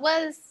 what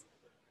were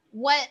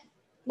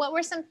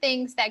some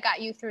things that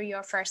got you through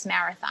your first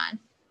marathon?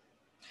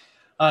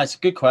 It's a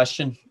good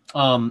question.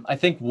 I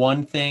think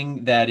one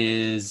thing that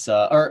is,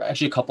 or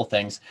actually a couple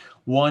things.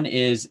 One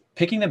is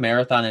picking the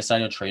marathon and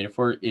deciding to train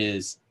for it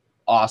is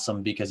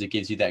awesome because it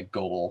gives you that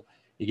goal.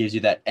 It gives you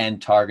that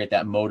end target,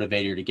 that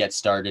motivator to get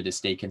started, to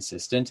stay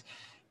consistent.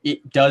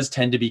 It does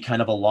tend to be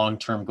kind of a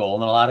long-term goal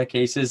in a lot of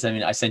cases. I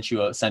mean, I sent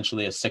you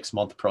essentially a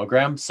 6-month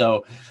program.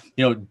 So,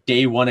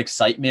 day one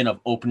excitement of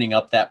opening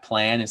up that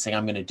plan and saying,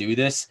 I'm going to do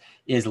this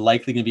is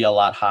likely going to be a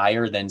lot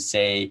higher than,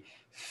 say,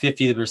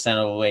 50%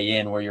 of the way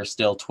in where you're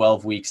still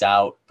 12 weeks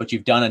out, but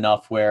you've done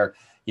enough where,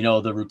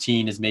 the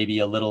routine is maybe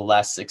a little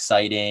less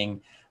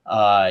exciting.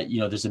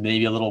 There's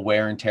maybe a little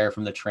wear and tear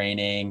from the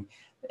training,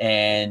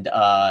 and,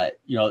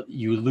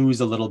 you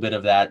lose a little bit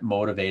of that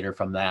motivator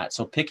from that.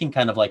 So picking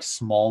kind of like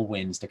small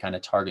wins to kind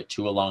of target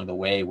to along the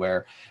way,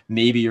 where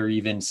maybe you're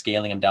even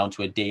scaling them down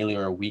to a daily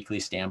or a weekly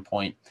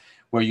standpoint,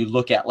 where you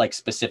look at like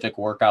specific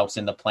workouts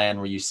in the plan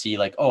where you see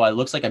like, oh, it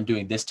looks like I'm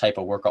doing this type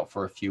of workout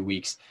for a few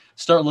weeks.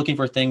 Start looking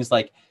for things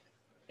like,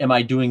 am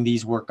I doing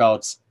these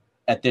workouts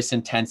at this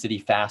intensity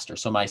faster?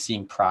 So am I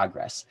seeing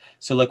progress?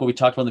 So like what we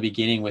talked about in the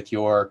beginning with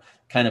your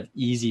kind of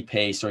easy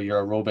pace or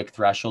your aerobic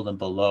threshold and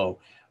below,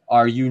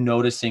 are you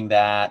noticing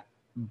that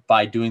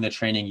by doing the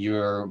training,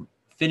 you're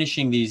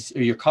finishing these,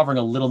 or you're covering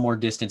a little more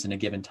distance in a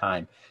given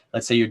time?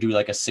 Let's say you're doing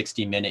like a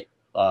 60-minute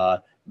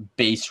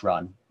base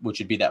run, which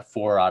would be that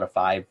 4 out of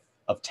 5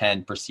 of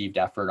 10 perceived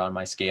effort on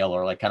my scale,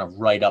 or like kind of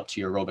right up to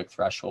your aerobic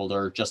threshold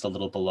or just a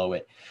little below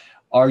it.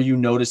 Are you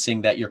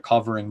noticing that you're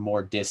covering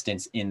more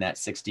distance in that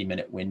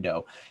 60-minute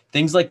window?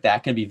 Things like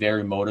that can be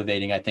very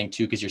motivating, I think,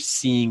 too, because you're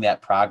seeing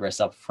that progress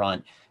up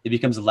front. It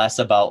becomes less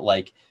about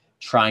like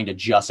trying to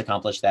just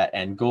accomplish that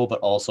end goal, but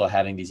also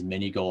having these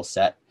mini goals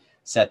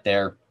set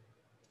there.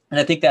 And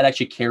I think that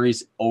actually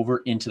carries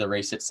over into the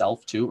race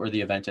itself too, or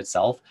the event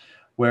itself,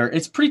 where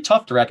it's pretty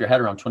tough to wrap your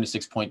head around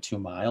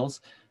 26.2 miles.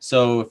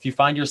 So if you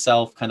find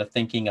yourself kind of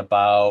thinking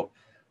about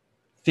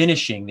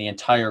finishing the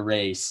entire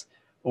race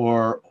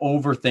or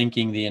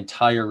overthinking the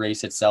entire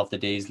race itself, the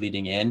days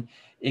leading in,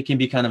 it can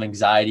be kind of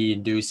anxiety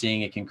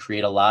inducing. It can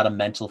create a lot of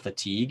mental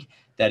fatigue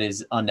that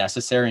is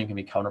unnecessary and can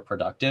be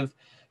counterproductive.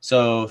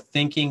 So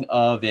thinking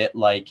of it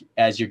like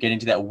as you're getting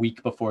to that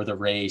week before the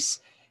race,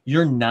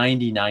 you're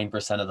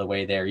 99% of the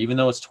way there. Even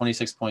though it's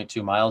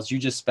 26.2 miles, you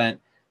just spent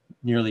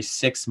nearly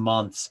 6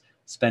 months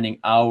spending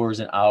hours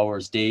and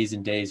hours, days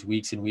and days,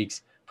 weeks and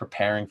weeks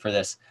preparing for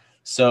this.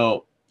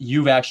 So,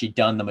 you've actually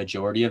done the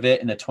majority of it.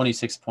 And the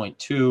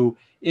 26.2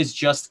 is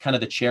just kind of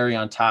the cherry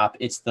on top.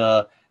 It's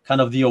the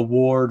kind of the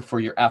award for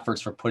your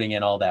efforts for putting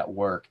in all that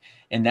work.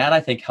 And that, I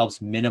think, helps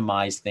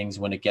minimize things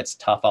when it gets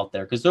tough out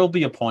there, because there'll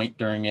be a point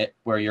during it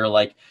where you're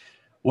like,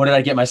 what did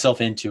I get myself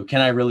into? Can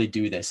I really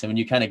do this? And when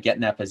you kind of get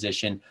in that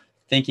position,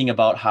 thinking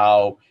about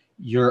how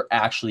you're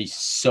actually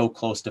so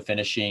close to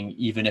finishing,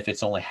 even if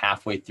it's only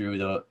halfway through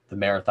the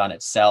marathon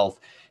itself,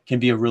 can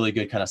be a really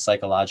good kind of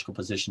psychological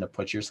position to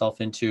put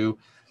yourself into.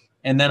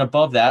 And then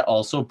above that,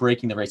 also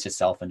breaking the race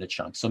itself into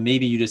chunks. So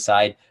maybe you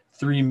decide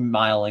 3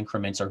 mile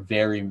increments are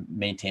very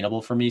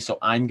maintainable for me. So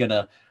I'm going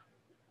to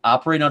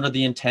operate under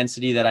the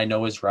intensity that I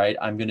know is right.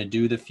 I'm going to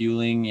do the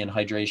fueling and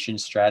hydration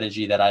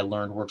strategy that I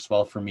learned works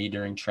well for me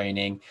during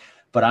training,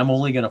 but I'm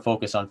only going to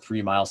focus on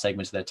 3 mile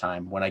segments at a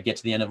time. When I get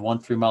to the end of 1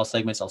 3 mile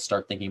segments, I'll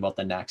start thinking about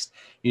the next.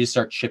 You just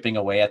start chipping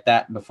away at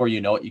that. And before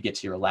you know it, you get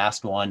to your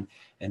last one,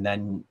 and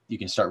then you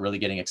can start really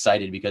getting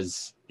excited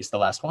because it's the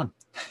last one.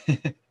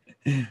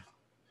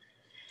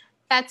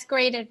 That's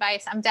great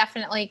advice. I'm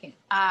definitely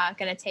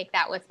going to take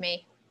that with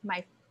me,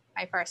 my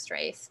first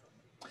race.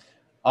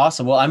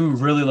 Awesome. Well, I'm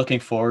really looking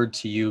forward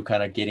to you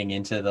kind of getting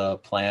into the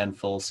plan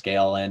full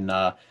scale, and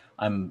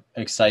I'm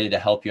excited to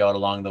help you out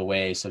along the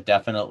way. So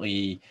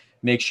definitely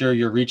make sure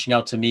you're reaching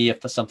out to me if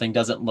something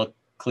doesn't look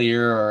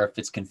clear, or if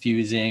it's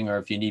confusing, or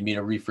if you need me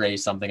to rephrase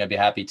something. I'd be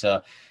happy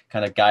to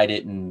kind of guide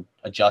it and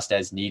adjust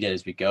as needed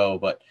as we go.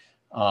 But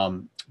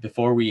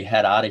before we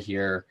head out of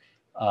here,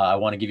 I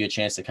want to give you a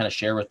chance to kind of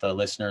share with the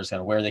listeners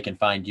kind of where they can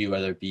find you,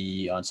 whether it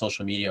be on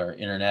social media or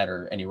internet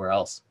or anywhere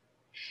else.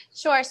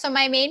 Sure. So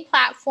my main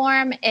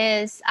platform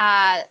is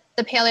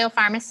The Paleo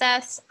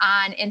Pharmacist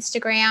on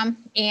Instagram,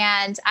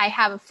 and I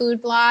have a food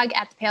blog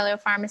at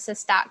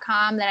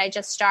thepaleopharmacist.com that I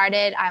just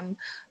started. I'm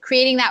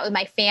creating that with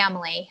my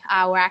family.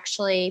 We're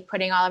actually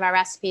putting all of our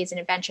recipes and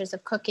adventures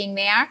of cooking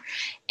there.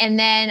 And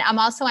then I'm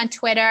also on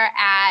Twitter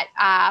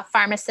at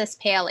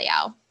Pharmacist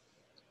Paleo.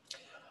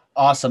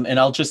 Awesome. And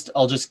I'll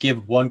just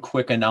give one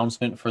quick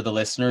announcement for the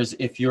listeners.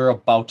 If you're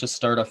about to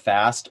start a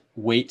fast,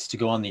 wait to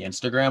go on the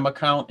Instagram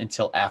account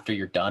until after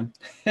you're done.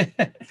 And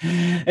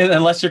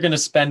unless you're going to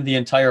spend the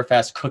entire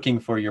fast cooking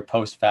for your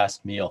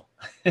post-fast meal.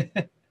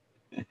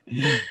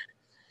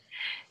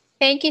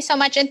 Thank you so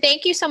much. And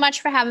thank you so much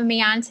for having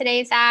me on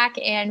today, Zach,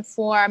 and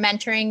for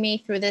mentoring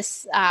me through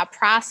this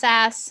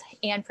process,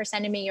 and for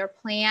sending me your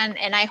plan.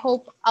 And I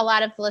hope a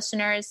lot of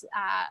listeners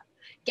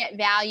get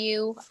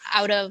value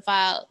out of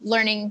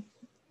learning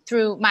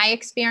through my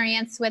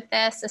experience with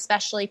this,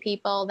 especially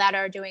people that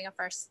are doing a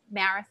first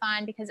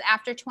marathon, because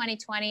after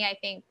 2020, I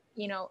think,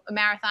 a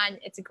marathon,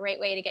 it's a great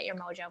way to get your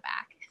mojo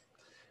back.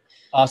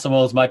 Awesome.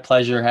 Well, it's my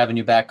pleasure having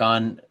you back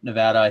on,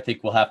 Nevada. I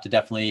think we'll have to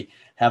definitely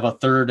have a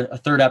third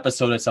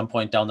episode at some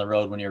point down the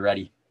road when you're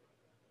ready.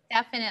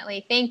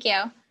 Definitely. Thank you.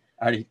 All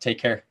right. Take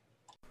care.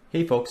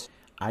 Hey folks,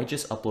 I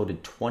just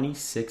uploaded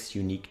 26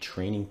 unique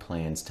training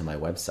plans to my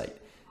website.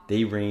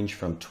 They range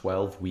from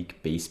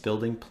 12-week base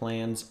building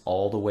plans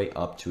all the way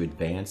up to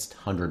advanced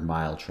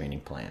 100-mile training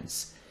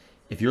plans.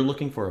 If you're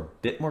looking for a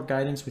bit more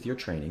guidance with your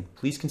training,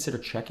 please consider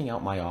checking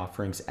out my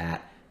offerings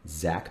at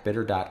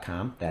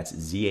zachbitter.com. That's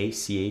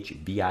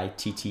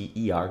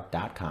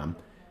ZACHBITTER.com.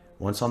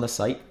 Once on the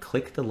site,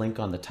 click the link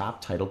on the top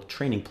titled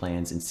Training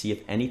Plans and see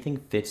if anything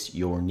fits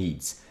your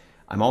needs.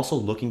 I'm also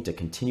looking to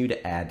continue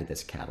to add to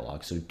this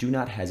catalog, so do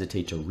not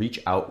hesitate to reach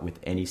out with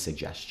any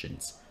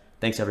suggestions.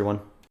 Thanks,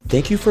 everyone.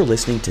 Thank you for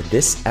listening to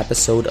this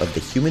episode of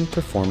the Human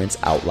Performance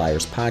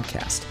Outliers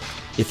podcast.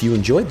 If you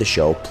enjoyed the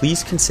show,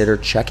 please consider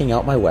checking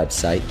out my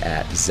website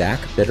at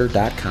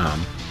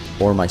zachbitter.com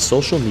or my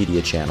social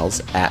media channels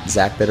at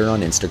zachbitter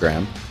on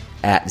Instagram,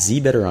 at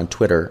zbitter on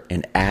Twitter,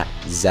 and at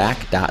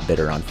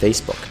zach.bitter on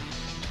Facebook.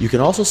 You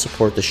can also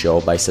support the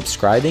show by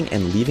subscribing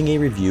and leaving a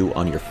review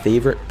on your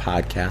favorite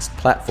podcast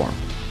platform.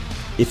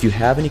 If you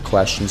have any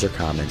questions or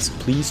comments,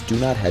 please do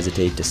not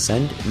hesitate to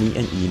send me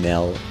an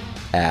email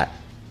at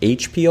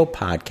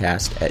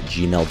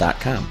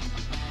hpopodcast@gmail.com.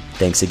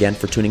 Thanks again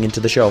for tuning into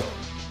the show.